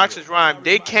 Noxus Rhyme,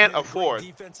 they can't afford.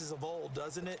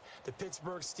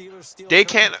 They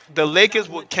can't. The Lakers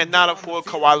cannot afford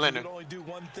Kawhi Leonard.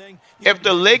 If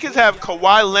the Lakers have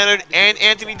Kawhi Leonard and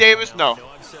Anthony Davis, no.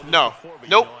 Nope.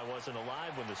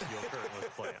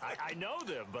 I know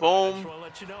them, but boom. I just want to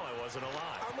let you know I wasn't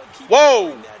alive.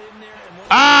 Whoa!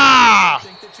 Ah!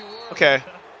 Okay.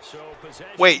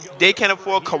 Wait, they can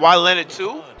afford Kawhi Leonard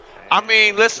too? I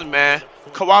mean, listen, man.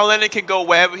 Kawhi Leonard can go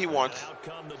wherever he wants.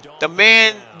 The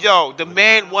man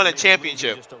won a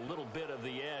championship.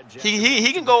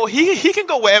 He can go. He can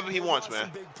go wherever he wants,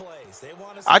 man.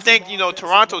 I think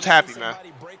Toronto's happy, man.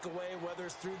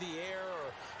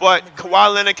 But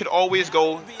Kawhi Leonard could always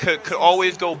go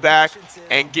back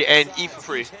and eat for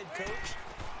free.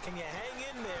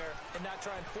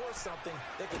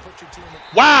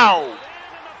 Wow!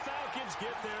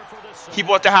 He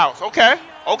bought the house. Okay.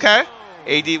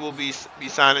 AD will be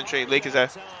signing trade. Lakers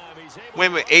at. Wait a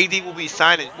minute. AD will be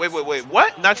signing. Wait.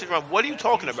 What? Not just wrong. What are you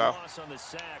talking about?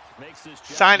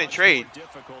 Sign and trade.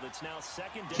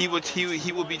 He would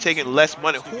be taking less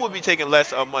money. Who would be taking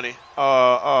less money?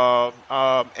 BZ.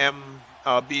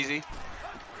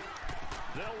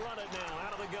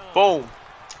 Boom.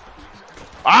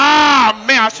 Ah,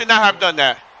 man, I should not have done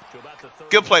that.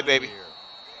 Good play, baby.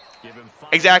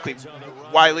 Exactly.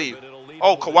 Why leave?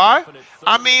 Oh, Kawhi?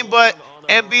 I mean, but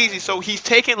MBZ, so he's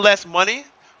taking less money,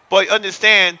 but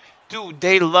understand, dude,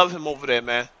 they love him over there,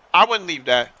 man. I wouldn't leave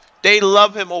that. They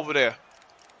love him over there.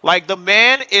 Like, the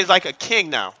man is like a king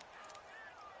now.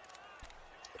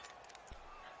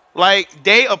 Like,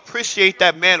 they appreciate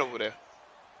that man over there.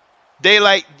 They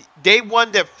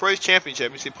won their first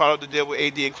championship. You see, part of the deal with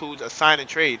AD includes a sign and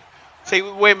trade. Say,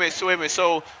 wait a minute.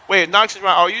 So, Knox is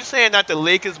right. Are you saying that the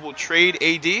Lakers will trade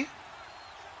AD?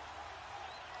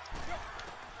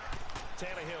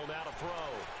 Tannehill now to throw.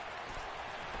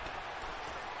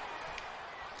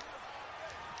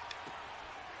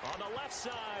 On the left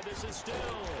side, this is still.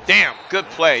 Damn, good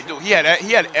play, dude. He had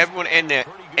everyone and their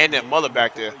mother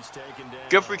back there.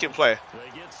 Good freaking play.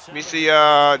 Let me see.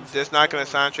 Just not gonna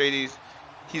sign trade these.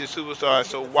 he's a superstar.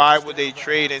 So why would they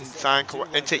trade and sign Kawhi?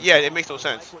 And yeah, it makes no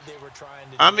sense.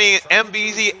 I mean,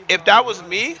 MBZ, if that was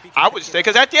me, I would stay.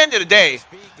 Because at the end of the day,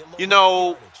 you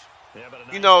know,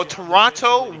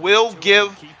 Toronto will give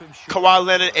Kawhi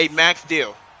Leonard a max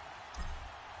deal.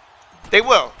 They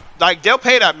will. Like, they'll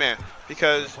pay that man.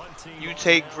 Because you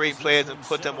take great players and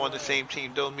put them on the same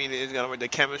team. Don't mean it's going to work. The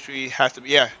chemistry has to be,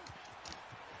 yeah.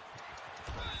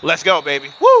 Let's go, baby.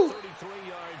 Woo!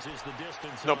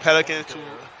 No Pelicans to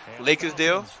Lakers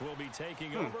deal.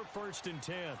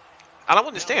 I don't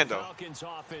understand, though. Falcons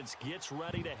offense gets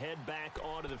ready to head back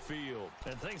onto the field.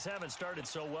 And things haven't started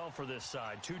so well for this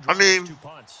side. I mean,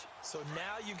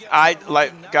 I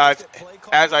like, guys,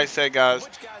 as I said, guys,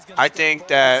 I think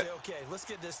that,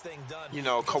 you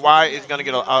know, Kawhi is going to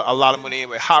get a lot of money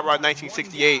anyway. Hot Rod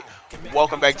 1968,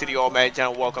 welcome back to the All Madden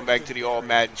channel. Welcome back to the All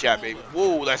Madden chat, baby.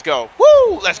 Woo, let's go.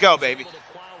 Woo, let's go, baby.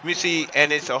 Let me see,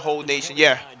 and it's a whole nation.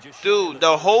 Yeah, dude,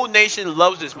 the whole nation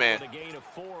loves this man.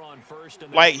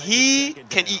 Like, he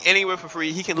can eat anywhere for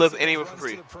free. He can live anywhere for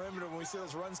free.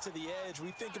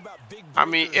 I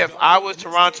mean, if I was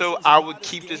Toronto, I would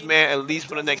keep this man at least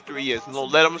for the next 3 years. You know,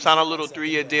 let him sign a little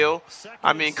 3-year deal.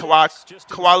 I mean,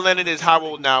 Kawhi Leonard is how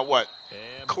old now? What?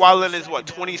 Kawhi Leonard is what,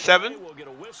 27?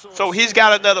 So he's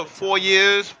got another 4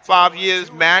 years, 5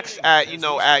 years max at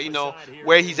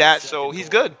where he's at. So he's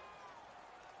good.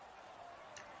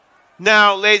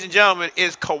 Now, ladies and gentlemen,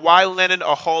 is Kawhi Leonard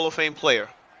a Hall of Fame player?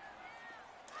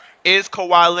 Is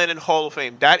Kawhi Leonard Hall of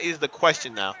Fame? That is the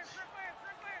question now.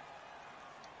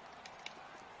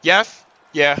 Yes?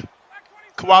 Yeah.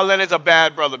 Kawhi Leonard's a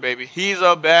bad brother, baby. He's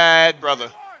a bad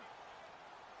brother.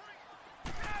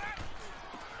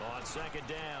 On second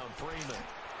down, Freeman.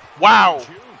 Wow.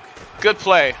 Good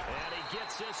play.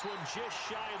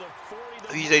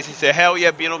 He said, hell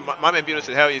yeah, Bino. My man Bino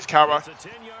said, hell yeah, it's Cal.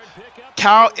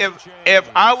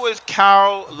 If I was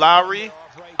Kyle Lowry,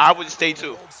 I would stay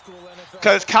too.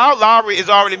 Because Kyle Lowry is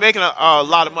already making a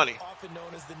lot of money.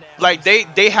 Like,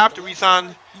 they have to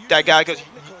re-sign that guy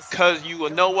because you will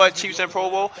know what, Chiefs and Pro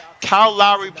Bowl, Kyle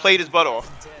Lowry played his butt off.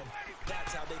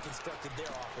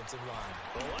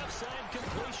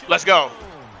 Let's go.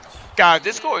 Guys,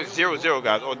 this score is 0-0,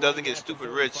 guys, or it doesn't get stupid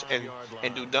rich and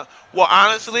do done. Well,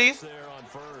 honestly,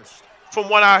 from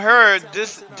what I heard,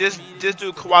 this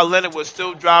dude Kawhi Leonard was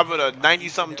still driving a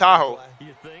 90-something Tahoe.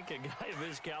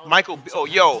 Michael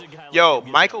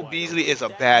Beasley is a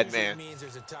bad man.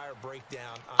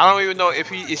 I don't even know if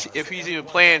he's even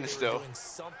playing still.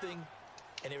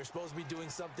 And they were supposed to be doing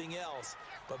something else.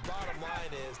 But bottom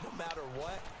line is, no matter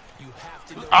what, you have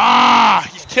to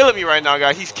know. He's killing me right now,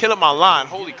 guys. He's killing my line.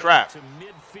 Holy crap.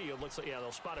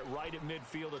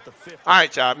 All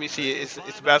right, y'all. Let me see. It's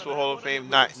Basketball Hall of Fame,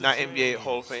 not NBA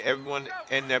Hall of Fame. Everyone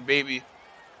and their baby.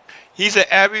 He said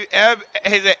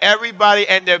everybody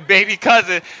and their baby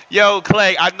cousin. Yo,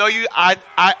 Clay, I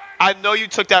know you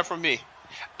took that from me.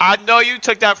 I know you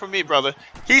took that from me, brother.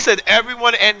 He said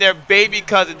everyone and their baby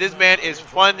cousin. This man is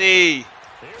funny.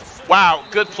 Wow,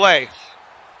 good play.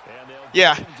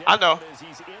 Yeah, I know.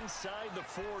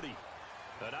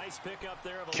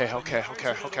 Okay.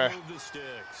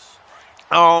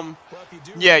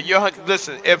 Yeah,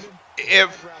 listen, if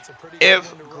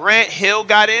Grant Hill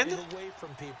got in,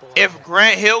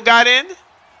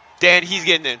 then he's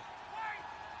getting in.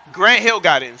 Grant Hill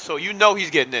got in, so you know he's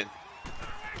getting in.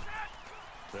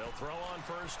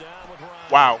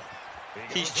 Wow.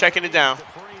 He's checking it down.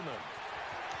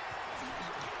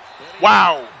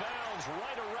 Wow.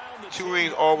 2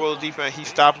 rings, all-world defense. He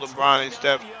stopped LeBron and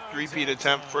Steph. 3-peat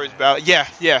attempt, first ballot. Yeah.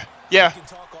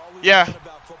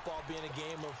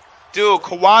 Dude,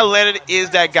 Kawhi Leonard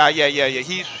is that guy. Yeah.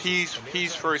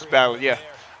 He's first ballot. Yeah,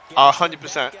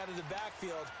 100%.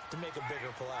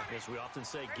 As we often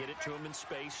say, get it to him in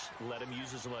space, let him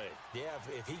use his leg. Yeah,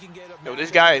 if he can get up. Yo, this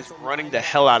guy is running the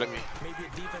hell out of me. Maybe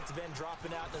a defensive end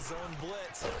dropping out the zone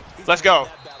blitz. Let's go.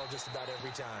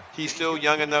 He's still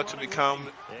young enough to become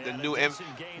the new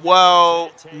MVP.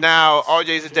 Well, now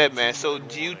RJ's a dead man. So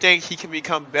do you think he can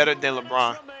become better than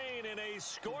LeBron?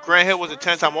 Grant Hill was a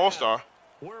 10-time All-Star.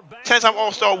 10-time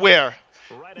All-Star where?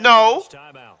 No.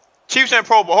 Chiefs and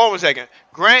Pro Bowl. Hold on a second.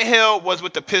 Grant Hill was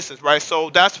with the Pistons, right? So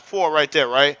that's 4 right there,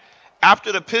 right?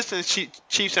 After the Pistons,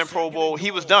 Chiefs and Pro Bowl,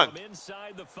 he was done.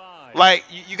 Like,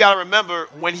 you got to remember,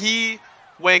 when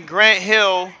Grant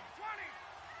Hill,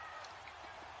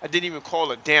 I didn't even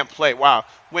call a damn play. Wow.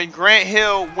 When Grant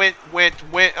Hill went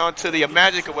onto the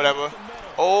Magic or whatever,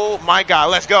 oh my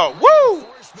God, let's go. Woo!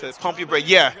 To pump your brake.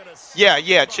 Yeah,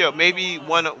 chill. Maybe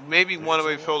one of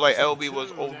them feel like LB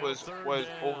was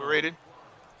overrated.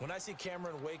 When I see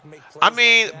Cameron Wake make plays, I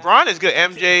mean, Bron is good.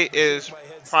 MJ is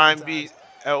prime beat.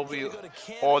 LB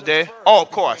all day. Oh,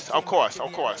 of course, of course,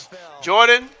 of course.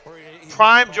 Jordan,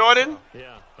 prime Jordan.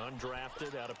 Yeah,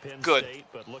 undrafted out of Penn Good. State,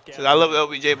 but look at So I love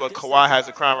LBJ, but Kawhi has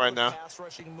the crown right now.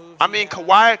 I mean,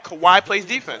 Kawhi plays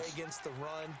defense.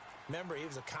 Remember, he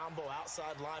was a combo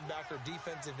outside linebacker,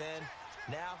 defensive end.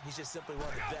 Now he's just simply one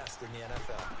of the best in the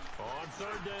NFL. On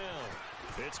third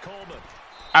down, it's Coleman.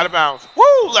 Out of bounds.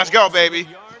 Woo! Let's go, baby.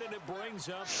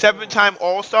 7-time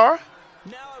All-Star.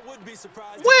 Now I would be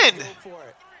surprised. When?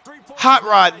 Hot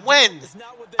Rod, when?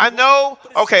 I know.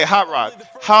 Okay, Hot Rod.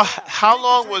 How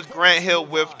long was Grant Hill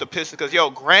with the Pistons? Because, yo,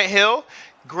 Grant Hill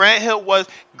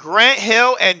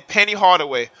and Penny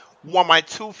Hardaway, one of my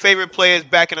 2 favorite players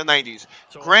back in the 90s.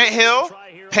 Grant Hill,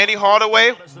 Penny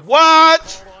Hardaway.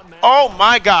 What? Oh,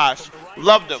 my gosh.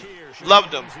 Loved them.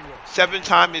 Loved them.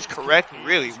 7-time is correct?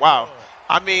 Really? Wow.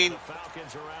 I mean,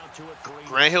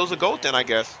 Grant Hill's a GOAT then, I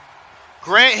guess.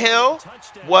 Grant Hill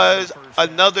was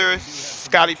another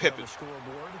Scottie Pippen.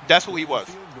 That's who he was.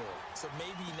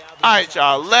 All right,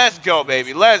 y'all. Let's go,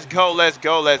 baby. Let's go, let's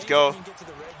go, let's go.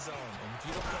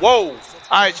 Whoa. All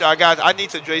right, y'all, guys. I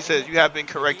need to, Dre says, you have been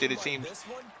corrected, it seems.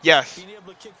 Yes.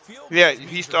 Yeah,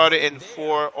 he started in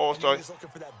 4 All-Stars.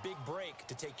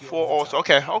 4 All-Stars.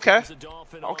 Okay, okay.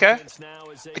 Okay.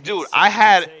 Dude, I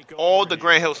had all the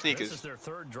Grant Hill sneakers.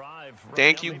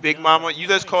 Thank you, Big Mama. You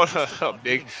just called her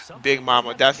Big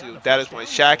Mama. That is when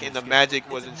Shaq and the Magic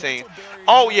was insane.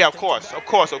 Oh, yeah, of course. Of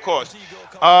course, of course.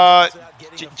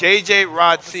 JJ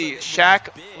Rod C. Shaq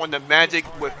on the Magic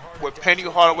with Penny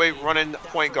Hardaway running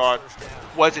point guard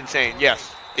was insane.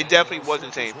 Yes. It definitely was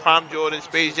insane. Prime Jordan,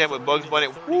 Space Jam with Bugs Bunny.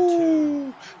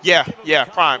 Woo! Yeah, yeah,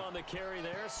 prime. All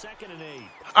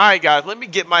right, guys, let me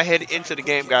get my head into the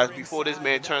game, guys, before this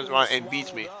man turns around and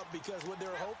beats me. Because when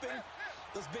they're hoping,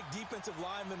 those big defensive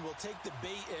linemen will take the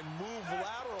bait and move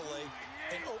laterally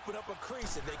and open up a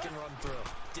crease that they can run through.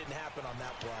 Didn't happen on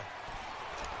that play.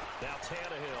 Now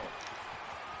Tannehill.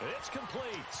 It's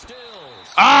complete.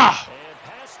 Stills. Ah! And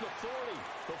past the 40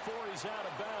 before he's out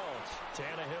of bounds.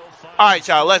 Tannehill. All right,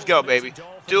 y'all, let's go, baby.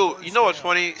 Dude, you know what's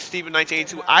funny, Steven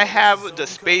 1982? I have the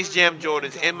Space Jam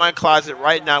Jordans in my closet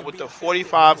right now with the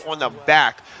 45 on the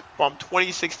back from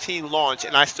 2016 launch,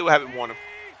 and I still haven't worn them.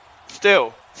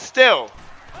 Still.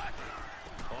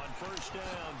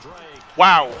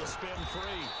 Wow.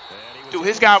 Dude,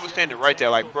 his guy was standing right there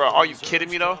like, bro, are you kidding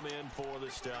me, though?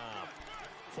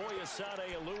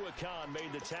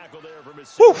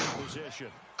 Woo.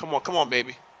 Come on,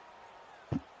 baby.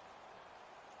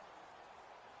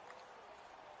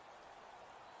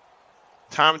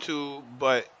 Time to,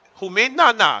 but who me?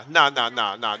 Nah.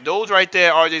 Those right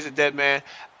there, RJ's a dead man.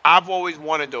 I've always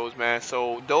wanted those, man.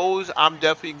 So those I'm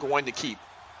definitely going to keep.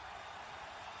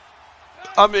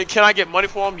 I mean, can I get money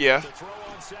for them? Yeah.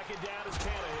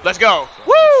 Let's go.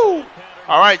 Woo!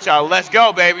 All right, y'all. Let's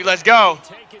go, baby. Let's go.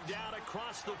 Taken down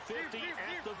across the 50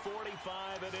 at the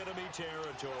 45 in enemy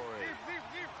territory.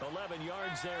 11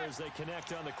 yards there as they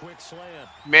connect on the quick slant.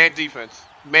 Man defense.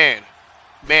 Man.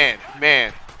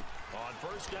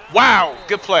 Wow,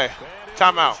 good play.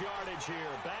 Timeout.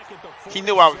 He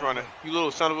knew I was running. You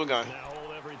little son of a gun. Now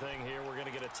hold everything here. We're going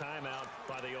to get a timeout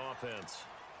by the offense.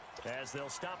 As they'll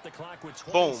stop the clock with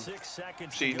 26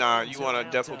 seconds. See, nah, you want to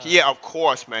definitely. Yeah, of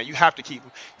course, man. You have to keep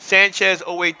him. Sanchez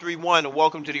 0831.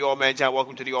 Welcome to the All Man Chat.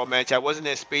 Welcome to the All Man Chat. Wasn't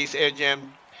there Space Air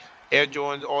Jam, Air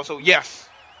Jordans also? Yes.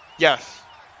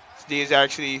 These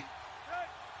actually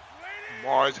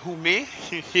Mars. Who me?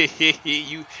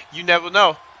 you never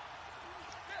know.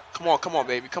 Come on,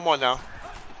 baby. Come on now.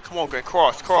 Come on, Grant.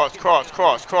 Cross.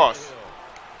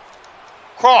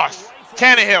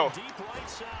 Tannehill.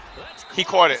 He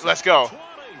caught it. Let's go. And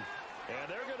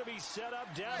they're going to be set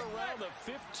up down around the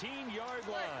 15-yard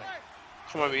line.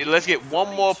 Come on, baby. Let's get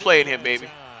one more play in here, baby.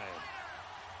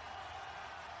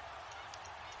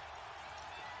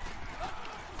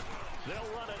 They'll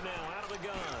run it now out of the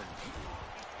gun.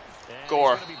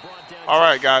 Score. All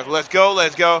right, guys. Let's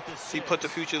go. He put the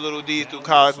future little D's through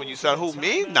college when you sell. Who,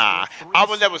 me? Nah. I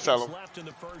would never sell them.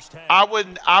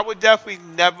 I would definitely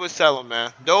never sell them,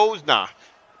 man. Those, nah.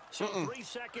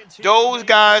 Those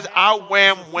guys, I'll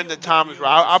wear them when the time is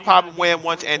right. I'll probably wear them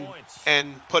once and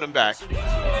put them back.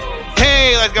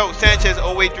 Hey, let's go. Sanchez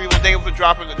 0831. Thank you for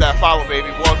dropping that follow, baby.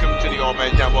 Welcome to the All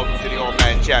Man Chat. Welcome to the All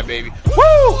Man Chat, baby.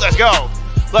 Woo! Let's go.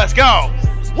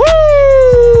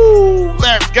 Woo!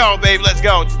 Let's go, baby. Let's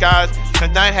go, guys.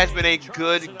 Tonight has been a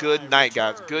good night,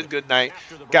 guys. Good night,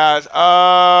 guys.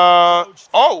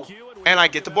 Oh, and I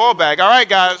get the ball back. All right,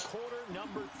 guys.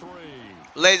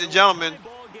 Ladies and gentlemen,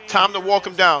 time to walk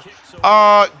him down.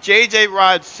 JJ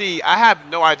Rod C. I have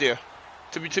no idea,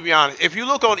 to be honest. If you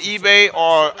look on eBay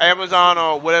or Amazon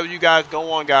or whatever you guys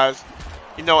go on, guys,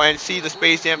 You know, and see the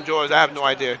Space Jam Jordans. I have no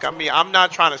idea. I mean, I'm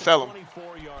not trying to sell them.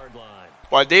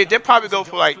 But they probably go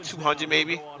for like 200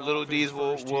 maybe. Little D's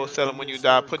will sell them when you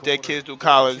die. Put their kids through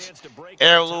college.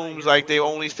 Heirlooms, like they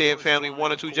only stay in family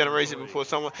 1 or 2 generations before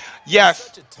someone.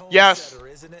 Yes, yes,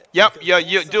 yep, yeah,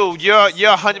 dude, you're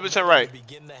 100% right.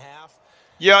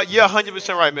 You're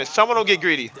 100% right, man. Someone will get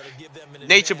greedy.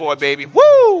 Nature boy, baby.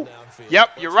 Woo!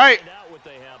 Yep, you're right.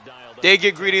 They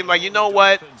get greedy. Like, you know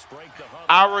what?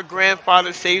 Our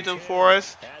grandfather saved them for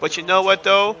us. But you know what,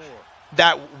 though?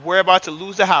 That we're about to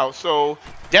lose the house. So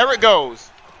there it goes.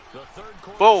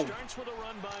 Boom.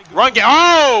 Run game.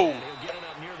 Oh!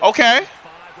 Okay.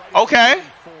 Okay.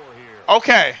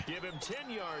 Okay.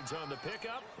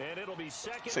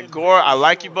 Segura, I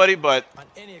like you, buddy, but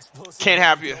can't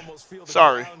have you.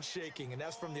 Sorry.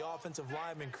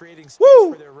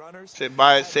 Woo! Said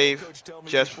buy it safe.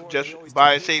 Just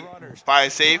buy it safe. Buy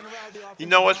it safe. You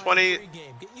know what's funny?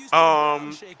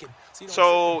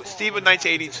 So Steven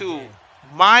 1982.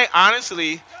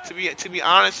 Honestly, to be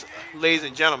honest, ladies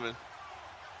and gentlemen,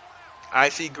 I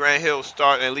see Grant Hill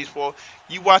start at least 4.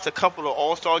 You watch a couple of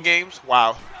All-Star games.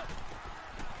 Wow.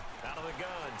 Out of the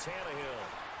gun, Tannehill.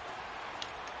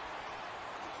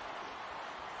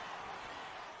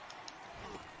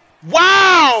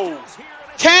 Wow!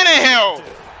 Tannehill!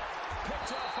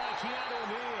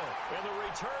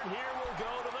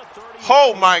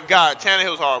 Oh my God,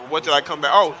 Tannehill's horrible. What did I come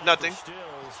back? Oh, nothing.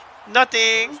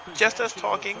 Nothing. Just us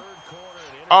talking.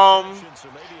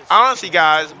 Honestly,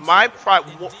 guys,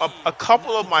 a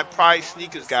couple of my prize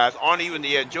sneakers, guys, aren't even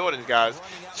the Air Jordans, guys.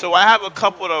 So I have a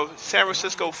couple of San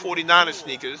Francisco 49ers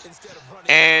sneakers,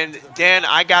 and then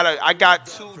I got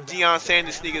 2 Deion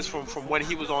Sanders sneakers from when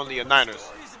he was on the Niners.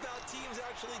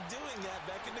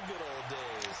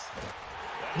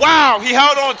 Wow, he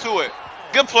held on to it.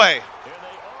 Good play.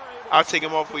 I'll take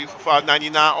him off for you for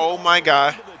 $5.99. Oh my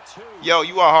God. Yo,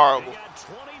 you are horrible.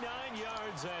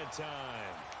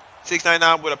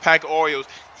 6.99 with a pack of Oreos.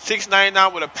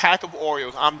 6.99 with a pack of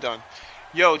Oreos. I'm done.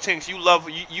 Yo, Tinks, you love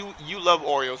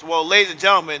Oreos. Well, ladies and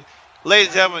gentlemen,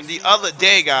 the other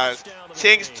day, guys,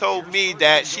 Tinks told me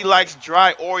that she likes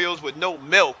dry Oreos with no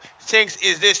milk. Tinks,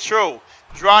 is this true?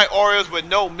 Dry Oreos with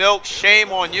no milk?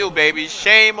 Shame on you, baby.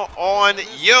 Shame on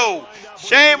you.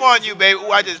 Shame on you, baby.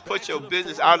 Ooh, I just put your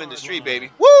business out in the street,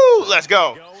 baby. Woo! Let's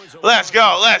go. Let's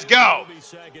go. Let's go.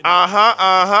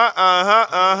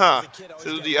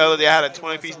 So the other day, I had a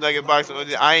 20-piece nugget box.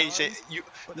 I ain't shit.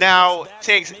 Now,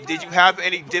 Tinks, did you have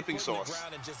any dipping sauce?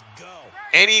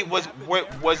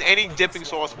 Was any dipping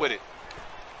sauce with it?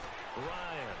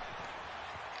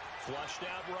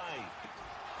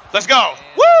 Let's go.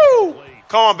 Woo!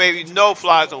 Come on, baby. No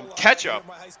fly zone. Ketchup.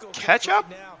 Ketchup?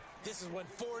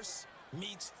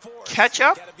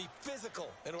 Ketchup?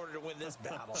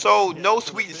 So no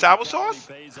sweet and sour sauce?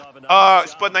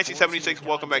 Spud 1976,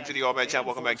 welcome back to the All Man Chat.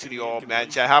 Welcome back to the All Man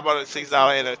Chat. How about a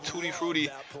 $6 and a Tutti Frutti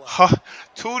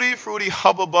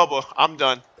Hubba Bubba? I'm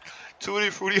done. Tutti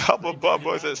Frutti Hubba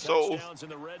Bubba says so.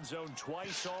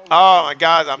 Oh my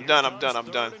God, I'm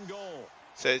done.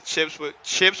 Said chips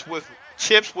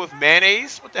with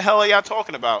mayonnaise? What the hell are y'all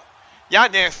talking about? Y'all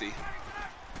nasty.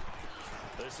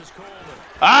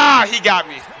 Ah, he got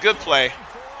me. Good play.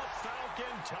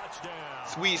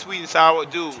 Sweet and sour,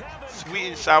 dude. Sweet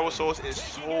and sour sauce is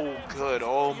so good.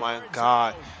 Oh my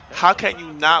God. How can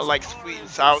you not like sweet and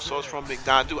sour sauce from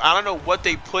McDonald's? Dude, I don't know what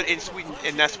they put in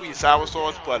that sweet and sour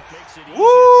sauce, but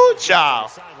woo, child.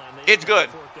 It's good.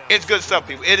 It's good stuff,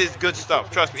 people. It is good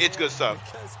stuff. Trust me, it's good stuff.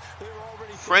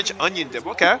 French onion dip.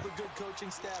 Okay.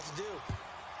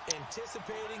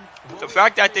 The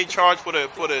fact that they charge for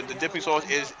the dipping sauce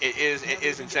is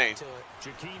insane.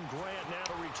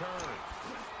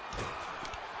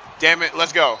 Damn it,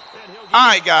 let's go. All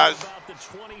right, guys.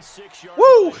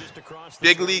 Woo!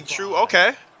 Big league true.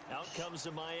 Okay.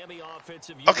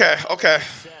 Okay.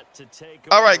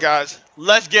 All right, guys.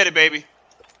 Let's get it, baby.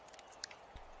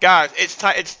 Guys, it's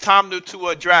time to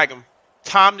drag him.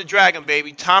 Time to drag him,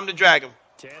 baby. Time to drag him.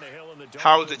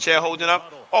 How is the chair holding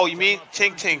up? Oh, you mean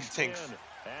Tinks.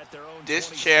 This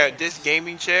chair, this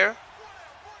gaming chair,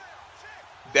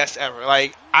 best ever.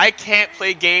 Like, I can't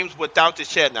play games without this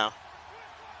chair now.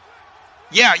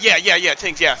 Yeah,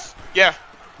 Tinks, yes. Yeah.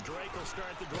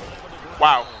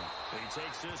 Wow.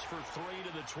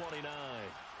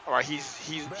 All right,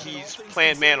 he's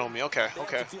playing man on me. Okay.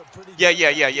 Yeah.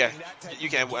 You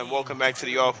can, and welcome back to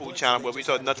the All Food channel where we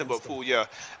talk nothing but food. Yeah,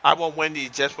 I want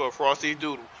Wendy's just for a Frosty,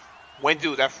 dude.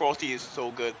 Dude, that Frosty is so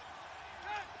good.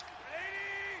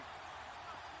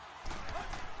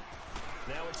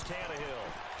 Now it's Tannehill.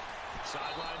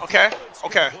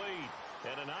 Okay.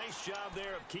 Nice job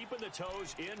there of keeping the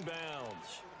toes in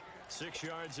bounds. 6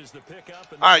 yards is the pickup.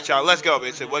 All right, y'all, let's go,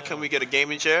 man. So what can we get a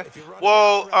gaming chair?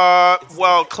 Well,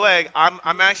 Clegg,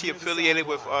 I'm actually affiliated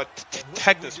with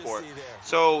Technosport.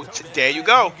 So there you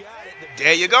go.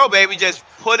 There you go, baby. Just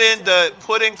put in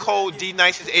code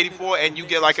DNices84 and you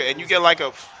get like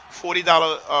a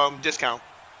 $40 discount.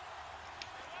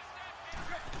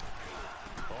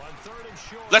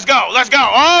 Let's go. Let's go.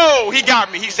 Oh, he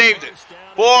got me. He saved it.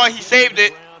 Boy, he saved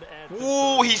it.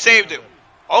 Ooh, he saved it.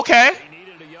 Okay.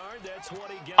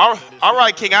 All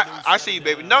right, King. I see you,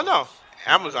 baby. No.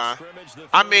 Amazon.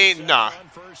 I mean, nah.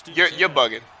 You're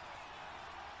bugging.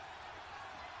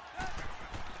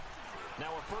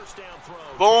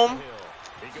 Boom.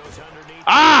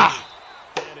 Ah.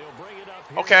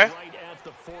 Okay.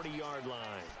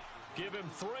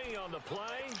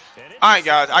 All right,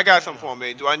 guys. I got something for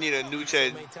me. Do I need a new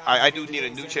chair? I do need a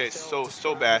new chair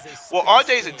so bad. Well,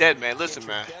 RJ's a dead man. Listen,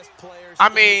 man. I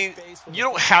mean, you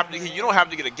don't have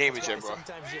to get a gaming chair, bro.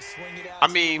 I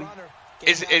mean,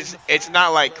 it's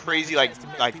not like crazy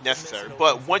like necessary.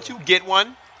 But once you get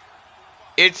one,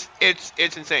 it's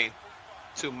insane.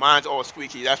 So mine's all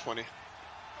squeaky. That's funny.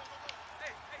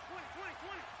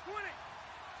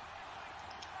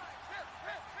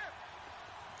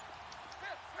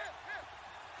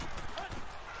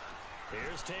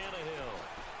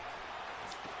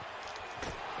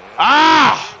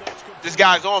 Ah! This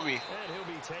guy's on me. And he'll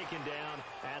be taken down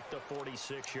at the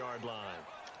 46-yard line.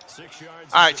 6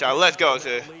 yards. All right, y'all, let's go.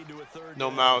 No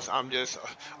mouse, I'm just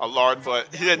a lard, but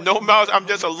he said no mouse, I'm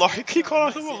just a lard. He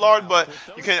called him a lard, but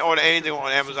you can't order anything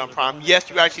on Amazon Prime. Yes,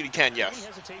 you actually can. Yes,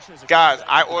 guys,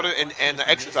 I ordered and the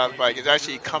exercise bike is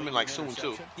actually coming like soon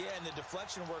too. Yeah, and the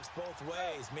deflection works both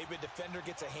ways. Maybe a defender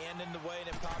gets a hand in the way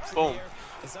and it pops boom. In the air.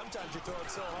 And sometimes you throw it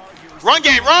so hard. Run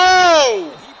game,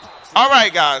 roll! All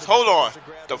right, guys, hold on.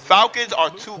 The Falcons are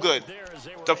too good.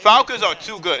 The Falcons are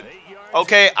too good.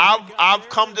 Okay, I've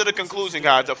come to the conclusion,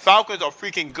 guys. The Falcons are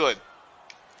freaking good.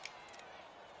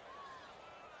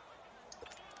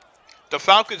 The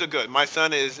Falcons are good. My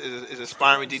son is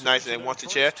aspiring D-Nices and wants a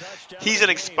chair. He's an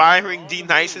aspiring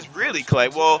D-Nices, really,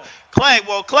 Clegg. Well,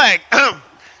 Clegg,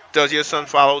 does your son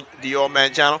follow the All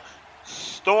Man channel?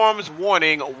 Storm's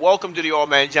warning. Welcome to the All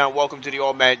Man channel. Welcome to the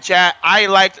All Man chat. I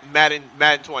liked Madden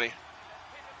 20.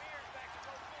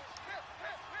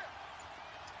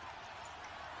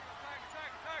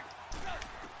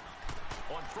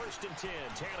 On 1st and 10,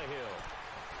 Tannehill.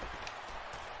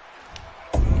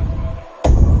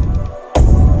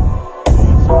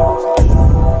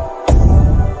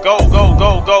 Go. Oh,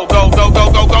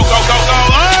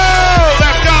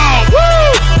 let's go. Woo!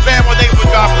 Man, well, thank you for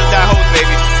dropping that host,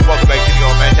 baby. Welcome back to the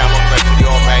All Man channel. Welcome back to the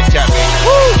All Man chat, baby.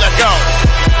 Woo!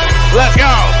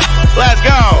 Let's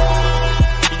go.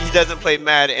 He doesn't play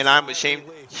Madden, and I'm ashamed.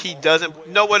 He doesn't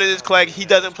know what it is, Clegg. He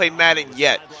doesn't play Madden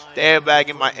yet. The airbag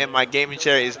in my gaming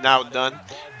chair is now done.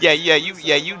 You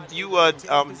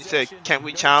said, can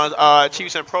we challenge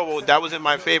Chiefs and Pro Bowl? That was in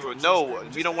my favor. No,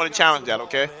 we don't want to challenge that,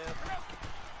 okay?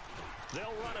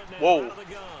 Whoa.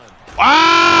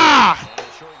 Ah!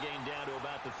 Short gain down to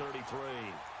about the 33.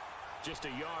 Just a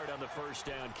yard on the first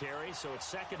down carry, so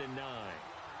it's 2nd and 9.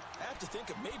 I have to think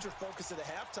a major focus of the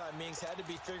halftime meetings had to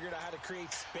be figured out how to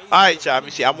create space. All right, y'all. Let me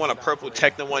see. I want a purple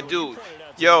Tecna one, dude.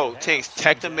 Yo, Tinks,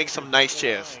 Tecna makes some nice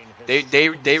chairs. They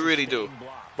really do.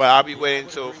 But I'll be waiting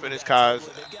until finish cars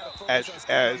as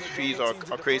fees are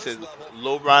crazy.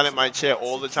 Low riding my chair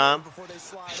all the time.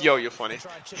 Yo, you're funny.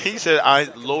 He said I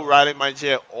low riding my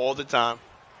chair all the time.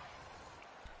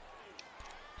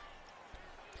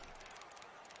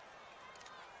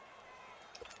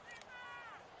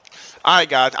 All right,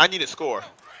 guys. I need a score.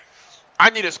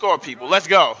 People. Let's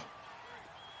go.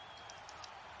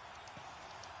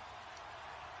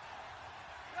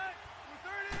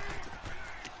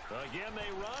 Again, they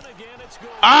run. Again, it's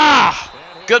good. Ah!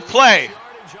 Good play.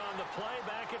 On the play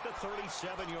back at the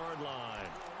 37-yard line.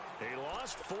 They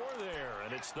lost 4 there,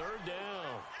 and it's 3rd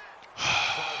down.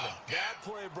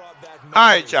 All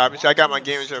right, y'all. I got my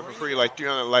gaming chair for free, like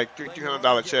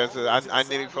 $300 chairs. I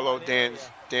nearly followed Dan's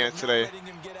today.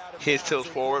 His tilts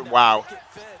forward. Wow.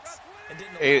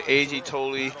 AG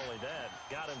totally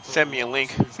sent me a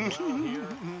link.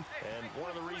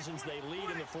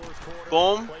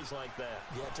 Boom.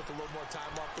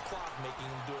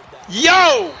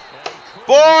 Yo,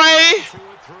 boy.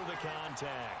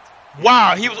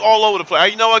 Wow, he was all over the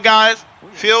place. You know what, guys?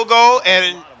 Field goal,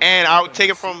 and I'll take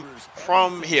it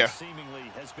from here.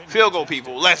 Field goal,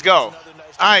 people. Let's go.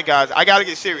 All right, guys. I got to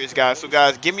get serious, guys. So,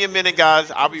 guys, give me a minute, guys.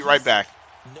 I'll be right back.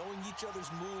 Knowing each other's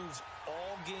moves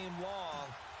all game long,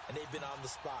 and they've been on the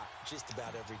spot just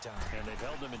about every time. And they've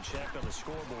held them in check on the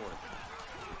scoreboard.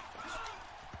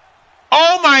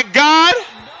 Oh my God!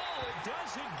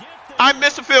 I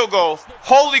missed a field goal.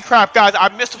 Holy crap, guys! I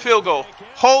missed a field goal.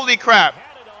 Holy crap!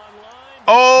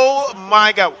 Oh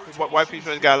my God! White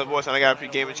people got a voice, and I got a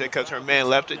game and check because her man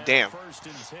left it. Damn!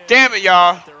 Damn it,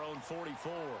 y'all!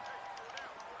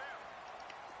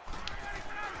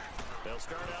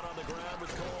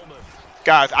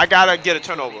 Guys, I gotta get a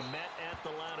turnover.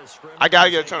 I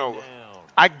gotta get a turnover.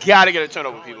 I gotta get a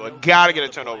turnover, people. I gotta get a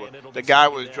turnover. The guy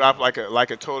was dropped like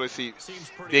a toilet seat.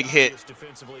 Big hit.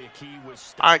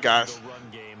 All right, guys.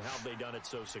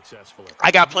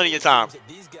 I got plenty of time.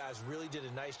 These guys really did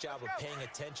a nice job of paying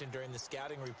attention during the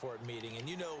scouting report meeting. And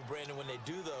you know, Brandon, when they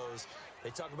do those, they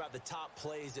talk about the top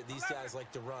plays that these guys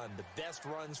like to run. The best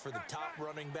runs for the top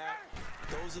running back.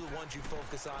 Those are the ones you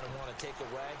focus on and want to take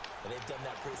away. And they've done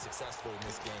that pretty successfully in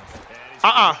this game.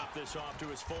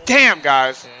 Damn,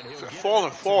 guys.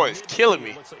 Falling forward is killing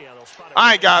me. All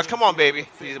right, guys. Come on, baby.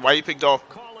 Why you picked off?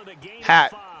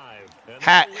 Hat.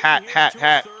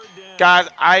 Guys,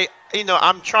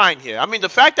 I'm trying here. I mean, the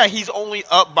fact that he's only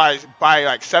up by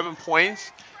like 7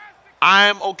 points,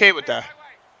 I'm okay with that.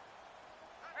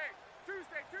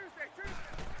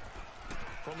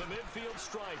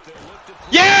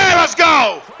 Yeah, let's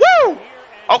go! Woo!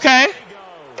 Okay.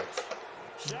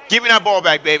 Give me that ball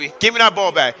back, baby. Give me that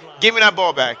ball back. Give me that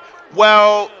ball back.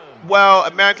 Well,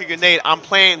 American Grenade, I'm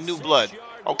playing New Blood.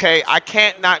 Okay, I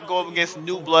can't not go up against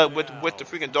New Blood with the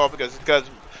freaking Dolphins because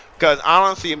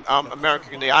honestly, American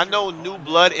Grenade, I know New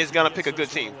Blood is gonna pick a good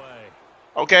team.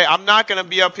 Okay, I'm not gonna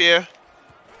be up here.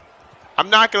 I'm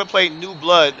not gonna play New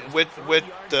Blood with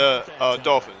the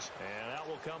Dolphins.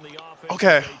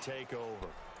 Okay.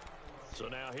 So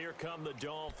now here come the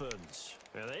Dolphins.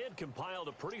 And they had compiled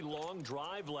a pretty long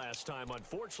drive last time.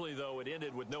 Unfortunately, though, it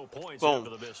ended with no points after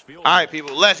the missed field. All right,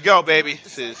 people, let's go, baby.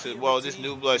 Well, this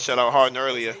New Blood shut out Harden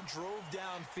earlier.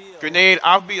 Grenade,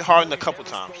 I'll beat Harden a couple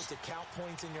times.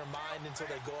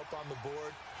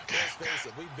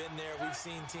 We've been there. We've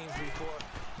seen teams before.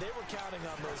 They were counting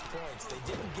on those points. They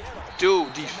didn't get them.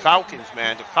 Dude, these Falcons,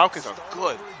 man. The Falcons are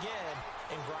good.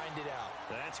 And grind it out.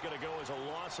 That's going to go as a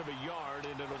loss of a yard,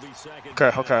 and it'll be second.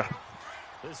 Okay.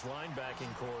 This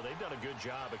linebacking core, they've done a good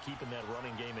job of keeping that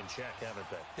running game in check, haven't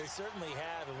they? They certainly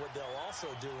have, and what they'll also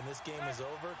do when this game is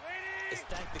over is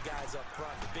thank the guys up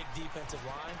front, the big defensive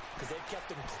line, because they've kept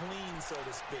them clean, so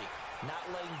to speak. Not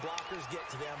letting blockers get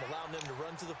to them, allowing them to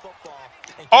run to the football.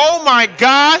 Oh, my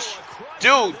gosh.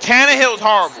 Dude, Tannehill's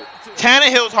horrible.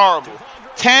 Tannehill's horrible.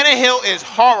 Tannehill is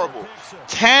horrible.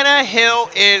 Tannehill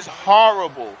is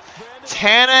horrible.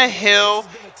 Tannehill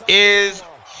is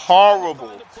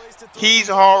horrible. He's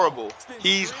horrible.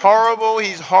 He's horrible.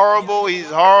 He's horrible. He's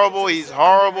horrible. He's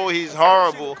horrible. He's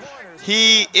horrible.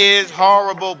 He is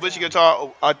horrible. Butcher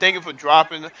Guitar, thank you for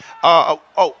dropping.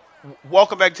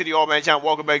 Welcome back to the All Man Channel.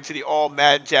 Welcome back to the All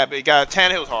Mad Chat. Guys,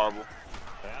 Tannehill's horrible.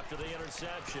 After the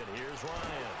interception, here's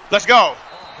Ryan. Let's go.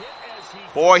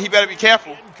 Boy, he better be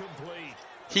careful.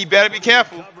 He better be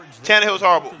careful. Tannehill's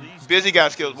horrible. Busy guy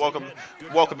skills. Welcome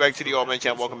back to the All Man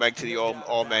Channel. Welcome back to the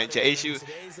All Man Channel.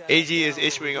 AG is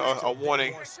issuing a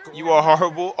warning. You are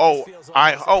horrible.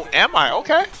 Am I?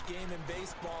 Okay.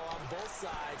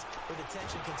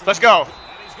 Let's go.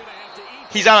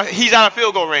 He's out of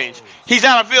field goal range. He's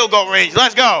out of field goal range.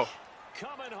 Let's go.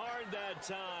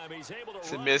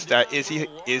 Missed that. Is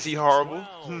he horrible?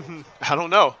 I don't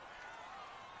know.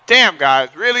 Damn,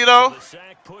 guys. Really, though? The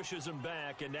sack pushes him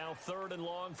back, and now 3rd and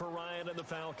long for Ryan and the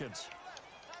Falcons.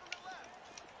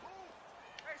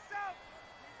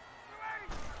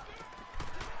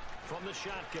 From the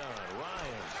shotgun,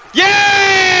 Ryan.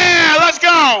 Yeah! Let's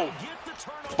go!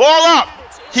 Ball up.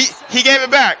 He gave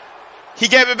it back. He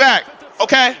gave it back.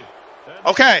 Okay.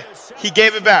 He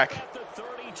gave it back.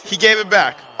 He gave it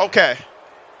back. Okay.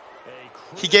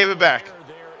 He gave it back.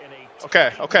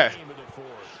 Okay.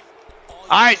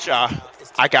 All right, y'all.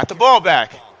 I got the ball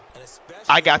back.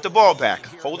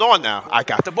 Hold on now. I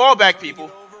got the ball back,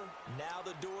 people.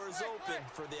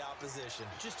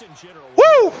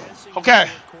 Woo! Okay.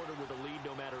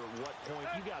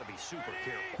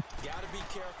 Gotta be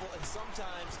careful, and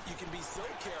sometimes you can be so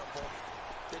careful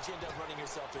that you end up running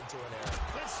yourself into an error.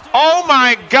 Oh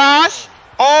my gosh!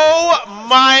 Oh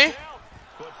my!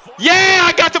 Yeah,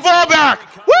 I got the ball back!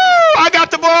 Woo! I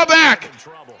got the ball back!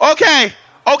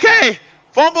 Okay.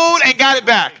 Fumbled and got it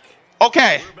back.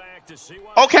 Okay.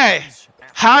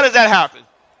 How does that happen?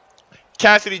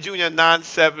 Cassidy Jr.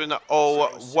 970.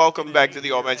 Welcome back to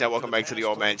the All Man Chat. Welcome back to the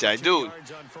All Man Chat. Dude,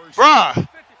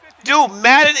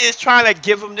 Madden is trying to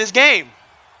give him this game.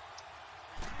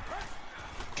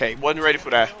 Okay, wasn't ready for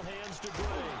that.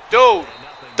 Dude,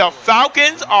 the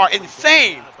Falcons are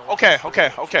insane. Okay. Hold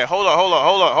up.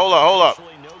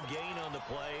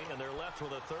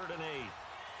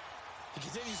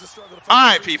 All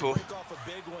right, people.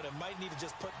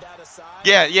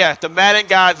 Yeah. The Madden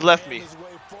gods left me.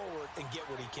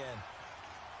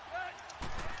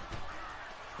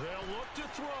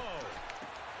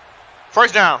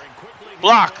 First down.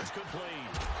 Block.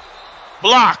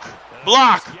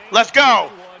 Let's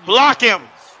go. Block him.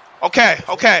 Okay.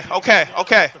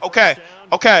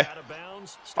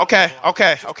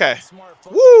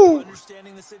 Woo!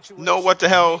 Know what the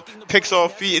hell? Picks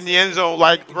off feet in the end zone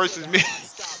like versus me.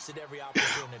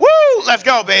 Woo! Let's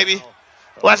go, baby.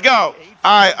 Let's go. All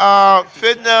right,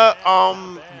 Fitna,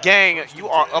 gang, you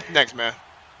are up next, man.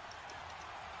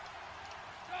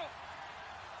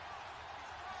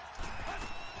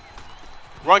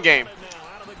 Run game.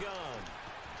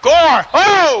 Gore!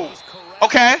 Oh!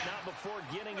 Okay.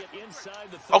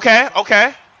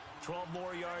 12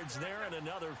 more yards there and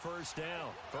another first down.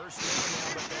 First down now,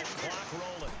 but that clock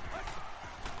rolling.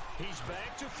 He's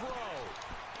back to throw.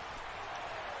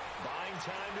 Buying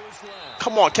time to his left.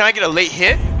 Come on, can I get a late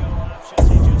hit?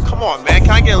 Come on, man. Can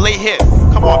I get a late hit?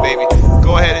 Come on, baby.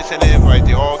 Go ahead and send it in right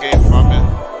there. All game from man.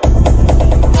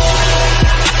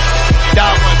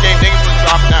 Down one game. Niggas was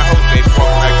dropping that host, baby.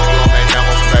 Welcome back to the All Man. Now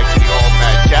welcome back to the All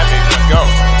Man chat, baby. Let's go.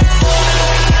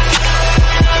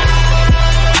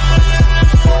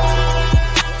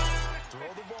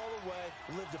 Throw the ball away.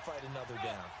 Live to fight another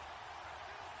down.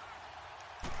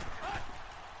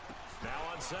 Now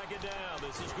on second down,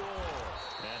 this is Gore.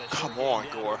 Come on,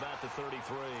 Gore.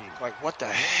 Like, what the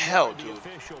hell, dude?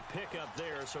 Official pickup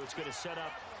there, so it's going to set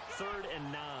up 3rd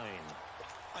and 9.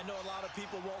 I know a lot of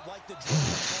people won't like the draw called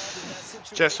in that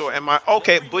situation. Just so, am I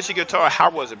okay? Bushy Guitar, how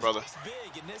was it, brother? Big.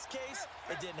 In this case,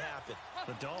 it didn't happen.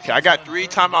 Okay, I got 3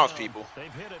 timeouts, people.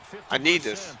 I need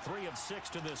this. 3 of 6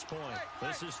 to this point.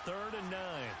 This is 3rd and 9.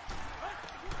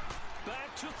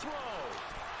 Back to throw.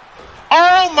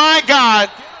 Oh my God,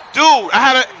 dude!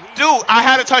 I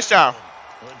had a touchdown.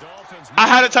 I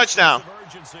had a touchdown.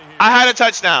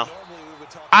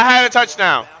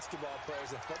 Basketball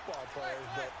players and football players,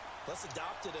 but let's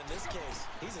adopt it in this case.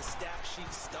 He's a stat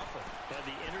sheet stuffer. Had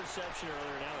the interception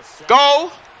earlier, now a sack.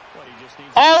 Go!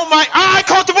 Oh my! I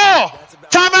caught the ball.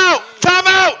 Timeout!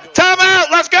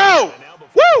 Let's go!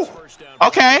 Woo!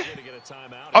 Okay.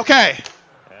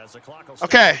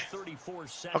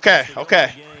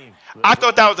 I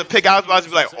thought that was a pick. I was about to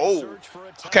be like, oh.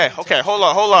 Okay. Hold up.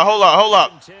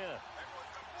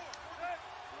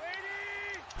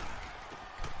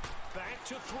 Back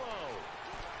to throw.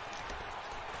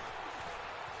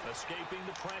 Escaping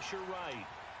the pressure right.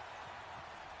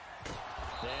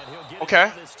 And he'll get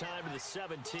it this time to the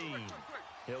 17.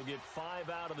 He'll get 5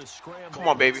 out of the scramble. Come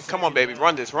on, baby.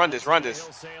 Run this.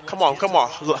 Come on.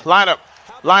 Line up.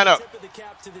 They're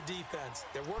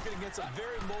working against a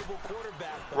very mobile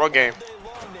quarterback. Run game.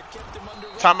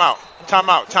 Timeout. And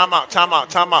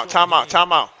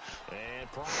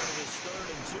prior to this 3rd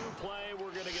and 2 play,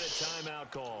 we're going to get a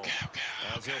timeout call.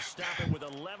 As he'll stop it with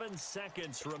 11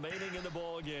 seconds remaining in the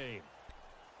ball game.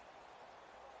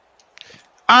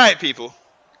 All right, people.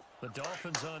 The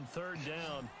Dolphins on 3rd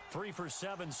down, 3 for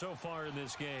 7 so far in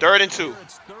this game. 3rd and 2.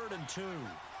 It's 3rd and 2.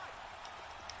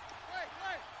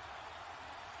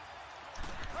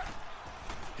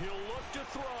 He'll look to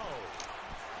throw.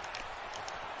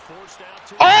 Forced out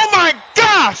to Oh my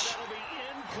gosh! That'll be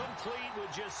incomplete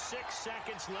with just 6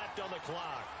 seconds left on the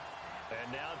clock.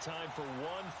 And now time for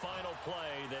one final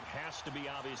play that has to be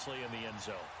obviously in the end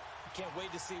zone. Can't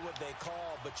wait to see what they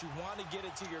call, but you want to get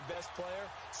it to your best player.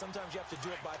 Sometimes you have to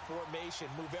do it by formation.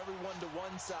 Move everyone to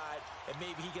one side, and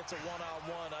maybe he gets a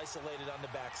one-on-one isolated on the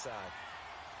backside.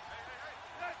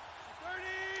 30!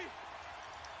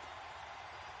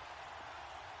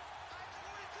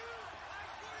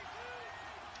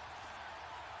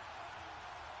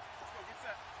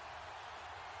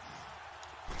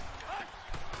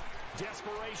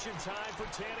 Desperation time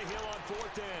for Tannehill on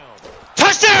 4th down.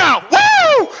 Touchdown!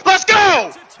 Woo! Let's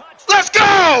go!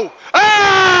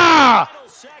 Ah!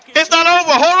 It's not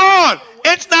over. Hold on.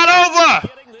 It's not over.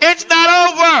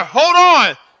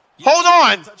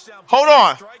 Hold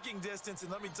on. Striking distance,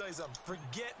 and let me tell you something.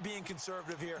 Forget being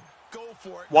conservative here. Go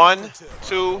for it. 1,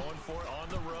 2. Going for it on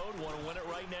the road. Want to win it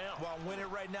right now. Well, win it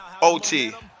right now.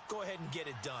 OT. Go ahead and get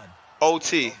it done.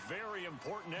 OT. Very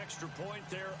important extra point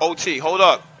there. OT. Hold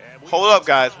up,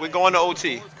 guys. We're going to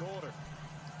OT.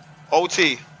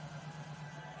 OT.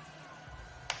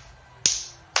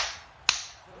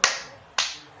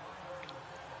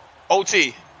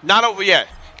 OT. Not over yet.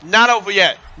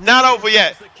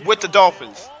 With the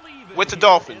Dolphins.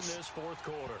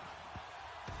 fourth quarter.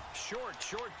 Short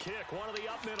kick. One of the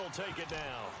up middle take it down.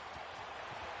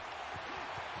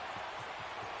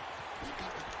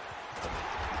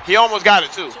 He almost got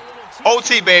it too.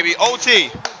 OT, baby. OT.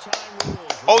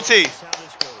 OT.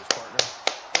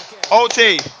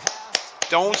 OT.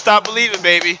 Don't stop believing,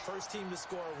 baby.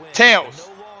 Tails.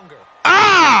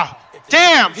 Ah!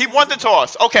 Damn, he won the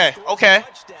toss. Okay, okay.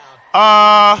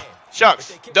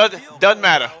 Shucks. Doesn't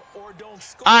matter.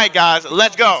 All right, guys,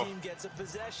 let's go.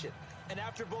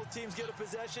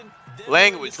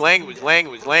 Language,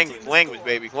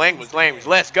 baby. Language.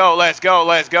 Let's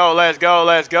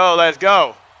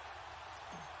go.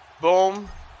 Boom.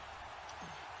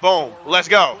 Boom. Let's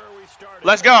go.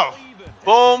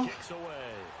 Boom.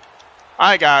 All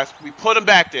right, guys, we put him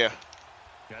back there.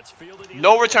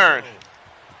 No return.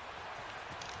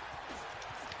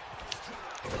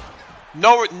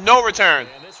 No return.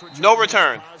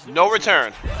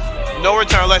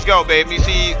 Let's go, baby. You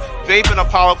see, Vape and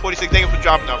Apollo 46. Thank you for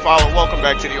dropping that follow. Welcome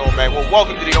back to the Old Man. Well,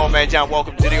 welcome to the Old Man John.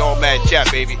 Welcome to the Old Man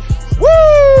Chat, baby.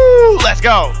 Woo! Let's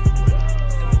go.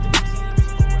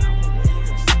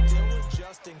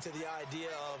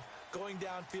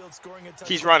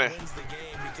 He's running.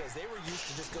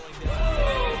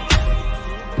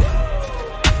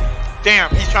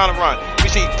 Damn, he's trying to run. We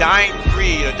see Dying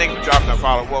Breed. Thank you for dropping that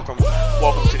follow. Welcome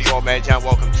to the All Mad John.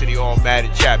 Welcome to the All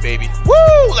Mad Chat, baby.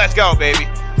 Woo! Let's go, baby.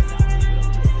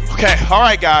 Okay, all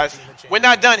right, guys. We're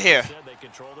not done here. They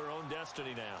control their own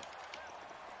destiny now.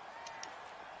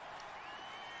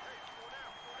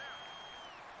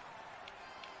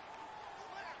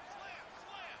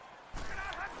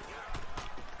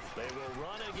 They will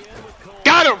run again with Cole.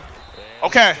 Got him.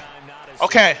 Okay.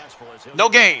 Okay. No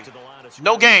gain.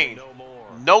 No gain.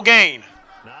 No gain.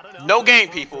 No gain,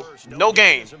 people. No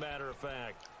gain. As a matter of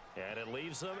fact, and it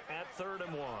leaves them at 3rd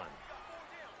and 1.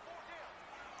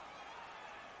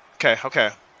 Okay, okay.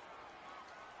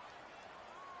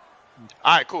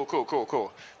 All right,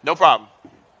 cool. No problem.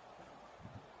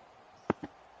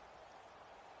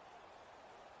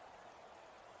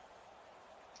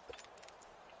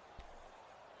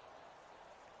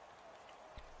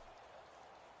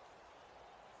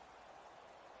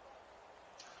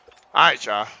 All right,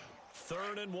 y'all.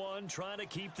 3rd and 1, trying to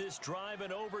keep this drive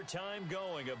in overtime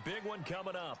going. A big one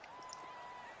coming up.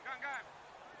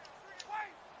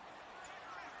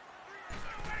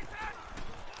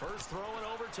 First throw in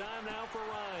overtime now for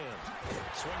Ryan.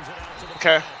 Swings it out to the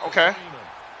Okay.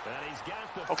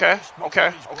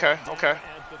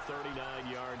 at the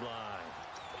 39-yard line.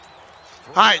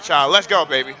 All right, y'all. Let's go,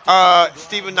 baby.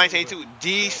 Steven 1982.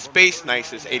 D Space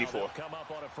Nice is 84. Come up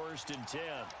on a 1st and 10.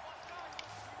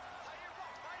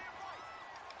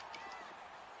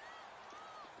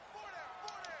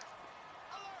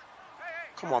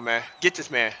 Come on, man. Get this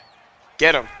man.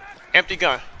 Get him. Empty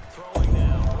gun.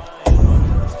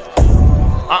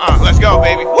 Let's go,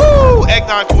 baby. Woo! Egg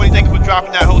 920. Thank you for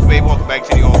dropping that host, baby. Welcome back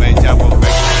to the Old Man Chat. Welcome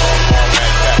back to the Old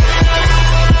Man Chat, baby.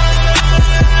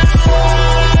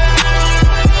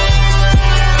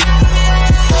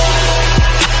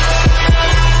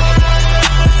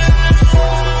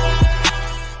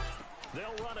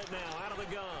 They'll run it now out of the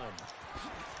gun.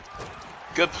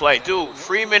 Good play. Dude,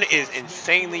 Freeman is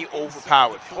insanely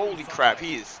overpowered. Holy crap.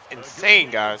 He is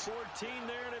insane, guys. 14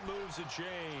 there, and it moves the chains.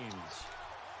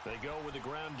 They go with the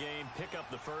ground game, pick up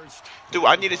the first. Dude,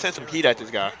 I need to send some heat at this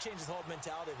guy. That changes the whole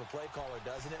mentality of a play caller,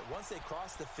 doesn't it? Once they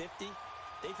cross the 50,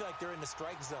 they feel like they're in the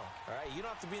strike zone. All right, you don't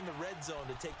have to be in the red zone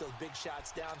to take those big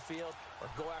shots downfield or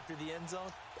go after the end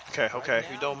zone. Okay.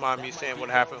 If you don't mind me saying what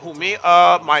happened. Who, me?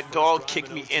 My dog kicked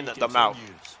me in the mouth.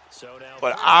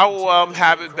 But I will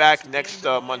have it back next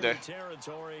Monday.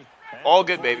 All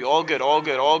good, baby. All good.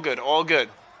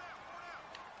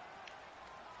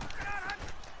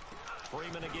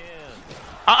 Freeman again.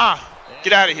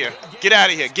 Get out of here.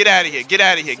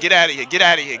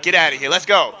 Let's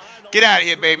go. Get out of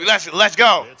here, baby. Let's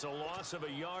go. It's a loss of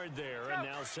a yard there, and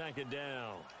now 2nd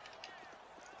down.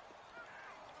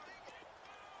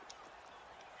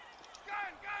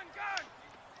 Gun.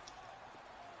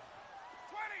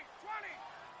 20.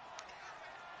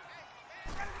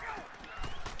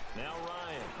 Now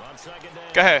Ryan on 2nd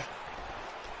down. Go ahead.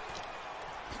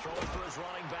 Throwing for his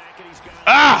running back, and he's got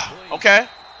Okay.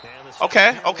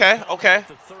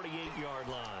 The 38-yard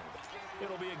line.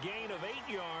 It'll be a gain of 8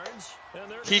 yards.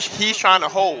 And He's trying to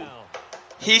hold.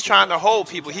 He's trying to hold,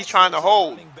 people. He's trying to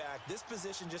hold. This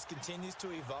position just continues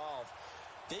to evolve.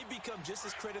 They become just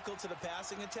as critical to the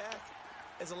passing attack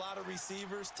as a lot of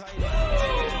receivers, tight ends.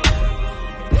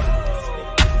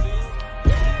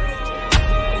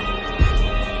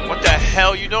 What the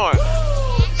hell you doing?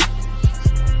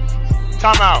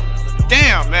 Timeout.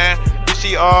 Damn, man. You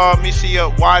see, me see,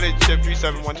 why did Chip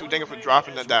 3712? Thank you for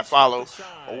dropping that follow.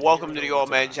 Welcome to the All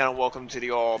Madden channel. Welcome to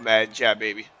the All Madden chat,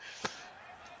 baby.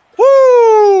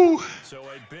 Woo! So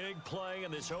a big play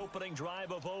in this opening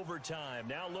drive of overtime.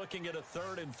 Now looking at a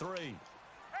 3rd and 3. Hey,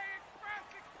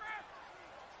 express!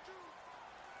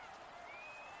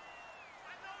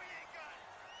 I know he ain't got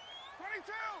it.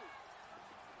 22!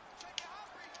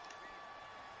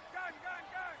 Gun!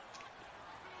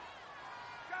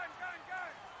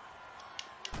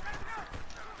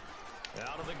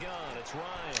 Out of the gun, it's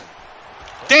Ryan.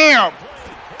 Damn!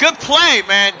 Good play,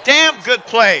 man. Damn good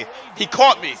play. He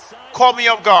caught me. Caught me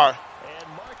off guard.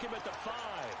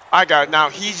 I got it now.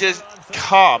 He just...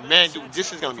 Oh, man, dude,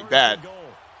 this is going to be bad.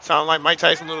 Sound like Mike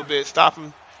Tyson a little bit. Stop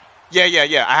him. Yeah.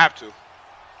 I have to.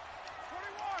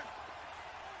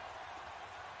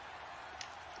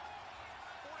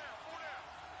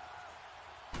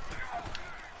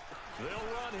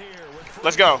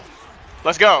 Let's go.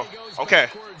 Let's go. Okay.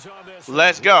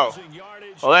 Let's go.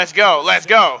 Let's go. Let's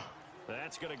go.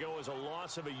 That's going to go as a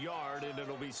loss of a yard, and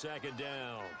it'll be 2nd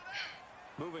down.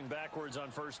 Moving backwards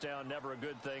on 1st down, never a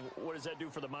good thing. What does that do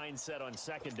for the mindset on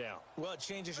 2nd down? Well, it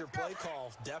changes your play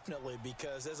call, definitely,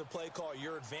 because as a play call,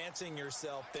 you're advancing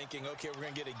yourself thinking, okay, we're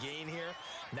going to get a gain here.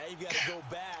 Now you've got to go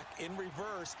back in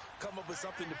reverse, come up with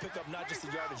something to pick up not just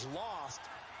the yardage lost,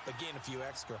 but gain a few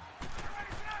extra.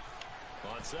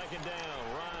 On 2nd down,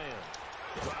 Ryan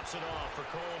drops it off for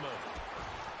Coleman.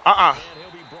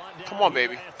 Come on,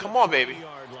 baby. Come on, baby.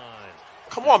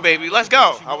 Come on, baby. Let's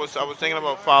go. I was thinking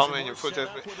about following your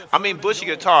footsteps. I mean, bushy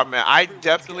guitar, man. I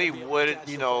definitely would,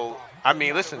 you know. I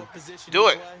mean, listen. Do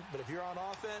it.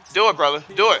 Do it, brother.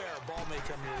 Do it.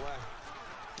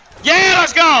 Yeah,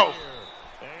 let's go.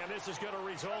 And this is going to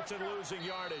result in losing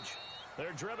yardage.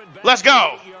 They're driven back. Let's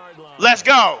go. Let's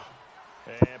go.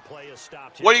 And play is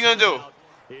stopped. What are you going to do?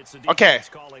 Okay.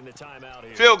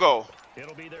 Field goal.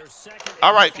 It'll be their 2nd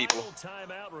all right, people.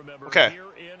 Timeout, remember, okay.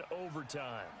 Here in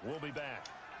overtime. We'll be back.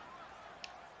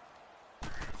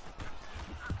 And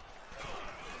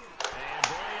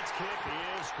Bryant's kick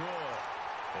is good.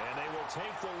 And they will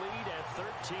take the lead at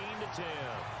 13-10.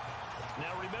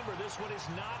 Now remember, this one is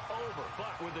not over,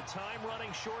 but with the time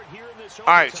running short here in this overtime,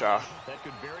 all right, y'all. That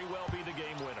could very well be the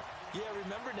game winner. Yeah,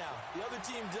 remember now, the other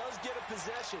team does get a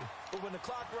possession, but when the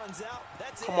clock runs out,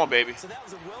 that's Come on, baby. So that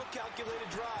was a well-calculated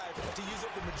drive to use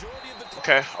up the majority of the clock.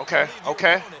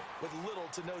 Okay. With little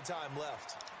to no time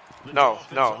left. No.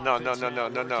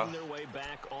 Working their way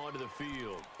back onto the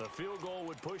field. The field goal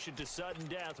would push it to sudden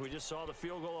death. We just saw the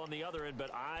field goal on the other end,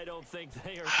 but I don't think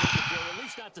they are thinking, at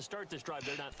least not to start this drive.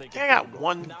 They're not thinking. They got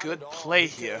one good play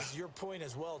here. Your point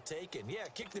is well taken. Yeah,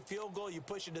 kick the field goal, you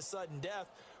push it to sudden death.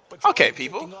 Okay,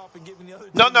 people. No. Kick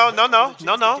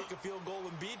a field goal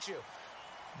and beat you.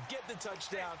 Get the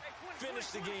touchdown. Finish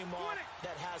the game off.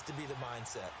 That has to be the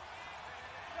mindset.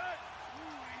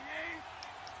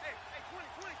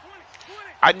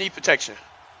 I need protection.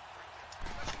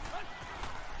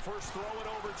 First throw in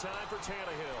overtime for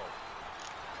Tannehill.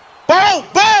 Boom!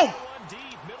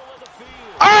 Deep, middle of the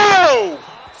field. Oh!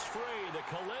 Free. The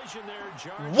collision there.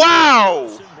 Wow!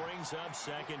 Brings up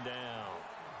 2nd down.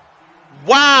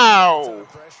 Wow!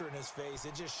 Pressure in his face.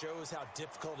 It just shows how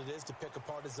difficult it is to pick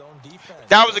apart his own defense.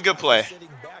 That was a good play. Sitting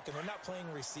back, and they're not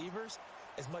playing receivers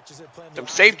as much as they're playing. Them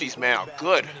safeties, man, are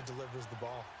good. Delivers the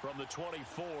ball. From the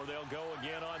 24, they'll go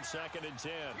again on 2nd and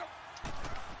 10.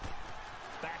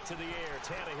 Back to the air.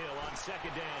 Tannehill on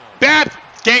 2nd down. Bad.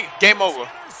 Game over.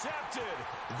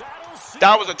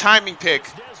 That was a timing pick.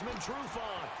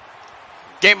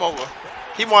 Game over.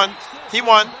 He won.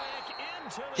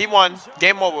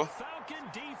 Game over. Falcon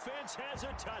defense has a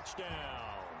touchdown.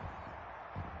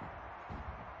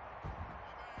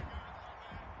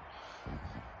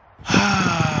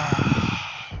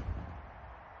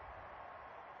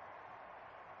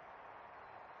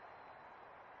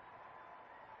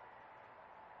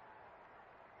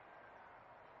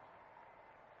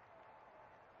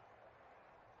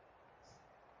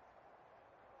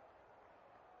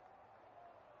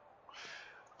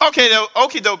 Okay, though.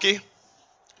 Okie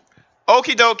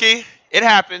dokie. It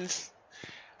happens.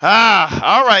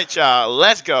 All right, y'all.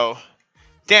 Let's go.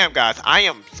 Damn, guys. I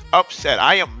am upset.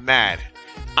 I am mad.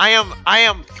 I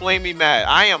am flaming mad.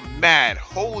 I am mad.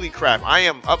 Holy crap. I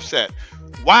am upset.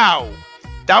 Wow.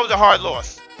 That was a hard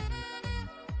loss.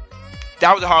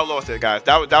 That was a hard loss there, guys.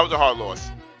 That was a hard loss.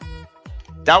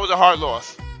 That was a hard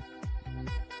loss.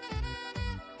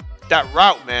 That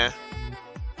route, man.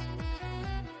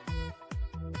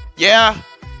 Yeah.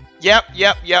 Yep.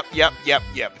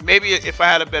 Maybe if I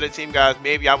had a better team, guys,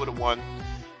 maybe I would have won.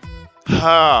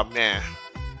 Oh, man.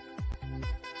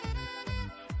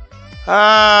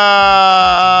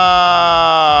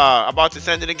 About to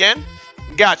send it again?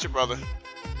 Gotcha, brother.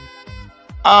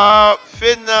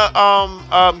 Fitna,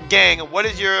 gang, what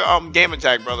is your, game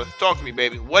attack, brother? Talk to me,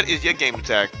 baby. What is your game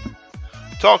attack?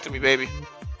 Talk to me, baby.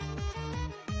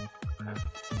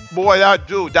 Boy, that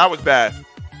was bad.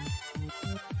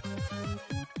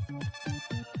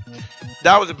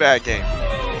 That was a bad game.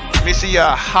 Let me see,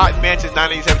 Hot Mantis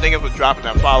 987. Thank you for dropping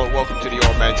that follow. Welcome to the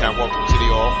All Man Chat. Welcome to the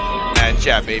All Man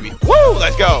Chat, baby. Woo!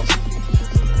 Let's go.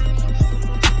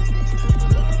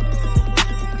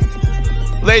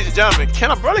 Ladies and gentlemen, can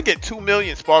a brother get 2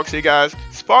 million sparks here, guys?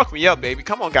 Spark me up, baby.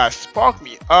 Come on, guys. Spark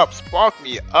me up. Spark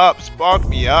me up. Spark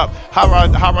me up. Hot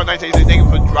Rod 987. Thank you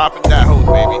for dropping that host,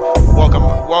 baby.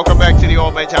 Welcome back to the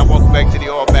All Man Chat. Welcome back to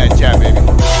the All Man Chat, baby.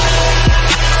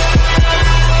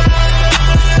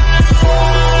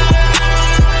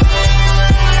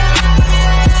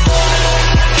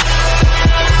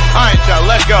 Alright, y'all,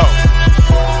 let's go.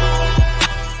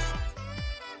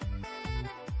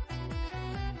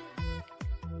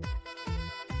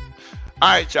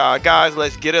 Alright, y'all, guys,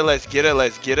 let's get it, let's get it,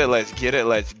 let's get it, let's get it,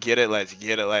 let's get it, let's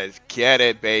get it, let's get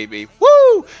it, baby.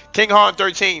 Woo! King Harn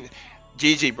 13.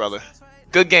 GG, brother.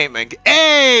 Good game, man.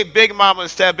 Hey, Big Mama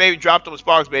Step, baby, drop them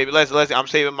sparks, baby. Let's. I'm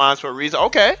saving mines for a reason.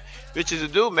 Okay. Bitches to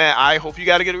do, man. I hope you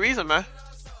got to get a reason, man.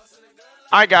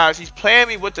 Alright, guys, he's playing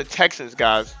me with the Texans,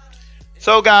 guys.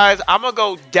 So, guys, I'm going to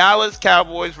go Dallas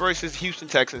Cowboys versus Houston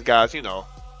Texans, guys, you know.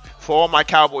 For all my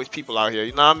Cowboys people out here,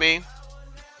 you know what I mean?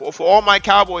 For all my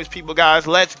Cowboys people, guys,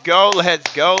 let's go,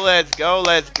 let's go, let's go,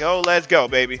 let's go, let's go,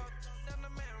 baby.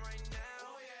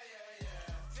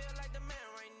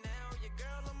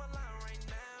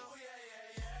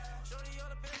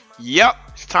 Yep,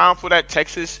 it's time for that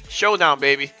Texas showdown,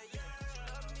 baby.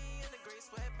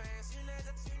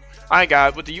 Alright,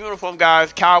 guys, with the uniform,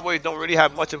 guys, Cowboys don't really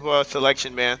have much of a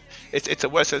selection, man. It's a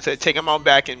Western to take them on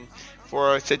back and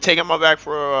for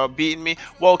beating me.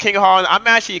 Well, King of Hearts, I'm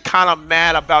actually kind of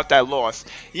mad about that loss.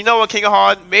 You know what, King of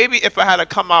Hearts? Maybe if I had to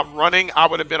come out running, I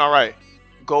would have been all right.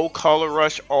 Go color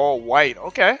rush all white.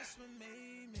 Okay.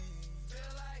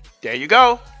 There you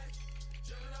go.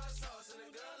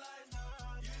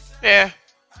 Yeah.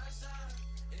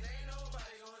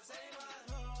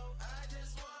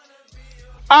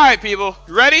 All right, people.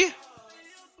 Ready?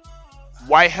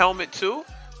 White helmet too.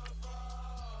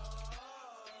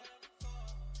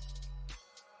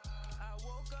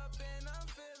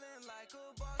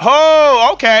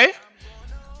 Oh, okay.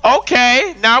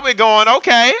 Okay. Now we're going.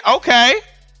 Okay. Okay.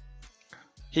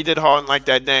 He did hard like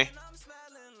that day.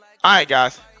 All right,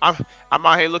 guys. I'm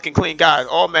out here looking clean, guys.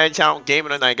 All Man Channel game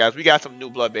of the night, guys. We got some new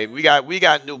blood, baby. We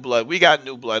got new blood. We got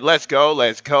new blood. Let's go.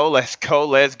 Let's go. Let's go.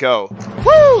 Let's go.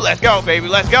 Woo! Let's go, baby.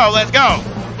 Let's go. Let's go.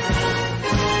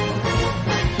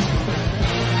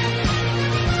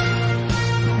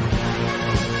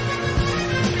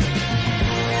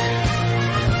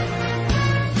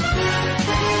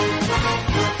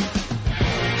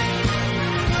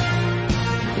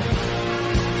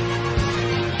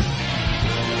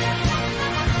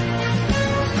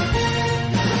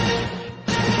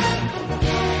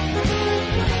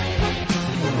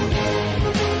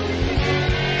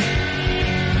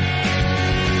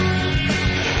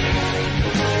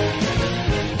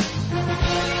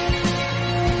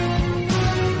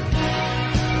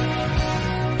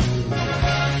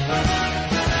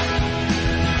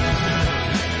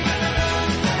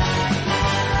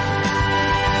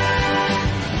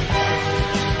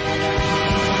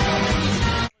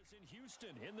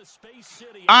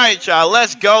 Alright, y'all,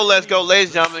 let's go,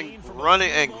 ladies and gentlemen. Run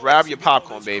it and grab your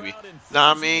popcorn, baby. Know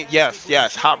what I mean? Yes,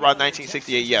 Hot Rod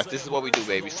 1968, yes, this is what we do,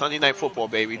 baby. Sunday night football,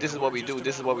 baby. This is what we do,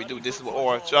 this is what we do, this is what,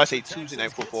 or should I say Tuesday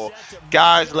night football.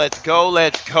 Guys, let's go,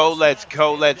 let's go, let's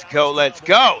go, let's go, let's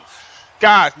go.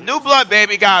 Guys, new blood,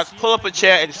 baby. Guys, pull up a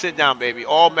chair and sit down, baby.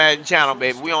 All Madden Channel,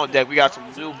 baby. We on deck. We got some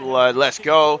new blood. Let's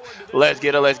go. Let's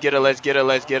get it, let's get it, let's get it,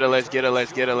 let's get it, let's get it,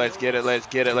 let's get it, let's get it, let's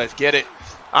get it, let's get it.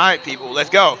 Alright, people, let's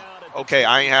go. Okay,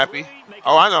 I ain't happy.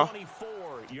 Oh, I know.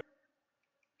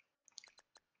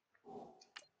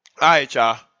 Alright,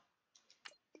 y'all.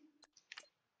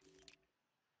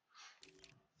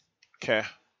 Okay.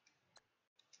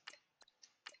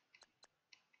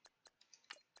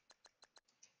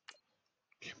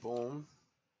 Boom.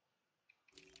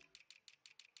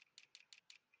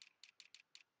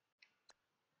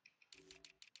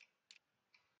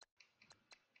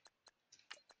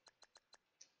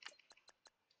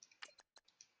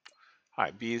 All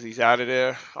right, Beasley's out of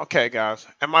there. Okay, guys.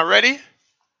 Am I ready?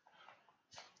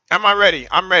 Am I ready?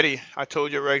 I'm ready. I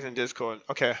told you Regs in Discord.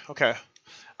 Okay. All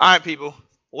right, people.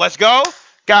 Let's go.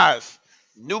 Guys,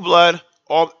 new blood.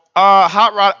 All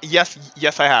Hot Rod. Yes,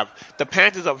 I have. The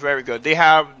Panthers are very good.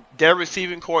 Their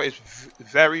receiving core is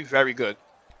very, very good.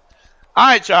 All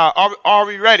right, y'all. Are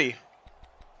we ready?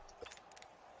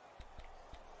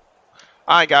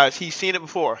 All right, guys. He's seen it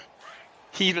before.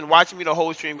 He's been watching me the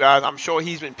whole stream, guys. I'm sure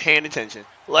he's been paying attention.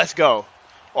 Let's go.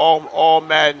 All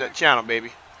Madden channel,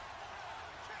 baby.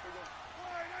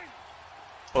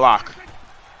 Block. A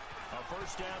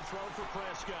first down throw for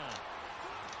Prescott.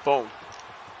 Boom.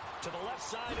 To the left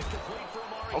side and complete for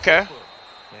Amari Okay. Cooper.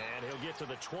 And he'll get to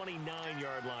the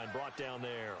 29-yard line, brought down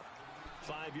there.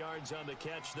 5 yards on the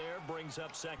catch there, brings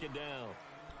up second down.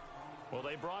 Well,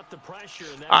 they brought the pressure.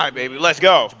 And all right, baby, let's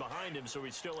go. Behind him, so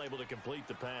he's still able to complete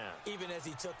the pass. Even as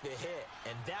he took the hit,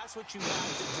 and that's what you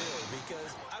have to do,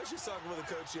 because I was just talking with a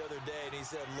coach the other day, and he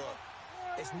said, look,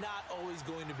 it's not always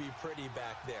going to be pretty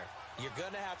back there. You're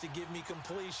going to have to give me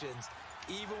completions.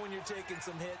 Even when you're taking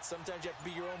some hits, sometimes you have to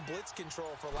be your own blitz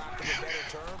control, for lack of a better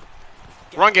term.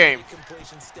 Run game.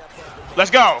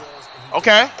 Let's go.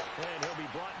 Okay.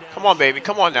 Come on, baby.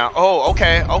 Come on now. Oh,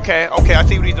 okay. I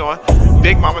see what he's doing.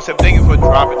 Big Mama said, thank you for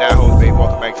dropping that hose, baby.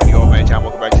 Welcome back to the All Man Channel.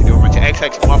 Welcome back to the All Man Channel.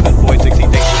 XX Muffin Boy 16.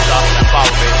 Thank you for dropping that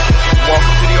follow, baby.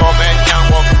 Welcome to the All Man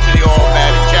Channel. Welcome to the All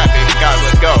Man Chat, baby. Guys,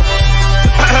 let's go.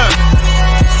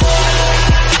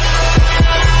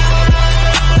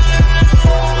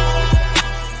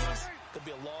 Could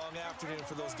be a long afternoon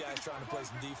for those guys trying to play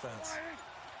some defense.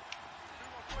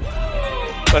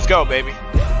 Let's go, baby.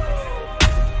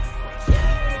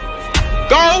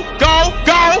 Go, go,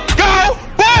 go, go!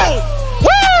 Boom!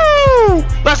 Woo!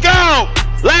 Let's go!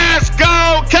 Let's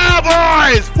go,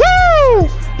 Cowboys! Woo!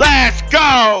 Let's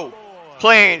go!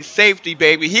 Playing safety,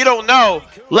 baby. He don't know.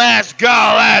 Let's go,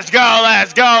 let's go,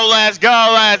 let's go, let's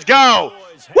go, let's go!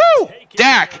 Woo!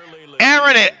 Dak,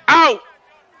 airing it out.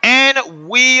 And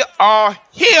we are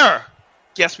here.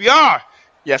 Yes, we are.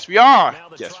 Yes, we are.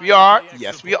 Yes, we are.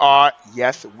 Yes, we are.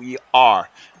 Yes, we are.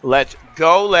 Let's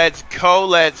go. Let's go.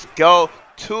 Let's go.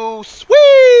 Too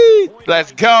sweet.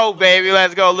 Let's go, baby.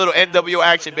 Let's go. Little NWO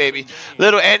action, baby.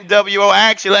 Little NWO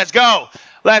action. Let's go.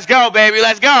 Let's go, baby.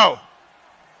 Let's go.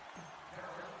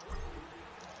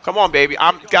 Come on, baby.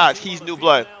 Guys, he's new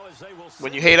blood.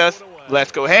 When you hate us,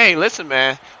 let's go. Hey, listen,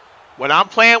 man. When I'm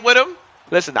playing with him,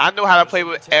 listen, I know how to play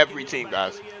with every team,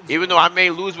 guys. Even though I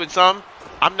may lose with some,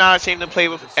 I'm not ashamed to play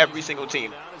with every single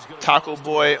team. Taco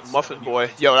Boy, Muffin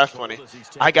Boy. Yo, that's funny.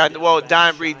 I got, well,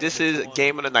 Dying Breed, this is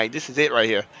game of the night. This is it right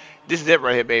here. This is it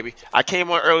right here, baby. I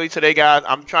came on early today, guys.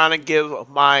 I'm trying to give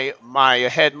my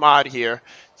head mod here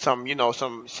some, you know,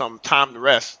 some time to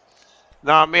rest.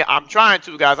 Know what I mean? I'm trying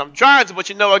to, guys. I'm trying to, but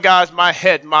you know what, guys? My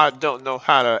head mod don't know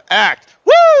how to act.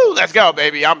 Woo! Let's go,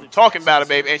 baby. I'm talking about it,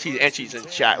 baby. And she's in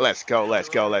chat. Let's go, let's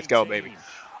go, let's go, baby.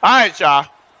 All right, y'all.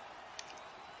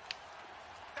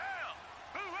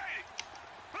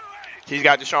 He's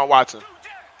got Deshaun Watson.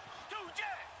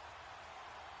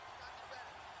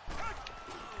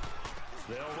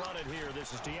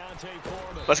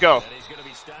 Let's go.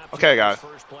 Okay, guys.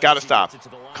 Gotta stop.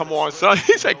 Come on, son.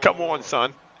 He said, come on,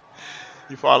 son.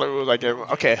 You follow the rules like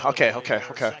everyone. Okay. Come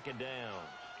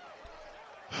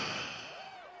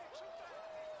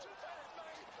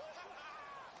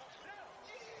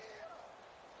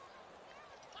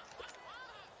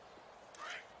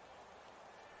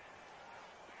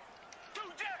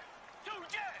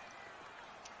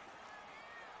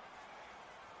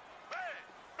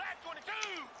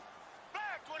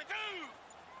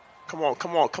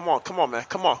on, man.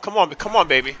 Come on,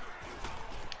 baby.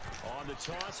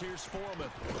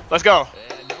 Let's go.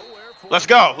 Let's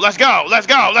go.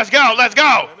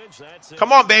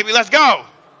 Come on, baby. Let's go.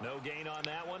 No gain on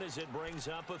that one as it brings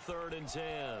up a 3rd and 10.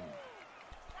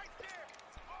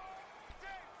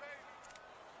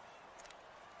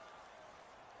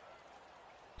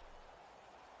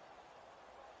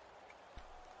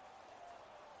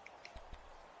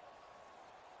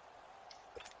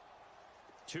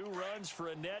 Two runs for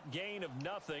a net gain of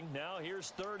nothing. Now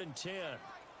here's 3rd and 10.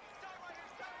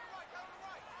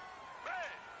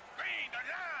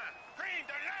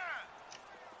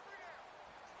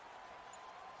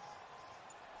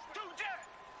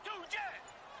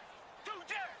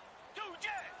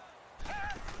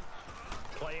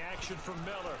 Play action from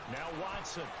Miller. Now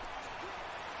Watson.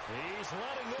 He's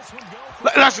letting this one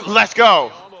go. Let's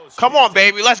go. Come on,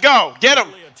 baby. Let's go. Get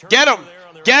him. Get him.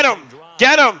 Get him.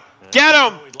 Get him. Get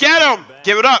him. Get him.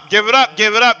 Give it up. Give it up.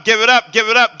 Give it up. Give it up. Give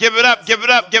it up. Give it up. Give it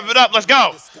up. Give it up. Let's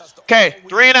go. Okay.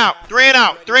 3 and out. 3 and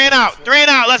out. 3 and out. 3 and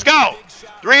out. Let's go.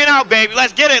 3 and out, baby.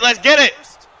 Let's get it. Let's get it.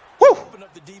 Woo.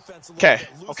 Okay.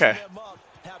 Okay.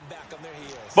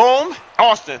 Boom.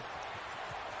 Austin.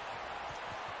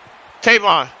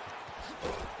 Tavon.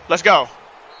 Let's go.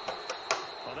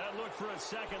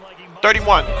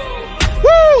 31. Woo!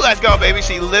 Let's go, baby.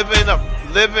 See, living,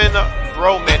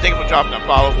 bro, man. Thank you for dropping that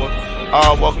follow.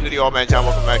 Welcome to the All Man Chat.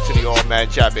 Welcome back to the All Man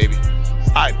Chat, baby.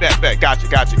 All right, bet. Gotcha.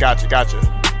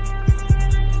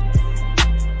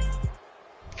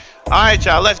 All right,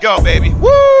 y'all. Let's go, baby. Woo!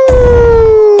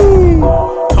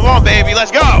 Come on, baby.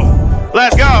 Let's go.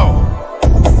 Let's go.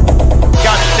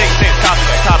 Gotcha. Take. Copy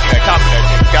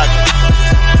that. Gotcha.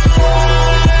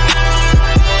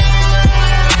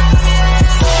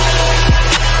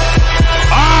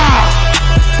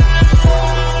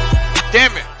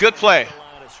 Damn it. Good play.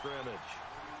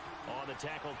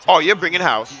 Oh, you're bringing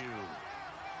house.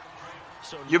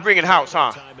 You're bringing house,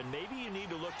 huh? Maybe you need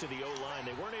to look to the O-line.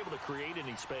 They weren't able to create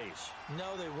any space.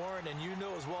 No, they weren't, and you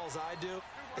know as well as I do,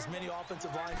 as many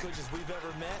offensive line coaches we've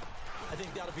ever met, I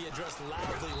think that'll be addressed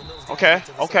loudly when those guys Okay. get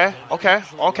to the sideline.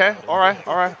 All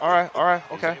right.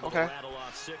 Okay.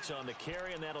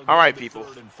 All right, people.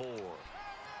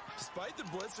 Despite the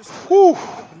blitz, they're still Whew.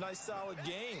 a nice solid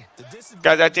game.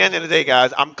 Guys, at the end of the day,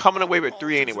 guys, I'm coming away with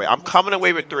 3 anyway. I'm coming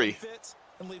away with 3.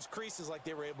 And leaves creases like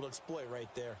they were able to exploit right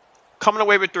there. Coming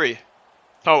away with 3.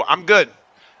 Oh, I'm good.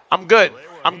 I'm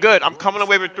coming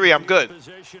away with 3. I'm good.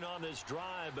 Position on this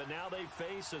drive, but now they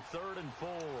face a 3rd and 4.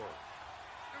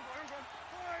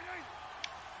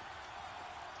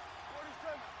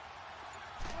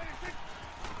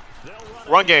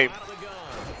 Run game.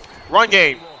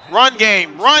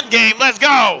 Let's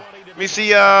go. Let me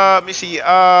see.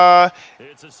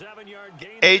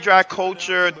 A-Dry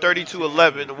Culture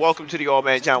 3211. Welcome to the All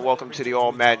Man Chat. Welcome to the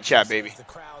All Man Chat, baby. The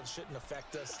crowd shouldn't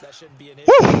affect us. That shouldn't be an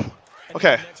Woo. issue.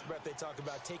 Okay. In the next breath, they talk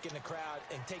about taking the crowd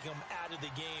and taking them out of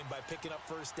the game by picking up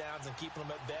first downs and keeping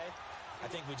them at bay. I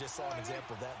think we just saw an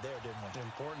example of that there, didn't we?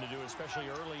 Important to do, especially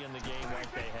early in the game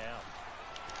like they have.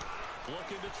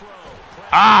 Looking to throw.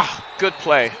 Ah, good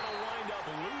play.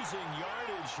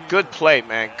 Good play,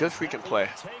 man. Good freaking play.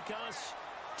 Take us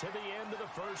to the end of the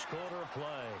first quarter of play.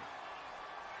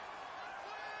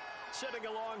 Sitting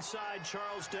alongside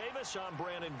Charles Davis, I'm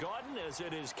Brandon Gaudin, as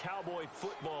it is Cowboy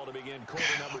football to begin quarter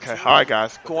number 2. Okay, all right,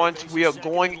 guys. We are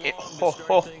going in.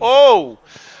 Oh,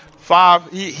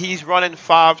 5. He's running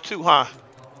 5-2, huh?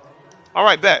 All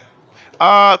right, bet.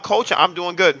 Coach, I'm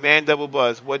doing good, man. Double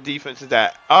buzz. What defense is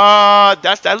that? I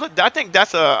think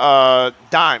that's a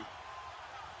dime.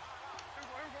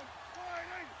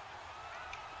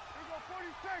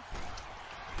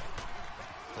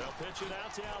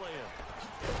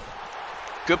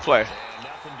 Good play.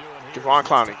 Javon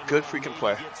Clowney. Good freaking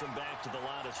play. Gets him back to the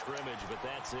line of scrimmage, but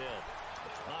that's it.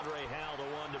 Andre Howell, the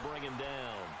one to bring him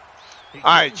down.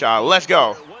 All right, y'all. Let's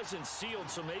go. It wasn't sealed,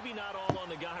 so maybe not all on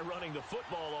the guy running the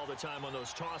football all the time on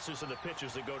those tosses and the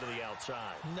pitches that go to the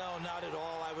outside. No, not at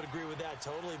all. I would agree with that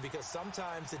totally, because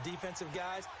sometimes the defensive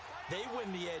guys, they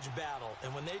win the edge battle.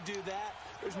 And when they do that,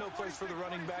 there's no place for the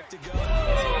running back to go.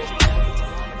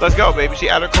 Let's go, baby. See,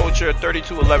 Adder Culture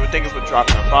 3211. Thank you for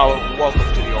dropping a follow. Welcome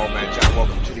to the All Man Chat.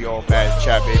 Welcome to the All Man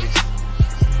Chat, baby.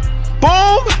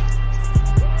 Boom!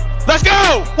 Let's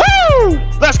go! Woo!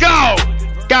 Let's go!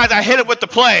 Guys, I hit him with the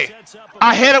play. Let's go!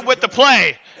 I hit him with the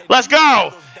play. Let's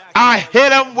go!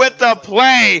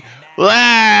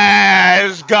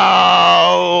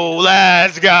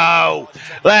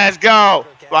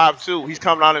 5-2. He's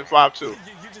coming out in 5-2.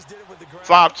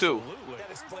 5-2.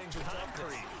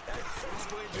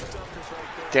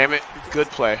 Damn it. Good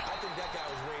play. I think that guy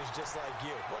was raised just like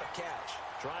you. What a catch.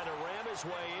 Trying to ram his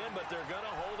way in, but they're going to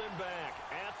hold him back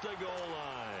at the goal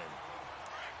line.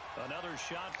 Another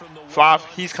shot from the 5.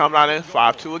 He's coming out in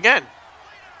 5-2 again.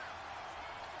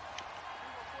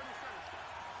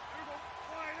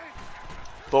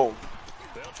 Boom.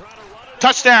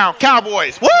 Touchdown,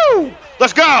 Cowboys. Woo!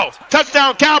 Let's go.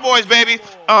 Touchdown, Cowboys, baby. Okay.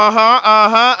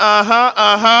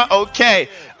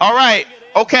 All right.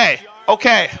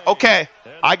 Okay.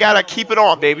 I got to keep it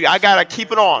on, baby.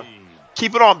 Keep it on,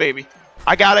 baby.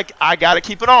 I got to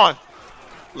keep it on.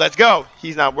 Let's go.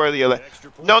 He's not worthy of it.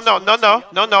 No.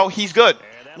 He's good.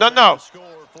 No.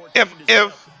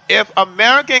 If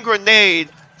American Grenade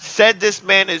said this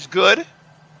man is good,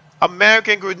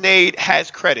 American Grenade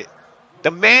has credit. The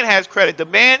man has credit. The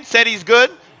man said he's good.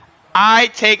 I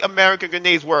take American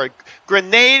Grenade's word.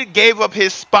 Grenade gave up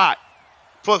his spot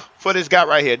for this guy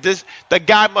right here. The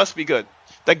guy must be good.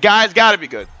 The guy's got to be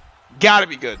good. Got to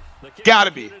be.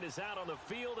 Is out on the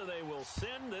field, and they will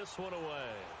send this one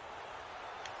away.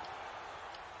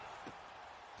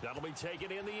 That'll be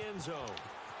taken in the end zone.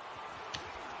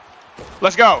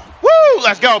 Let's go. Woo!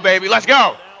 Let's go, baby. Let's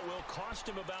go. Will cost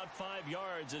him about 5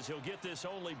 yards as he'll get this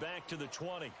only back to the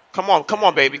 20. Come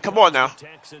on, baby. Come on now.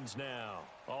 Texans now.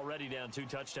 Already down 2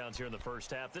 touchdowns here in the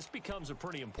first half. This becomes a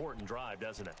pretty important drive,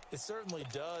 doesn't it? It certainly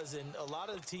does, and a lot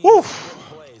of the teams script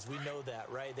plays. We know that,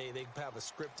 right? They have a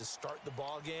script to start the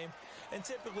ball game, and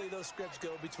typically those scripts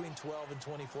go between 12 and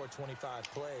 24, 25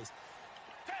 plays.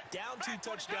 Down 2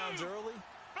 touchdowns early,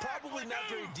 probably not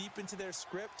very deep into their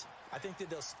script. I think that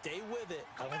they'll stay with it.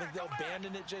 I don't think they'll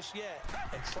abandon it just yet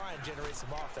and try and generate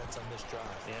some offense on this drive.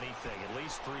 Anything. At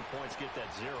least 3 points. Get that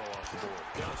 0 off the board.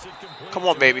 Come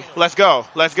on, baby. Let's go.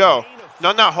 Let's go.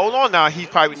 No, hold on now. He's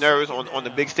probably nervous on the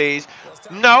big stage.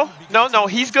 No.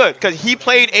 He's good because he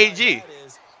played AG. You know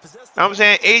what I'm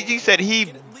saying? AG said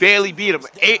he barely beat him.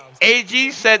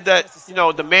 AG said that, you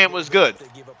know, the man was good.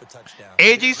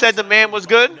 AG said the man was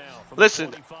good.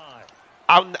 Listen.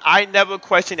 I never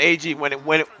question AG.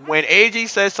 When AG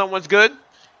says someone's good,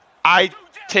 I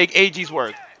take AG's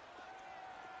word.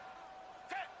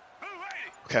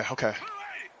 Okay.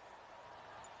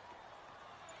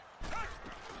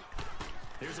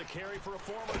 Here's a carry for a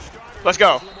former starter. Let's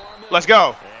go. Let's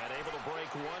go. And able to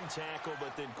break 1 tackle,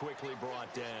 but then quickly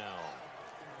brought down.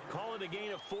 Call it a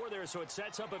gain of 4 there, so it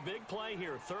sets up a big play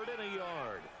here. 3rd and a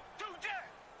yard.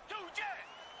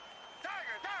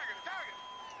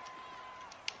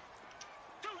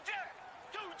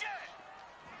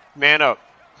 Man up.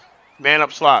 Man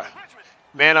up slot.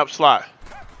 Man up slot.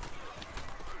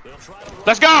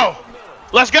 Let's go.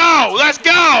 Let's go. Let's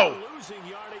go.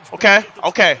 Okay.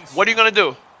 What are you going to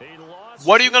do?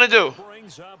 What are you going to do?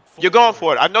 You're going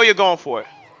for it. I know you're going for it.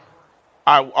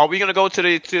 All right, are we going to go to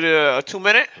the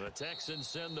 2-minute?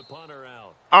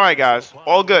 All right, guys.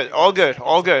 All good.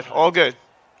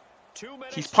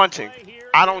 He's punting.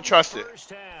 I don't trust it.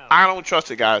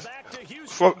 Guys.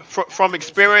 From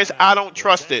experience, I don't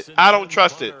trust it.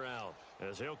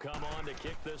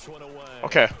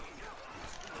 Okay.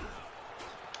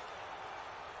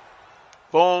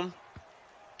 Boom.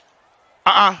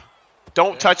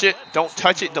 Don't touch it. Don't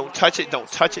touch it.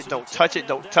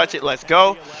 Let's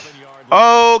go.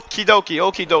 Okie dokie.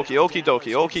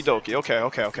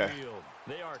 Okay.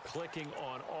 They are clicking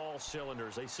on all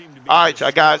cylinders. They seem to be. All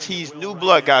right, guys. He's new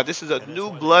blood, guys. This is a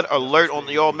new blood alert on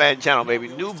the All Madden channel, baby.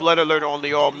 New blood alert on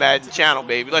the All Madden channel,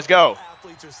 baby. Let's go.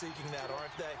 Athletes are seeking that,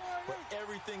 aren't they? But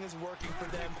everything is working for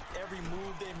them. Every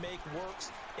move they make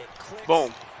works. It clicks.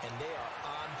 Boom. And they are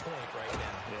on point right now.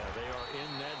 Yeah, they are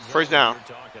in that zone. First down.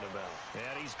 You're talking about.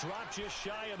 And he's dropped just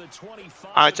shy of the 25.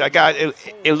 All right, guys.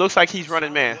 It looks like he's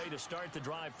running man. To start the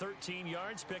drive, 13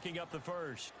 yards, picking up the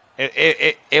first.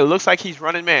 It looks like he's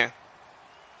running man.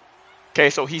 Okay,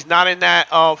 so he's not in that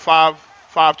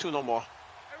 5-2 no more.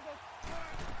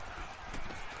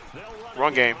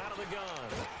 Run game.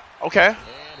 Okay. And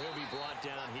he'll be brought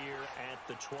down here at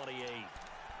the 28.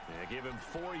 Give him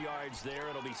 4 yards there.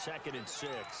 It'll be 2nd and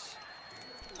 6.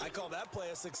 I call that play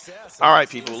a success. All right,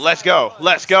 people. Let's go.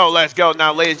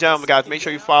 Now, ladies and gentlemen, guys, make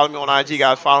sure you follow me on IG,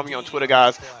 guys. Follow me on Twitter,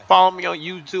 guys. Follow me on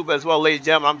YouTube as well, ladies and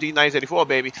gentlemen. I'm D984,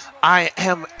 baby. I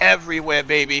am everywhere,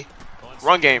 baby.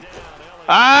 Run game.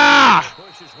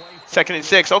 2nd and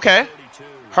 6. Okay.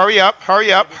 Hurry up.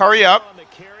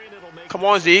 Come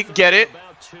on, Zeke. Get it.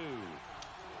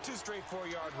 2 straight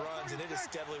 4-yard runs, and it is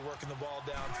steadily working the ball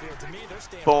downfield. To me, they're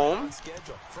staying Boom. on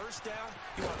schedule. First down,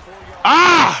 you want 4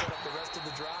 yards. Set up the rest of the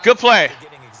drive. Good play. They're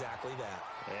getting exactly that.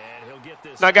 And he'll get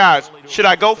this. Now, guys, should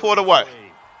I go for it or what?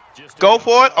 Go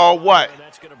for it or what?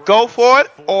 Go for it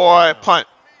or punt?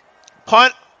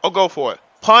 Punt or go for it?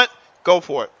 Punt, go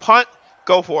for it. Punt,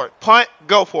 go for it. Punt,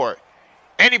 go for it.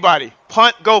 Anybody,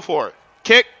 punt, go for it.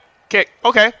 Kick.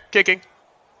 Okay, kicking.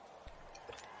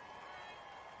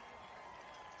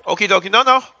 Okie dokie. No,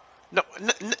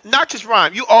 not just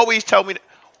rhyme. You always tell me.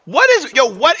 What is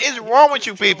wrong with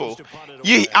you people?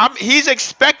 He's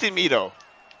expecting me though.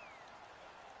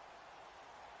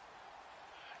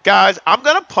 Guys, I'm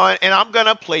gonna punt and I'm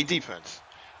gonna play defense.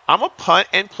 I'm gonna punt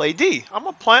and play D. I'm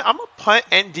gonna punt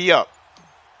and D up.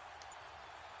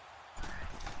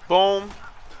 Boom.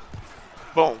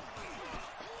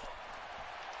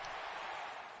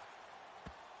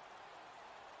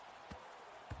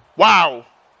 Wow.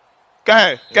 Go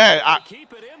ahead.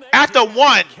 At the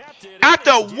one.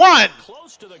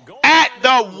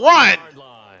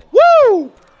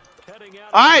 Woo!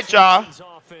 All right, y'all.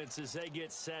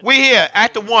 We here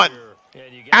at the 1.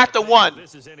 At the 1.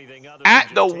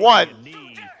 At the 1.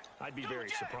 I'd be very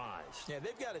surprised. Yeah,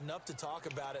 they've got enough to talk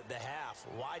about at the half.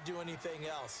 Why do anything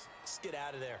else? Just get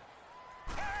out of there.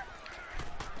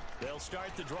 They'll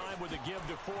start the drive with a give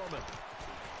to Foreman.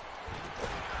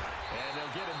 And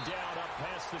they'll get him down up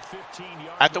past the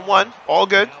 15-yard at the 1. All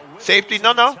good. Safety.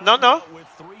 No.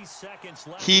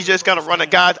 He's just going to run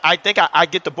it. Guys, I think I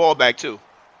get the ball back, too.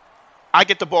 I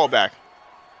get the ball back.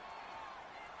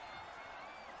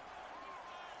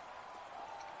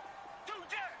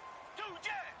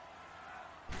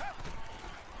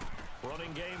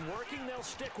 Running game working. They'll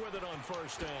stick with it on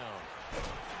first down.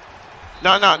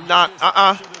 No,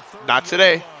 not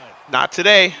today. Not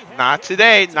today. Not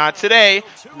today. Not today.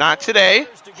 Not today.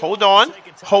 Hold on.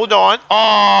 Hold on.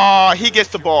 Oh, he gets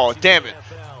the ball. Damn it.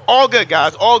 All good,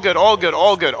 guys. All good. All good.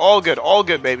 All good. All good. All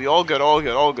good, baby. All good. All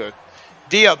good. All good.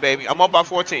 D up, baby. I'm up by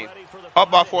 14.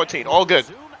 Up by 14. All good.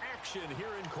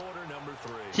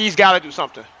 He's got to do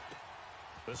something.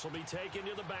 This will be taken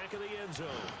to the back of the end zone.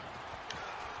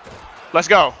 Let's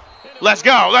go. Let's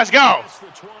go. Let's go. The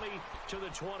 20 to the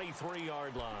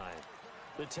 23-yard line.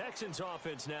 The Texans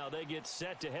offense now, they get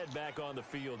set to head back on the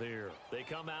field here. They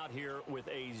come out here with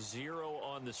a 0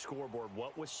 on the scoreboard.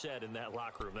 What was said in that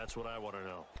locker room? That's what I want to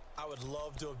know. I would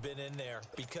love to have been in there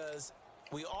because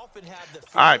we often have the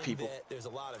All right, feeling people. that there's a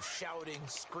lot of shouting,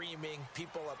 screaming,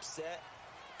 people upset.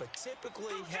 But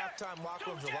typically, halftime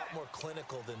locker rooms are a lot more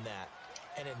clinical than that.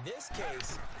 And in this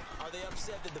case, are they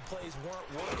upset that the plays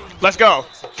weren't working? Let's go.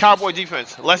 Cowboy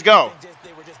defense. Let's go.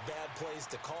 They were just bad plays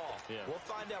to call. Yeah. We'll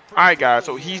find out. All right, guys.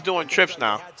 So he's doing trips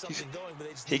now.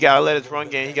 He got to let his run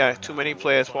game. He got too many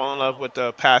players fall in love with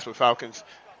the pass with Falcons.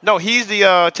 No, he's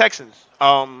the Texans.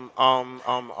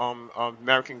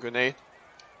 American Grenade.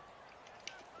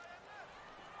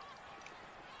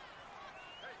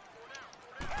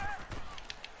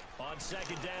 On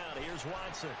second down, here's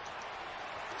Watson.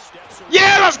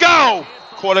 Yeah, let's go.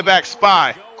 Quarterback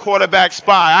spy. Quarterback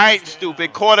spy. I ain't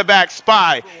stupid. Quarterback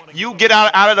spy. You get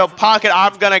out of the pocket,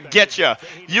 I'm going to get you.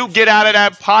 You get out of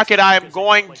that pocket, I am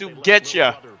going to get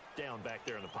you. Down back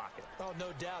there in the pocket. Oh,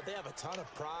 no doubt. They have a ton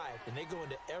of pride, and they go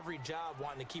into every job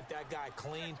wanting to keep that guy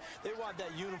clean. They want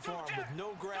that uniform with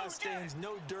no grass stains,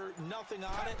 no dirt, nothing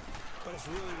on it. But it's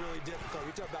really, really difficult.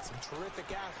 You're talking about some terrific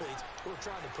athletes who are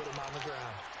trying to put him on the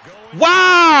ground.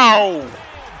 Wow.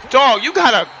 Dog, you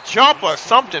got to jump or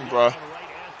something, bro.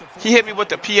 He hit me with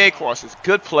the PA crosses.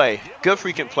 Good play. Good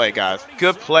freaking play, guys.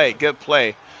 Good play. Good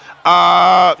play.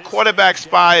 Quarterback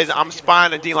spies. I'm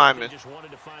spying the D lineman. Just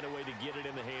wanted to find a way to get it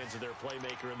in the hands of their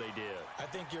playmaker, and they did. I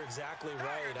think you're exactly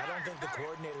right. I don't think the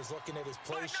coordinator's looking at his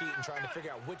play sheet and trying to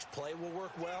figure out which play will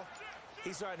work well.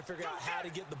 He's trying to figure out how to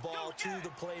get the ball to the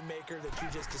playmaker that you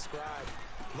just described.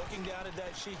 Looking down at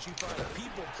that sheet, you find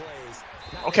people plays.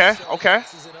 Okay, okay.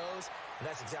 X's and O's, and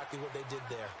that's exactly what they did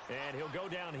there. And he'll go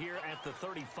down here at the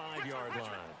 35-yard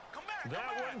line.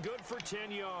 That one good for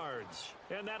 10 yards.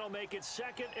 And that'll make it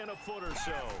second and a foot or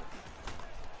so.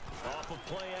 Off of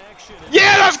play action.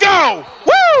 Yeah, let's go.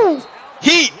 Woo!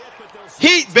 Heat.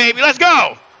 Heat, baby. Let's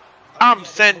go. I'm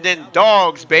sending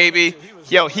dogs, baby.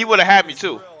 Yo, he would have had me,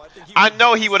 too. I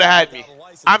know he would have had me.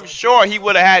 I'm sure he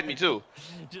would have had me, too.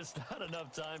 Just not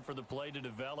enough time for the play to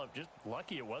develop. Just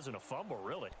lucky it wasn't a fumble,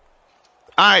 really.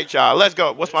 All right, y'all. Let's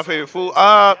go. What's my favorite food?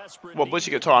 Well,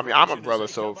 Bushy can tell me. I'm a brother,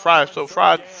 so fried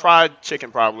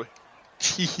chicken probably.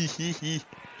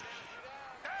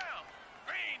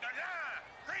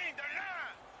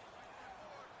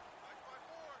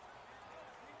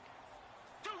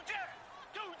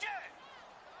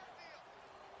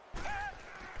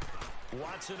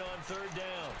 Watson on third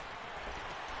down.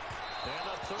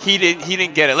 He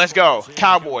didn't get it. Let's go.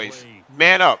 Cowboys.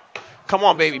 Man up. Come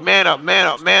on, baby. Man up, man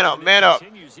up, man up, man up.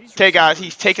 Okay, guys,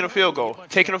 he's taking a field goal.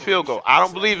 Taking a field goal. I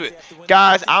don't believe it.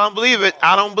 Guys, I don't believe it.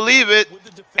 I don't believe it.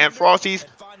 And Frosty's,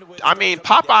 I mean,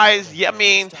 Popeyes, yeah, I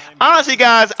mean, honestly,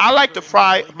 guys, I like to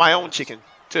fry my own chicken,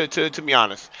 to be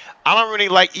honest. I don't really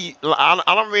like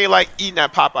eating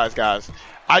at Popeyes, guys.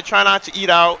 I try not to eat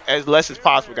out as less as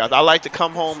possible, guys. I like to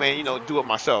come home and, you know, do it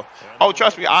myself. Oh,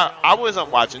 trust me, I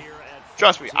wasn't watching.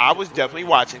 Trust me, I was definitely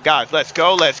watching. Guys, let's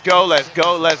go, let's go, let's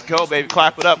go, let's go, baby.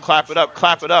 Clap it up, clap it up,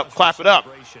 clap it up, clap it up.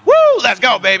 Woo, let's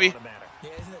go, baby. Yeah,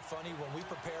 isn't it funny when we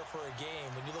prepare for a game,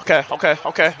 when you look Okay, at okay,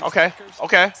 okay, okay,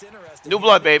 okay. it's interesting. New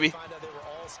blood, baby. You find out they were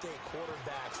all-state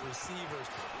quarterbacks, receivers,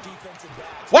 defensive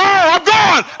backs. Whoa, I'm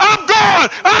gone! I'm gone!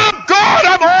 I'm gone!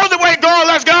 I'm all the way gone!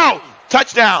 Let's go!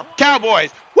 Touchdown,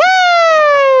 Cowboys.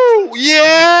 Woo!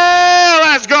 Yeah,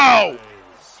 let's go!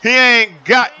 He ain't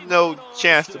got no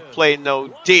chance to play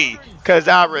no D, because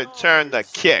I returned the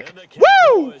kick.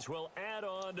 Woo!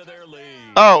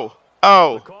 Oh,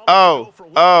 oh, oh,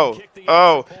 oh,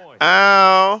 oh,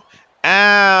 ow,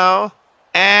 ow,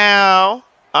 ow.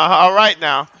 All right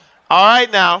now. All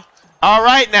right now. All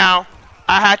right now.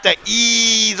 I had to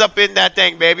ease up in that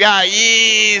thing, baby. I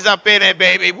ease up in it,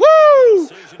 baby. Woo!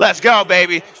 Let's go,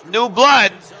 baby. New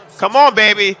blood. Come on,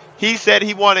 baby. He said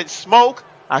he wanted smoke.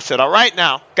 I said, all right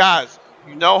now. Guys,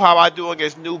 you know how I do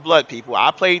against new blood people.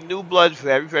 I play new blood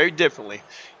very, very differently.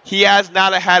 He has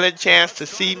not had a chance to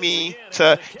see me.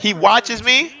 He watches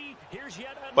me,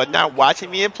 but now watching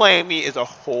me and playing me is a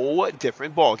whole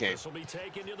different ball game.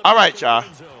 All right, y'all.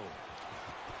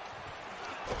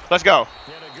 Let's go.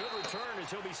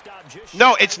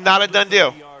 No, it's not a done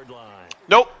deal.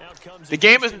 Nope. The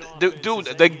game is, dude,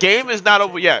 the game is not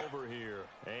over yet.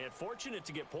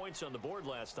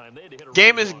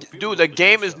 Game is, dude, the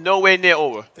game is nowhere near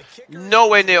over.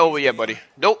 Nowhere near over yet, buddy.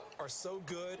 Nope. Are so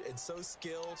good and so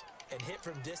skilled and hit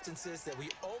from distances that we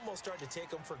almost start to take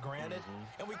them for granted,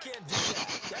 and we can't do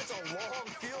that. That's a long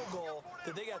field goal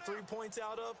that they got 3 points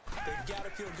out of. They've got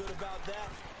to feel good about that,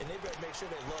 and they better make sure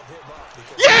they love him up.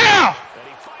 Yeah!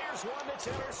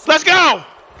 Let's go!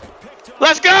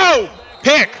 Let's go!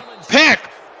 Pick! Pick!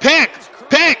 Pick!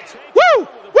 Pick! Woo!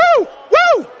 Woo!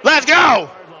 Woo! Let's go!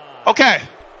 Okay.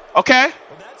 Okay.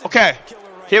 Okay.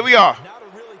 Here we are.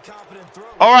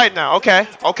 All right now. Okay.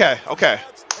 Okay. Okay.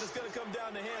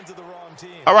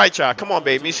 All right, y'all. Come on,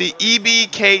 baby. You see,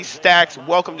 EBK Stacks.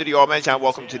 Welcome to the All Man Channel.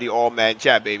 Welcome to the All Man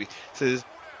Chat, baby. Says,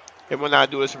 everyone not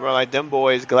do this in real life. Them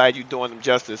boys, glad you doing them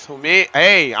justice. Who me?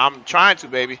 Hey, I'm trying to,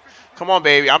 baby. Come on,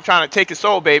 baby. I'm trying to take his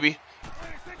soul, baby.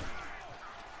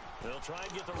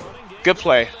 Good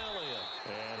play.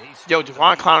 Yo,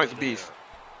 Javon Clown is a beast.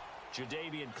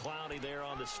 Jadeveon Clowney there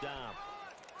on the stop.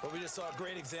 But we just saw a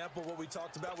great example of what we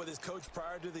talked about with his coach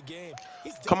prior to the game.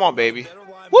 Come on, baby.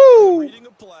 Woo! Reading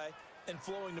a play and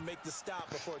flowing to make the stop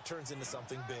before it turns into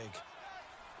something big.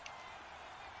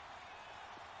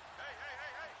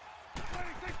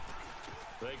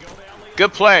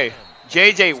 Good play.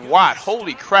 JJ Watt.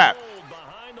 Holy crap.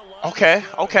 Okay.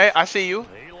 Okay. I see you.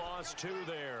 He lost 2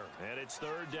 there, and it's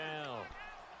 3rd down.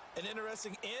 An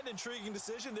interesting and intriguing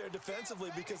decision there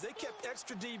defensively because they kept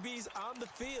extra DBs on the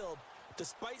field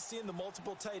despite seeing the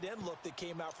multiple tight end look that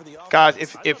came out for the offense.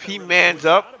 Guys, if he mans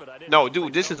up, no,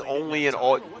 dude, this is only an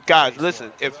all. Guys,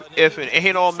 listen, if it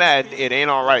ain't all Madden, it ain't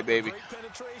all right, baby. Great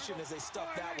penetration as they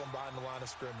stuffed that one behind the line of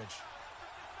scrimmage.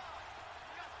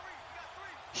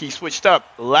 He switched up.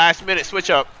 Last minute switch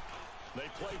up. They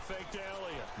play fake to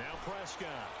Elliott. Now Prescott.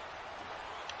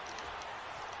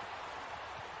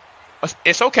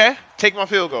 It's okay. Take my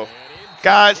field goal.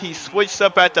 Guys, he switched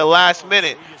up at the last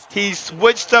minute. He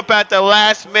switched up at the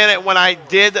last minute when I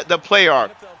did the play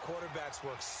arc.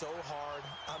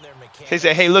 He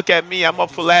said, hey, look at me. I'm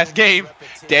up for last game.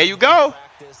 There you go.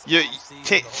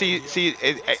 See,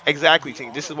 exactly,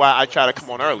 team. This is why I try to come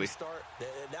on early.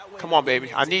 Come on,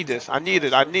 baby. I need this. I need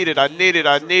it. I need it. I need it.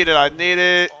 I need it. I need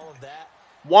it.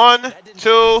 1,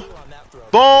 2,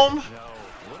 boom.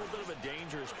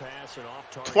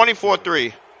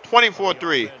 24-3.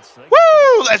 24-3.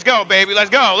 Woo! Let's go, baby. Let's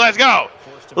go. Let's go.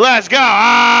 Let's go.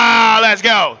 Ah, let's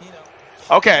go.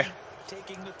 Okay.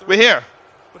 We're here.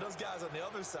 But those guys on the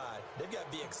other side, they've got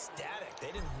to be ecstatic. They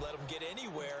didn't let them get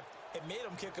anywhere. It made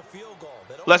them kick a field goal.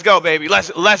 Let's go, baby.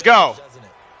 Let's go.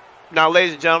 Now,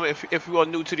 ladies and gentlemen, if you are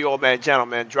new to the Old Man channel,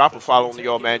 man, drop a follow on the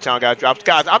Old Man channel.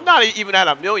 Guys, I'm not even at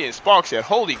 1 million sparks yet.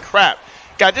 Holy crap.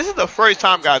 Guys, this is the first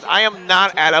time, guys. I am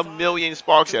not at 1 million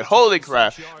sparks yet. Holy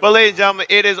crap. But, ladies and gentlemen,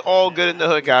 it is all good in the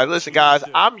hood, guys. Listen, guys,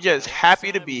 I'm just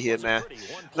happy to be here, man. You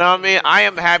know what I mean? I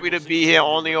am happy to be here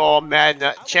on the All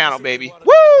Madden channel, baby.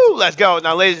 Woo! Let's go.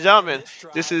 Now, ladies and gentlemen,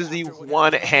 this is the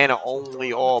one and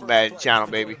only All Madden channel,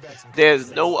 baby. There's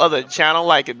no other channel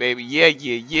like it, baby.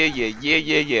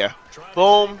 Yeah.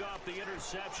 Boom.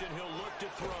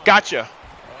 Gotcha.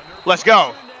 Let's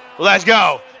go. Let's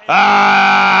go.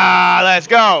 Ah, let's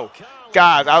go.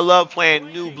 Guys, I love playing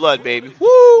New Blood, baby.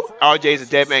 Woo! RJ's a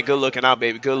dead man. Good looking out,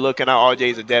 baby. Good looking out.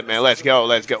 RJ's a dead man. Let's go.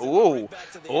 Let's go. Ooh.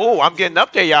 Ooh, I'm getting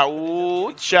up there, y'all.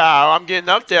 Ooh, child. I'm getting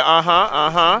up there.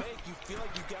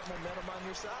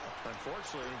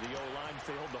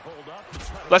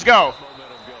 Let's go.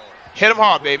 Hit him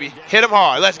hard, baby. Hit him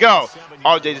hard. Let's go.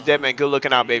 RJ's a dead man. Good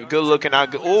looking out, baby. Good looking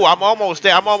out. Ooh, I'm almost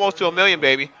there. I'm almost to 1 million,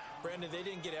 baby.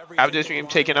 After this stream,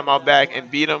 taking him out back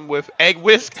and beat him with egg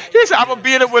whisk. He said, I'm going to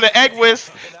beat him with an egg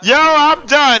whisk. Yo, I'm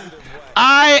done.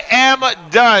 I am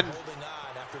done.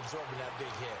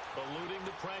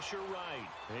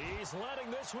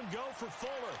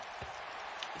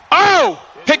 Oh!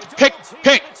 Pick. Get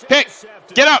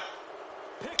up.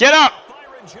 Get up.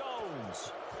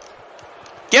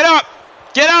 Get up.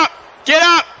 Get up. Get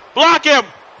up. Block him.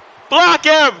 Block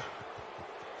him.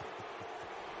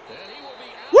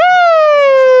 Woo!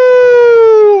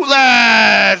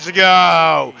 Let's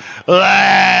go.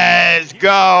 Let's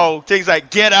go. Things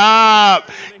like get up.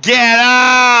 Get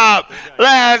up.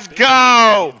 Let's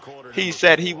go. He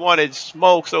said he wanted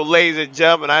smoke, so ladies and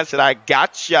gentlemen, I said, I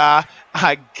gotcha.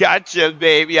 I gotcha,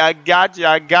 baby. I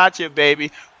gotcha,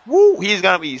 baby. Woo! He's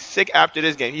going to be sick after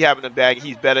this game. He having a bag.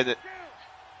 He's better than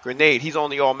Grenade. He's on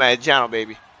the All Mad channel,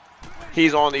 baby.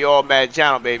 He's on the All Mad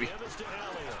channel, baby.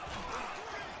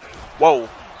 Whoa.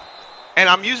 And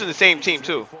I'm using the same team,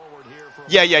 too.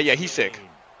 Yeah. He's sick.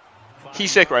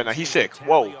 He's sick right now. He's sick.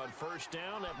 Whoa.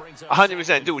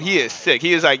 100%. Dude, he is sick.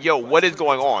 He is like, yo, what is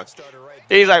going on?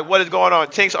 He's like, what is going on?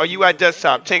 Tinks, are you at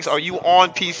desktop? Tinks, are you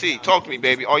on PC? Talk to me,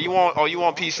 baby. Are you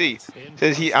on PC?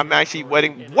 Says he, I'm actually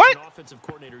waiting. What?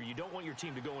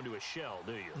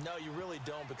 No, you really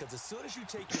don't, because as soon as you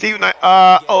take Steven,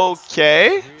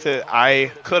 okay. So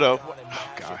I could have. Oh,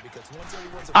 God.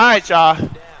 All right, y'all.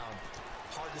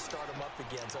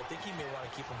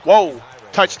 Whoa.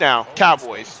 Touchdown.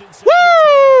 Cowboys.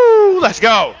 Woo! Let's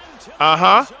go.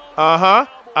 Uh-huh. Uh-huh.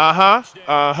 Uh-huh.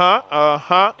 Uh-huh.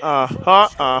 Uh-huh. Uh-huh.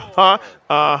 Uh-huh.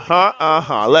 Uh-huh.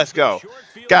 Uh-huh. Let's go.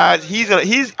 Guys,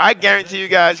 I guarantee you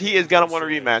guys, he is gonna want a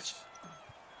rematch.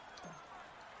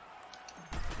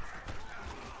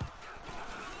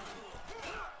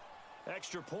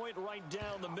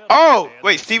 Oh,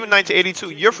 wait, Steven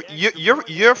 1982.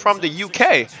 You're from the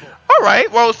UK. All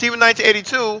right. Well, Steven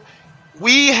 1982,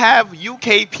 we have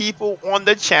UK people on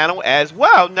the channel as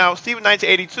well. Now, Steven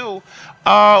 1982,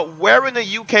 where in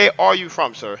the UK are you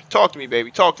from, sir? Talk to me,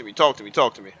 baby. Talk to me. Talk to me.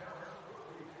 Talk to me.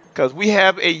 Because we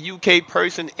have a UK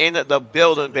person in the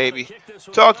building, baby.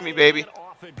 Talk to me, baby.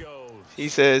 He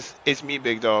says, it's me,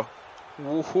 big dog.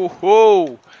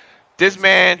 Woo-hoo-hoo. This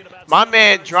man, my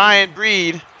man, Dry and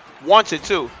Breed, wants it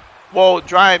too. Well,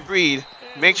 Dry and Breed,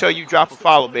 make sure you drop a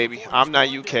follow, baby. I'm not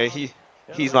UK.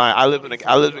 He's lying. I live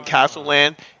in Castle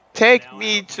Land. Take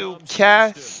me to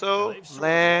Castle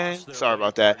Land. Sorry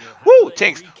about that. Woo,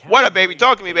 Tinks. What up, baby?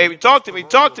 Talk to me, baby. Talk to me.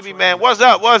 Talk to me, man. What's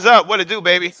up? What's up? What it do,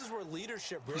 baby?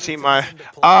 You see my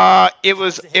it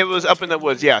was up in the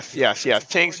woods. Yes, yes, yes.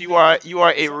 Tinks, you are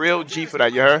a real G for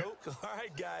that, you heard?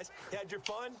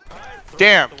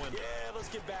 Damn.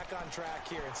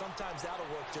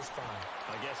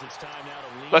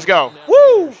 Let's go.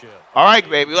 Woo! All right,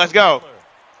 baby. Let's go.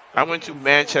 I went to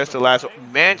Manchester last.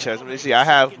 Manchester. Let me see. I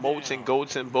have Molten,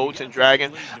 Goaten, Bolton,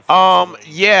 Dragon.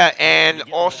 Yeah, and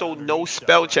also no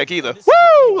spell check either.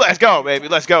 Woo! Let's go, baby.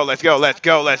 Let's go. Let's go. Let's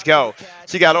go. Let's go.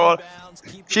 She's got all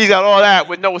that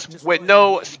with no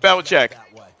spell check.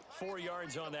 4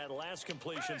 yards on that last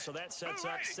completion, so that sets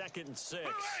up 2nd and 6.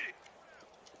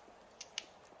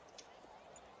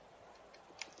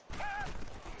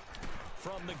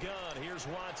 From the gun, here's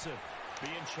Watson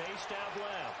being chased out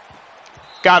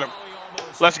left. Got him.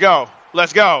 Let's go.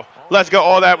 Let's go. Let's go.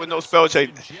 All that with no spell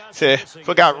check.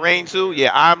 Forgot rain too.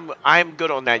 Yeah, I'm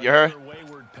good on that. You heard?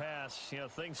 You know,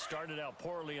 things started out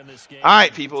poorly in this game. All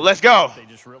right, people. Let's go. They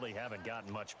just really haven't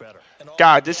gotten much better.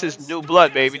 God, this is new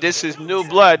blood, baby. This is new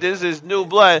blood. This is new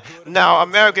blood. Now,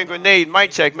 American Grenade,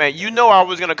 mic check, man. You know I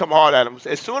was going to come hard at him.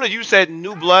 As soon as you said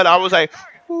new blood, I was like,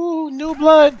 ooh, new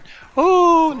blood.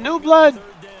 Ooh, new blood.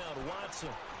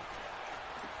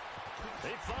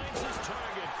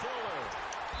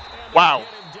 Wow.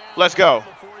 Let's go.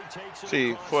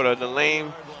 See, for the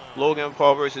lame Logan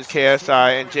Paul versus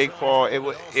KSI and Jake Paul,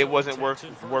 it wasn't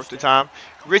worth the time.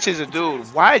 Rich is a dude.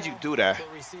 Why did you do that?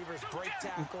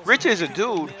 Rich is a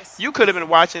dude. You could have been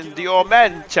watching the All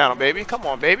Madden channel, baby. Come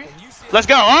on, baby. Let's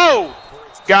go. Oh!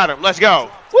 Got him. Let's go.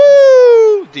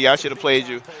 Woo! D, I should have played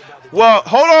you. Well,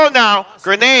 hold on now.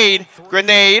 Grenade.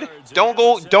 Don't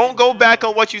go back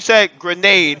on what you said.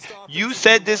 Grenade. You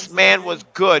said this man was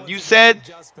good. You said,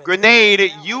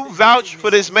 Grenade, you vouched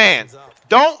for this man.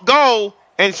 Don't go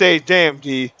and say, damn,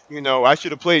 D, you know, I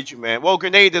should have played you, man. Well,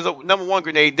 Grenade, number one,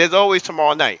 Grenade, there's always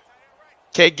tomorrow night.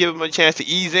 Okay, give him a chance to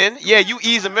ease in. Yeah, you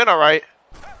ease him in, all right.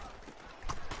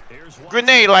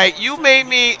 Grenade, like, you made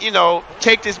me, you know,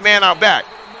 take this man out back.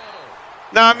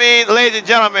 Now, I mean, ladies and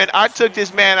gentlemen, I took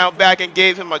this man out back and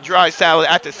gave him a dry salad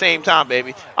at the same time,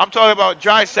 baby. I'm talking about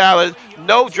dry salad,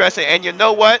 no dressing, and you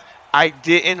know what? I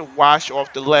didn't wash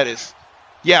off the lettuce.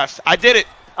 Yes, I did it.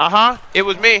 It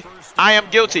was me. I am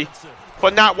guilty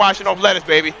for not washing off lettuce,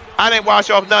 baby. I didn't wash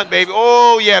off none, baby.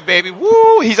 Oh, yeah, baby.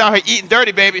 Woo, he's out here eating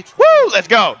dirty, baby. Woo, let's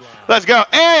go. Let's go.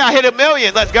 Hey, I hit 1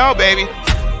 million. Let's go, baby.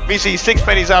 Me see 6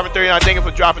 pennies out of 39. Thank you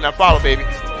for dropping that follow, baby.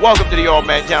 Welcome to the All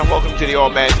Man, John. Welcome to the All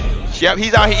Man. Yep,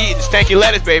 he's out here eating stanky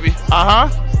lettuce, baby.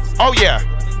 Oh, yeah.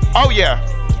 Oh, yeah.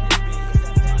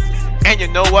 And you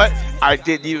know what? I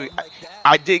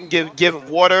didn't give him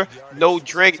water, no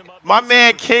drink. My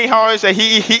man King Howard said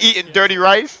he eating dirty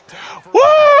rice. Woo!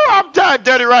 I'm done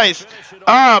dirty rice.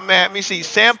 Oh man, let me see.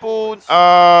 Sampled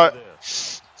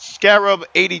Scarab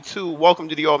 82. Welcome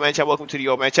to the Old Man Chat. Welcome to the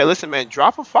Old Man Chat. Listen, man,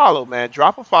 drop a follow, man.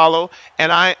 Drop a follow,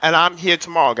 and I'm here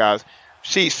tomorrow, guys.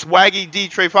 See, Swaggy D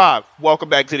Trey 5. Welcome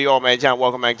back to the Old Man Chat.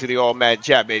 Welcome back to the Old Man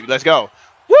Chat, baby. Let's go.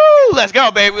 Woo! Let's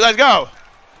go, baby. Let's go.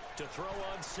 To throw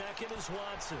on second is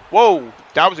Watson. Whoa,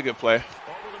 that was a good play.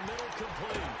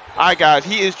 All right, guys,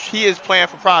 he is playing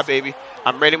for pride, baby.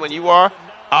 I'm ready when you are.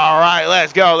 All right,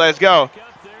 let's go, let's go.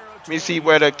 Let me see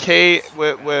where the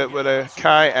where the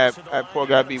Kai at poor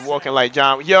guy be walking like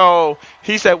John. Yo,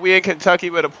 he said we in Kentucky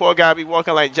where the poor guy be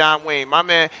walking like John Wayne. My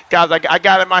man, guys, I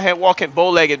got in my head walking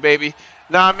bow-legged, baby.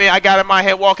 Know what I mean? I got in my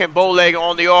head walking bow-legged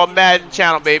on the All Madden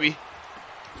channel, baby.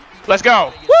 Let's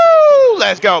go. Woo!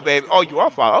 Let's go, baby. Oh, you are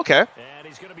foul. Okay. And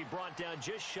he's going to be brought down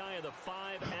just shy of the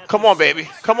 5. Come on, baby.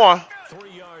 Come on.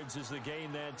 3 yards is the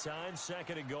gain that time.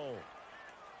 2nd and goal.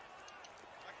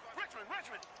 Richmond.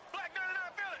 Black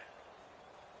 99 Philly.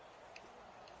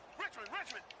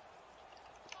 Richmond.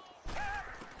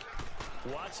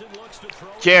 Watson looks to throw.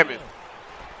 Jam him.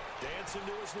 Dancing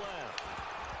to his left.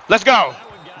 Let's go.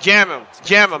 Jam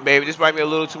him, baby. This might be a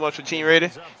little too much for team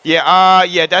rating. Yeah,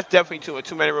 yeah, that's definitely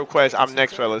too many requests. I'm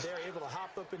next, fellas.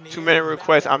 Too many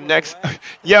requests. I'm next.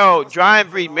 Yo, Dry and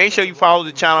Breed, make sure you follow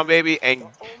the channel, baby, and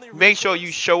make sure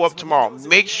you show up tomorrow.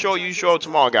 Make sure you show up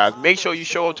tomorrow, guys. Make sure you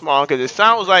show up tomorrow because it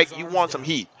sounds like you want some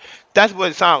heat. That's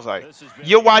what it sounds like.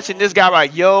 You're watching this guy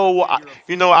like, yo,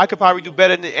 you know, I could probably do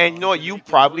better, and you know what? You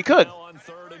probably could.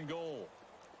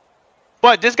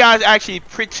 But this guy's actually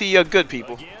pretty good,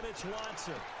 people.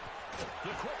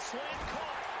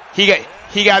 He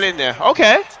got in there.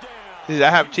 Okay. He said, I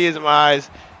have tears in my eyes.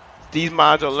 These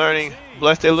mods are learning.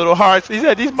 Bless their little hearts. He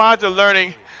said these mods are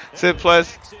learning. Said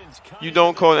plus, you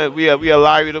don't call it. We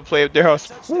allow you to play with their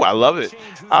house. Ooh, I love it.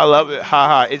 I love it. Ha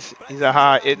ha. He's a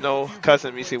ha. It no cussing.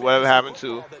 Let me see whatever happened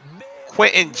to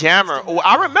Quentin Jammer. Oh,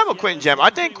 I remember Quentin Jammer. I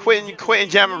think Quentin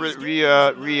Jammer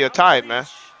retired, man.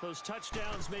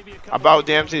 About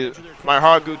damn too. My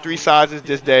heart grew 3 sizes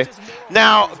this day.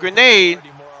 Now, Grenade.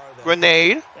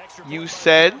 You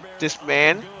said this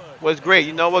man was great.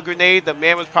 You know what, Grenade? The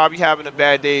man was probably having a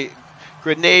bad day.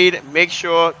 Grenade, make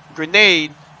sure.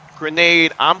 Grenade,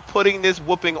 I'm putting this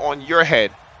whooping on your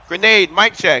head. Grenade,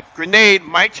 mic check. Grenade,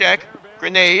 mic check.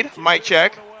 Grenade, mic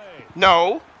check.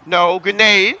 No,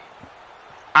 Grenade.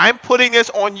 I'm putting this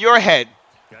on your head.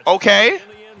 Okay?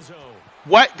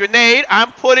 What, Grenade?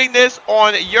 I'm putting this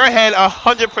on your head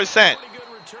 100%.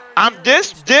 I'm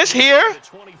this here.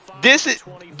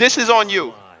 This is on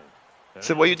you.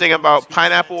 So what you think about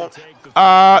pineapple?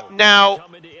 Now,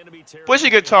 Bushy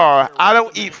Guitar, I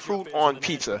don't eat fruit on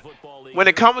pizza. When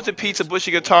it comes to pizza, Bushy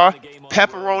Guitar,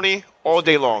 pepperoni all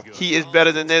day long. He is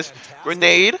better than this.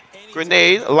 Grenade,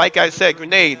 like I said,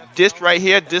 Grenade, this right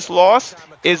here, this loss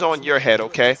is on your head,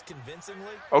 okay?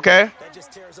 Okay?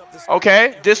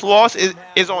 This loss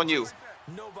is on you.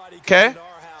 Okay?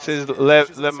 Says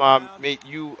let make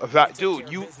you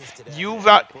dude, you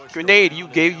Grenade, you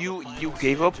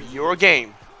gave up your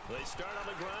game.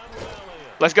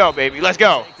 Let's go, baby. Let's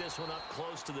go.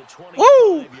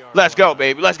 Woo! Let's go,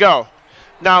 baby. Let's go.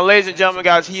 Now, ladies and gentlemen,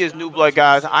 guys, he is new blood,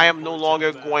 guys. I am no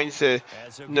longer going to.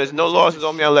 There's no losses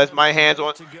on me unless my hands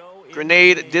on.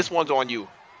 Grenade, this one's on you.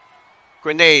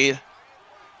 Grenade.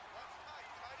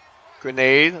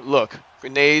 Look,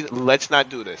 Grenade. Let's not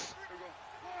do this.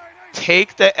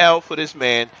 Take the L for this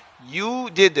man. You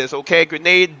did this, okay?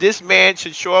 Grenade, this man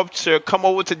should come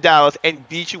over to Dallas and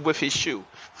beat you with his shoe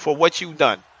for what you've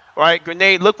done. All right,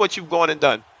 Grenade, look what you've gone and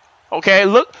done. Okay,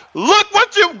 look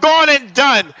what you've gone and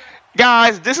done.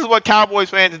 Guys, this is what Cowboys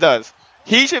fans does.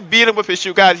 He should beat him with his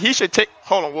shoe. Guys, he should take,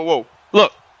 hold on, whoa.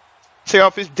 Look, take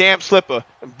off his damn slipper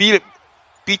and beat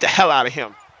the hell out of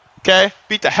him. Okay?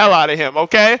 Beat the hell out of him,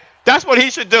 okay? That's what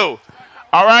he should do.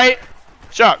 All right?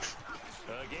 Shucks.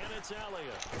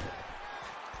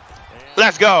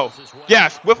 Let's go.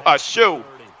 Yes, with a shoe.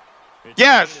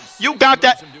 Yes, you got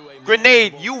that.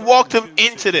 Grenade, you walked him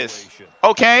into this.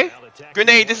 Okay?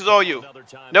 Grenade, this is all you.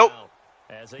 Nope.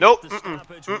 Nope.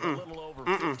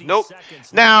 Nope.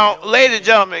 Now, ladies and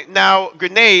gentlemen,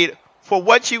 Grenade, for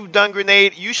what you've done,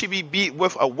 Grenade, you should be beat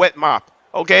with a wet mop.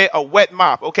 Okay? A wet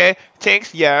mop. Okay?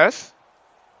 Tinks, yes.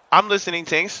 I'm listening,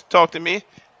 Tinks. Talk to me.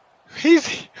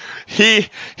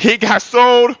 He got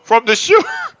sold from the shoe.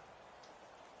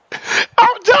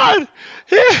 I'm done.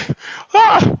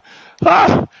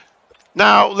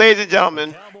 Now, ladies and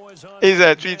gentlemen, he's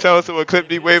at 3 toes to a clip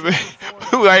D waving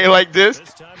who ain't like this.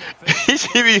 He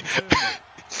should be.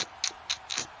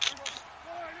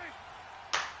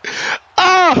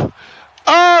 Oh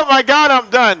my God, I'm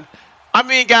done. I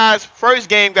mean, guys, first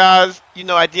game, guys. You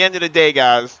know, at the end of the day,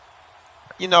 guys.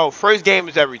 You know, first game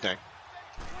is everything.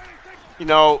 You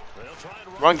know,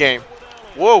 run game.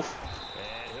 Woof.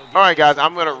 All right, guys,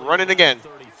 I'm going to run it again.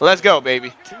 Let's go,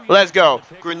 baby. Let's go.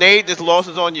 Grenade, this loss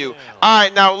is on you. All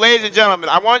right, now, ladies and gentlemen,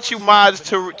 I want you mods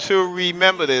to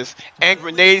remember this. And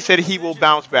Grenade said he will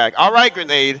bounce back. All right,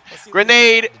 Grenade.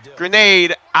 Grenade,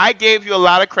 I gave you a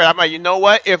lot of credit. I'm like, you know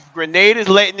what? If Grenade is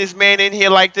letting this man in here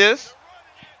like this,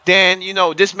 then, you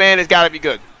know, this man has got to be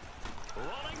good.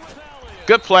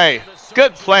 Good play.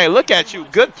 Good play. Look at you.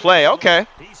 Good play. Okay.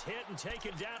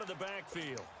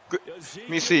 Let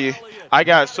me see. I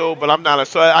got soul, but I'm not a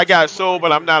soldier. I got soul,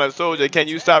 but I'm not a soldier. Can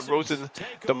you stop roasting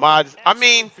the mods? I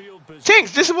mean,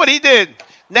 Tinks, this is what he did.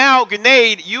 Now,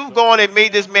 Grenade, you've gone and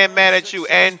made this man mad at you.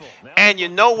 And you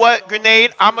know what,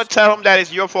 Grenade? I'm going to tell him that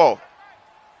it's your fault.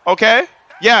 Okay?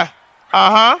 Yeah.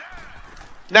 Uh-huh.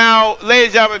 Now, ladies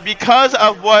and gentlemen, because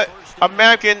of what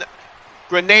American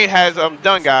Grenade has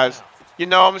done, guys, you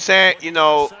know what I'm saying? You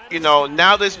know,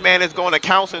 now this man is going to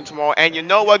counseling tomorrow. And you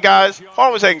know what, guys? Hold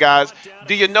on a second, guys.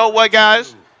 Do you know what,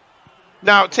 guys?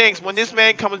 Now, Tinks, when this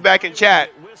man comes back in chat,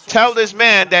 tell this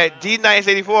man that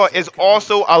D984 is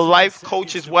also a life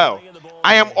coach as well.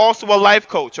 I am also a life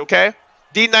coach, okay?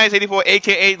 D984,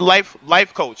 a.k.a.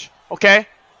 life coach, okay?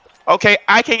 Okay,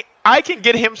 I can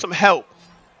get him some help.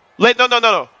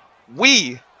 No.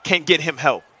 We can get him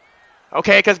help,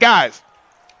 okay? Because, guys,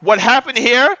 what happened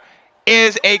here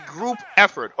is a group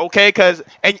effort, okay? Because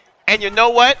and you know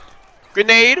what,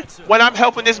 Grenade, when I'm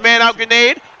helping this man out,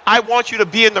 Grenade, I want you to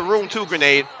be in the room too,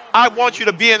 Grenade. I want you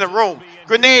to be in the room.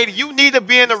 Grenade, you need to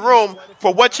be in the room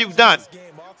for what you've done.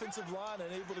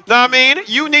 Know what I mean?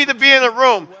 You need to be in the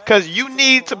room because you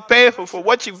need to pay for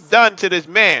what you've done to this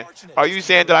man. Are you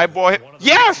saying that I bought him?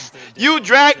 Yes! You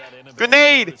dragged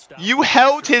Grenade. You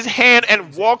held his hand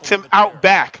and walked him out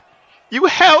back. You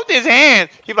held his hand.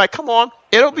 He's like, come on.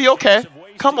 It'll be okay.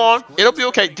 Come on. It'll be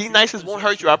okay. D-Nices won't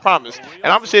hurt you, I promise. And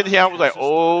I'm sitting here. I was like,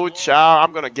 oh, child,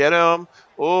 I'm going to get him.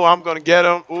 Oh, I'm going to get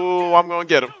him. Oh, I'm going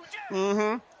to get him.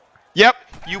 Mm-hmm. Yep.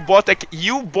 You bought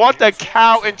the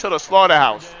cow into the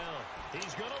slaughterhouse.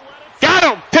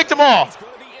 Got him. Picked him off.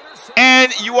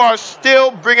 And you are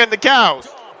still bringing the cows.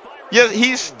 Yes,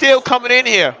 he's still coming in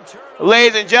here.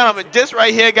 Ladies and gentlemen, this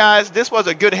right here, guys, this was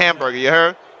a good hamburger. You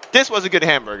heard? This was a good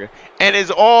hamburger. And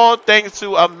it's all thanks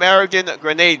to American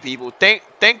Grenade, people. Thank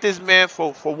this man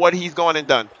for what he's gone and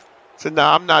done. So, no,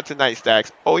 I'm not tonight,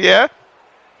 Stacks. Oh, yeah?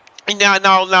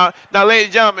 Now, ladies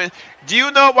and gentlemen, do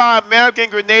you know why American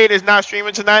Grenade is not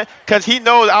streaming tonight? Because he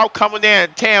knows I'll come in there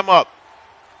and tear him up.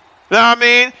 You know what I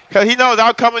mean? Because he knows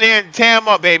I'll come in there and tear him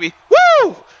up, baby.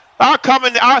 Woo! I'll come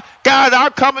in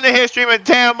here streaming and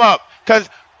tear him up. Because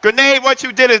Grenade, what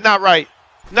you did is not right.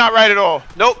 Not right at all.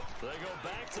 Nope.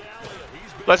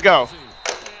 Let's go.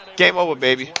 Game over,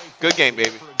 baby. Good game,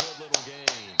 baby.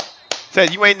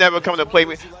 Said you ain't never coming to play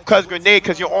me. Because Grenade,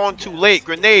 because you're on too late.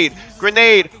 Grenade.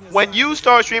 When you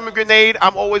start streaming Grenade,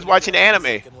 I'm always watching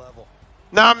anime.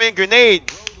 Nah, I mean,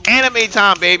 Grenade. Anime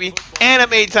time, baby.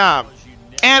 Anime time.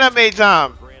 Anime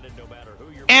time.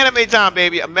 Anime time,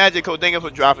 baby. A magical thing for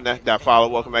dropping that follow.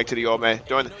 Welcome back to the old man.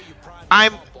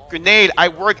 I'm Grenade. I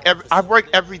work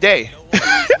every day.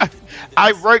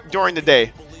 I work during the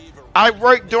day. I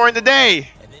work during the day.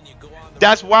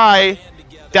 That's why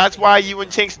you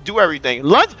and Tinks do everything.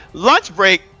 Lunch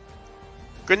break.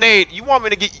 Grenade, you want me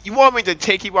to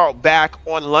take you out back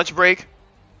on lunch break?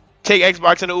 Take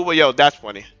Xbox and Uber? Yo, that's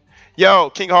funny. Yo,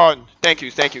 King Harden, thank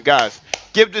you, guys.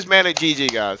 Give this man a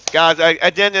GG, guys. Guys,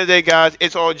 at the end of the day, guys,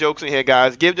 it's all jokes in here,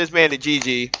 guys. Give this man a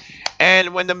GG.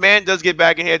 And when the man does get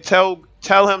back in here, tell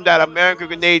him that American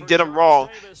Grenade did him wrong.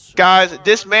 Guys,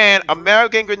 this man,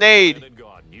 American Grenade,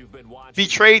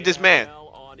 betrayed this man.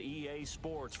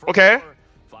 Okay?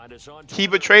 He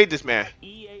betrayed this man.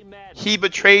 He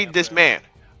betrayed this man.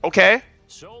 Okay?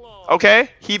 Okay?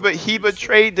 He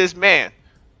betrayed this man.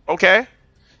 Okay?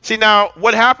 See, now,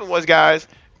 what happened was, guys,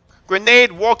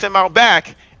 Grenade walked him out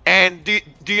back. And do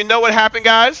you know what happened,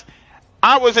 guys?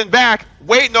 I was in back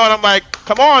waiting on him like,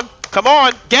 come on,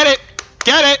 get it.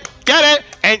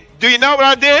 And do you know what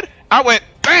I did? I went,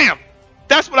 bam.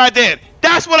 That's what I did.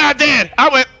 I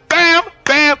went, bam,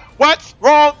 bam. What's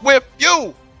wrong with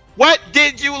you? What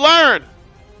did you learn?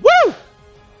 Woo! Know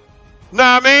what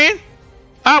I mean?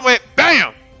 I went,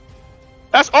 bam.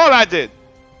 That's all I did.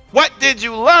 What did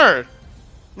you learn?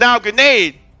 Now,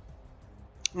 Grenade,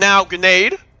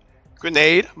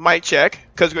 might check.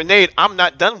 Because, Grenade, I'm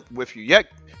not done with you yet,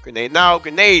 Grenade. Now,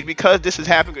 Grenade, because this has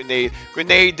happened,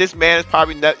 Grenade, this man is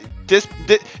probably not,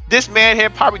 this man here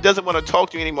probably doesn't want to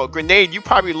talk to you anymore. Grenade, you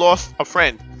probably lost a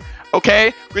friend.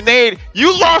 Okay? Grenade,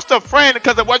 you lost a friend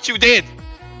because of what you did.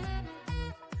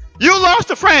 You lost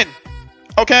a friend.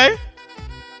 Okay?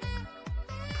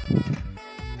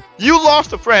 You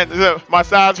lost a friend. My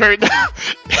side's hurt now.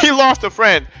 He lost a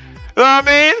friend. You know what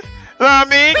I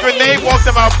mean? Grenade walked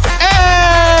him out.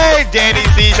 Hey! Danny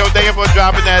Z Show, thank you for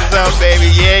dropping that sub, baby.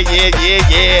 Yeah.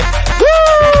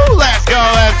 Woo! Let's go.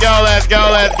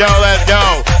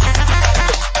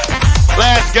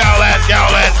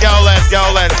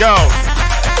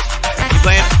 You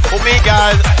playing? For me,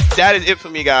 guys, that is it for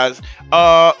me, guys.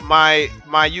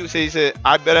 my youth said,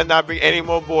 I better not bring any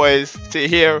more boys to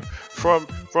hear from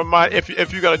my, if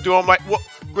you're gonna do them like, well,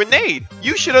 Grenade,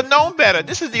 you should have known better.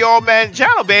 This is the All Man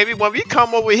channel, baby. When we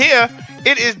come over here,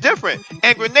 it is different.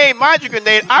 And Grenade, mind you,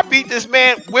 Grenade, I beat this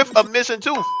man with a missing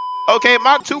tooth. Okay,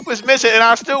 my tooth was missing and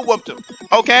I still whooped him.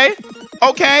 Okay,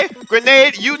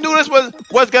 Grenade, you knew this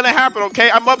was gonna happen. Okay,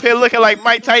 I'm up here looking like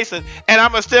Mike Tyson, and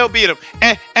I'ma still beat him,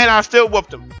 and I still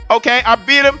whooped him. Okay, I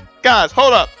beat him, guys.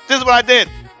 Hold up, this is what I did.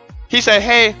 He said,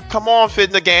 hey, come on, Fit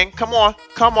in the gang. Come on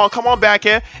back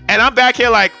here. And I'm back here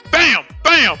like, bam,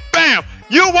 bam, bam.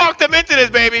 You walked him into this,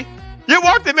 baby. You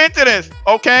walked him into this.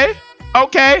 Okay.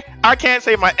 I can't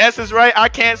say my S's right. I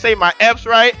can't say my F's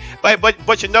right.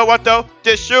 But you know what, though?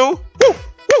 This shoe, woo, woo,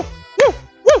 woo,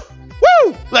 woo,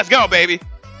 woo. Let's go, baby.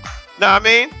 Know what I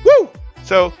mean? Woo.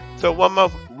 So 1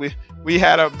 month, we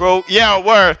had a broke. Yeah,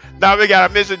 word. Now we got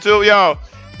a missing too. Yo,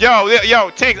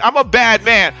 Tinks, I'm a bad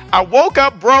man. I woke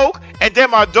up broke, and then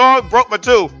my dog broke my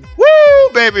tooth. Woo,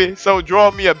 baby. So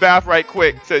draw me a bath right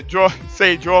quick.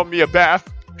 Draw me a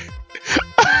bath.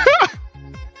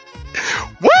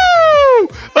 Woo!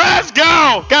 Let's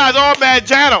go, guys. All Man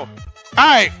channel. All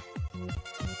right.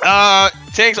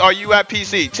 Tinks, are you at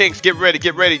PC? Tinks, get ready.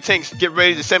 Tinks, get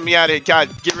ready to send me out of here,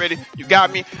 guys. Get ready. You got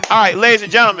me. All right, ladies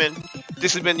and gentlemen.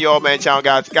 This has been the All Man channel,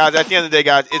 guys. Guys, at the end of the day,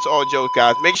 guys, it's all jokes,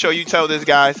 guys. Make sure you tell this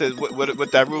guy, says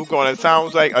with that roof going, it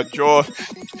sounds like a draw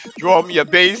me a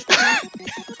base.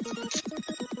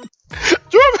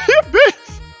 Draw me a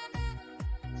base.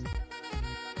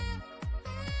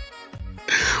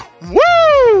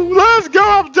 Woo! Let's go.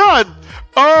 I'm done.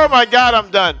 Oh my God, I'm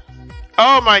done.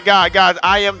 Oh my God, guys,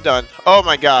 I am done. Oh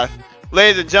my God,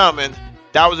 ladies and gentlemen,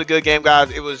 that was a good game, guys.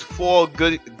 It was 4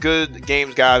 good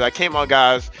games, guys. I came on,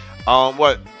 guys.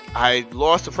 I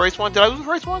lost the first one. Did I lose the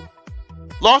first one?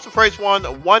 Lost the first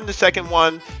one, won the second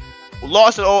one,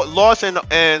 lost in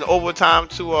overtime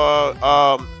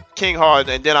to King Hard,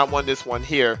 and then I won this one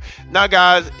here. Now,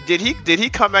 guys, did he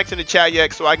come back to the chat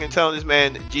yet so I can tell this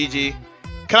man GG?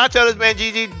 Can I tell this man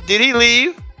GG? Did he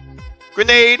leave?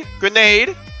 Grenade,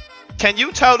 can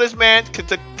you tell this man?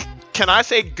 Can I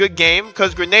say good game?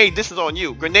 Because Grenade, this is on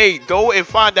you. Grenade, go and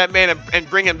find that man and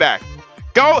bring him back.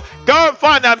 Go and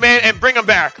find that man and bring him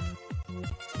back.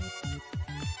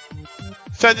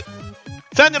 Send it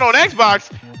on Xbox.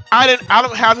 I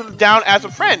don't have him down as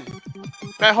a friend.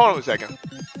 Man, hold on a second.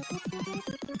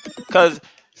 Cause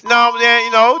no, man,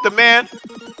 you know the man.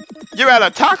 You're at a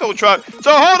taco truck.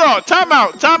 So hold on. Time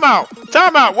out.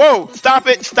 Whoa! Stop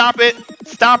it. So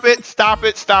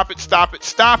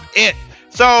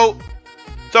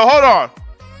hold on.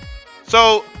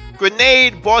 So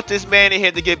Grenade brought this man in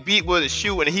here to get beat with a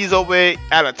shoe, and he's over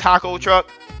at a taco truck.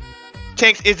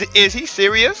 Tinks, is he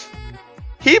serious?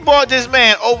 He brought this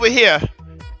man over here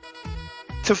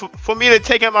for me to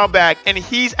take him out back, and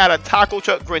he's at a taco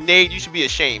truck. Grenade, you should be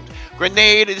ashamed.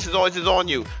 Grenade, this is on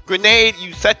you. Grenade,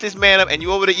 you set this man up, and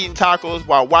you over there eating tacos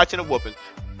while watching a whooping.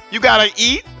 You gotta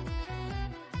eat.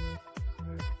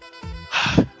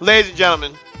 Ladies and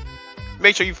gentlemen,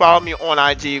 make sure you follow me on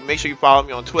IG. Make sure you follow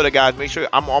me on Twitter, guys. Make sure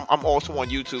I'm also on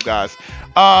YouTube, guys.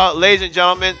 Ladies and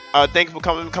gentlemen, thanks for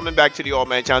coming back to the All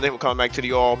Man channel. Thanks for coming back to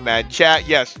the All Man chat.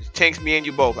 Yes, Tinks, me and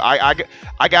you both. I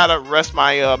gotta rest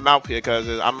my mouth here because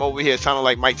I'm over here sounding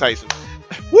like Mike Tyson.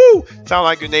 Woo! Sound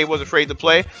like Grenade was afraid to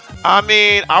play. I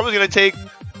mean, I was gonna take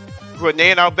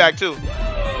Grenade out back too.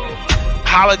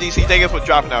 Holla DC, thank you for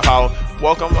dropping that holla.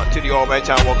 Welcome to the All Man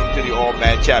channel. Welcome to the All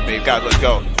Man chat, baby. Guys, let's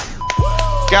go.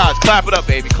 Guys, clap it up,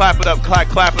 baby. Clap it up,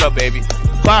 clap it up, baby.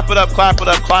 Clap it up, clap it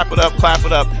up, clap it up, clap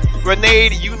it up.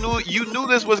 Grenade, you knew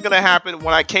this was gonna happen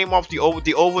when I came off the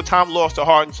overtime loss to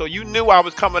Harden. So you knew I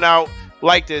was coming out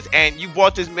like this, and you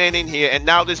brought this man in here, and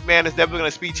now this man is never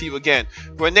gonna speak to you again.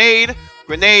 Grenade,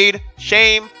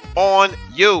 shame on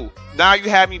you. Now you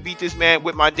have me beat this man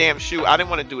with my damn shoe. I didn't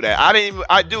want to do that.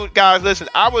 Guys, listen,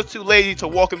 I was too lazy to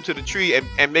walk him to the tree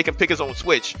and make him pick his own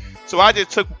switch. So I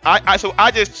just took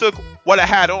what I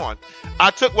had on.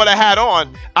 I took what I had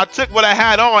on,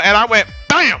 and I went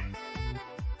bam,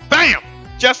 bam,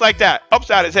 just like that,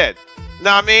 upside his head.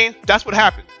 Know what I mean? That's what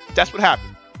happened.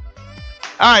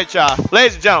 All right, y'all,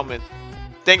 ladies and gentlemen,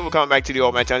 thank you for coming back to the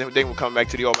All Man channel. Thank you for coming back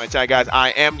to the All Man channel, guys. I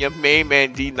am your main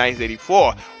man,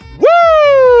 D984.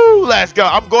 Woo! Let's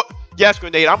go. Yes,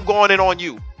 Grenade, I'm going in on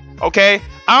you. Okay?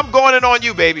 I'm going in on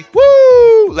you, baby.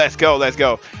 Woo! Let's go.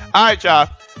 All right, y'all.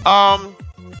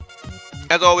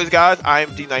 As always, guys, I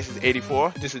am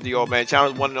D-Nicest84. This is the All Man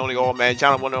Channel, one and only All Man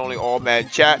Channel, one and only All Man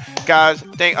Chat. Guys,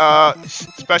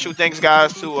 special thanks,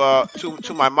 guys,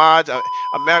 to my mods,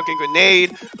 American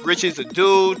Grenade, Rich is a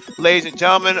Dude, ladies and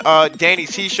gentlemen, Danny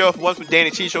T Show. If it wasn't for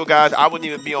Danny T Show, guys, I wouldn't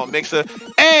even be on Mixer.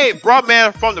 Hey,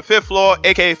 Broadman from the 5th floor,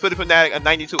 aka Philly Fanatic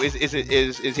 92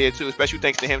 is here too. Special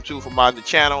thanks to him too for modding the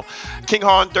channel. King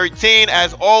Horn 13,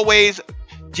 as always.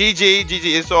 GG,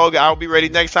 it's all good. I'll be ready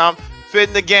next time. Fit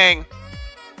in the gang.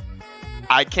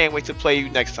 I can't wait to play you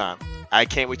next time. I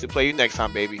can't wait to play you next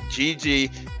time, baby.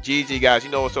 GG, guys. You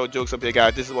know what's all jokes up here,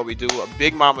 guys. This is what we do. A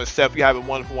Big Mama Steph, you have a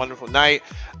wonderful, wonderful night.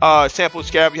 Sample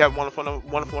Scab, you have a wonderful,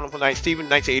 wonderful night. Steven,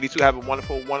 1982, have a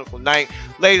wonderful, wonderful night.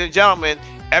 Ladies and gentlemen,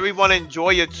 everyone enjoy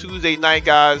your Tuesday night,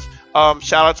 guys.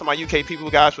 Shout out to my UK people,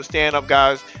 guys, for staying up,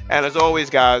 guys. And as always,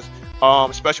 guys,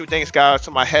 special thanks, guys,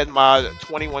 to my head mod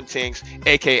 21 Tinks,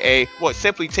 aka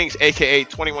Simply Tinks, aka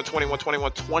 21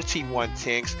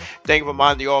 Tinks. Thank you for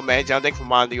minding the All Man John. Thank you for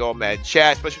minding the All Man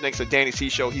Chat. Special thanks to Danny C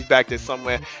Show. He's back there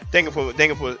somewhere. Thank you for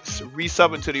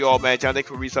resubbing to the All Man John. Thank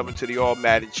you for resubbing to the All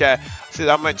Man Chat. Says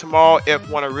I'm in tomorrow if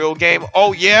want a real game.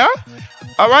 Oh yeah.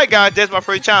 All right, guys. There's my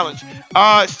first challenge.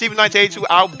 Steven 1982.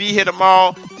 I'll be here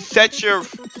tomorrow. Set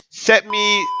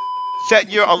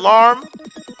your alarm,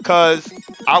 cause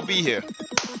I'll be here.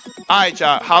 Alright,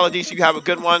 y'all. Holiday, so you have a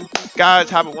good one. Guys,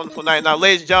 have a wonderful night. Now,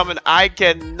 ladies and gentlemen, I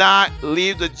cannot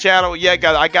leave the channel yet,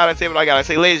 guys. I gotta say what I gotta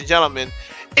say. Ladies and gentlemen,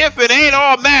 if it ain't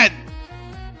all Madden,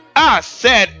 I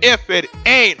said if it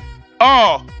ain't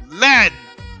all Madden.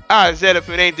 I said if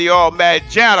it ain't the All Madden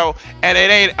channel, and it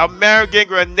ain't American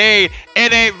Grenade,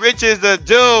 it ain't Rich is the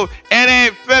Dude, it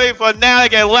ain't Philly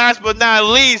Fanatic, and last but not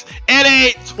least, it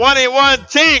ain't 21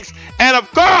 Tinks, and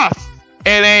of course,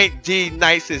 it ain't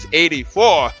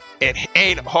D-Nicest84. It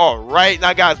ain't all right.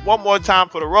 Now, guys, one more time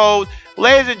for the road.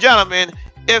 Ladies and gentlemen,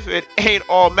 if it ain't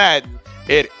all Madden,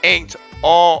 it ain't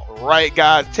all right,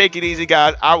 guys. Take it easy,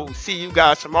 guys. I will see you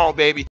guys tomorrow, baby.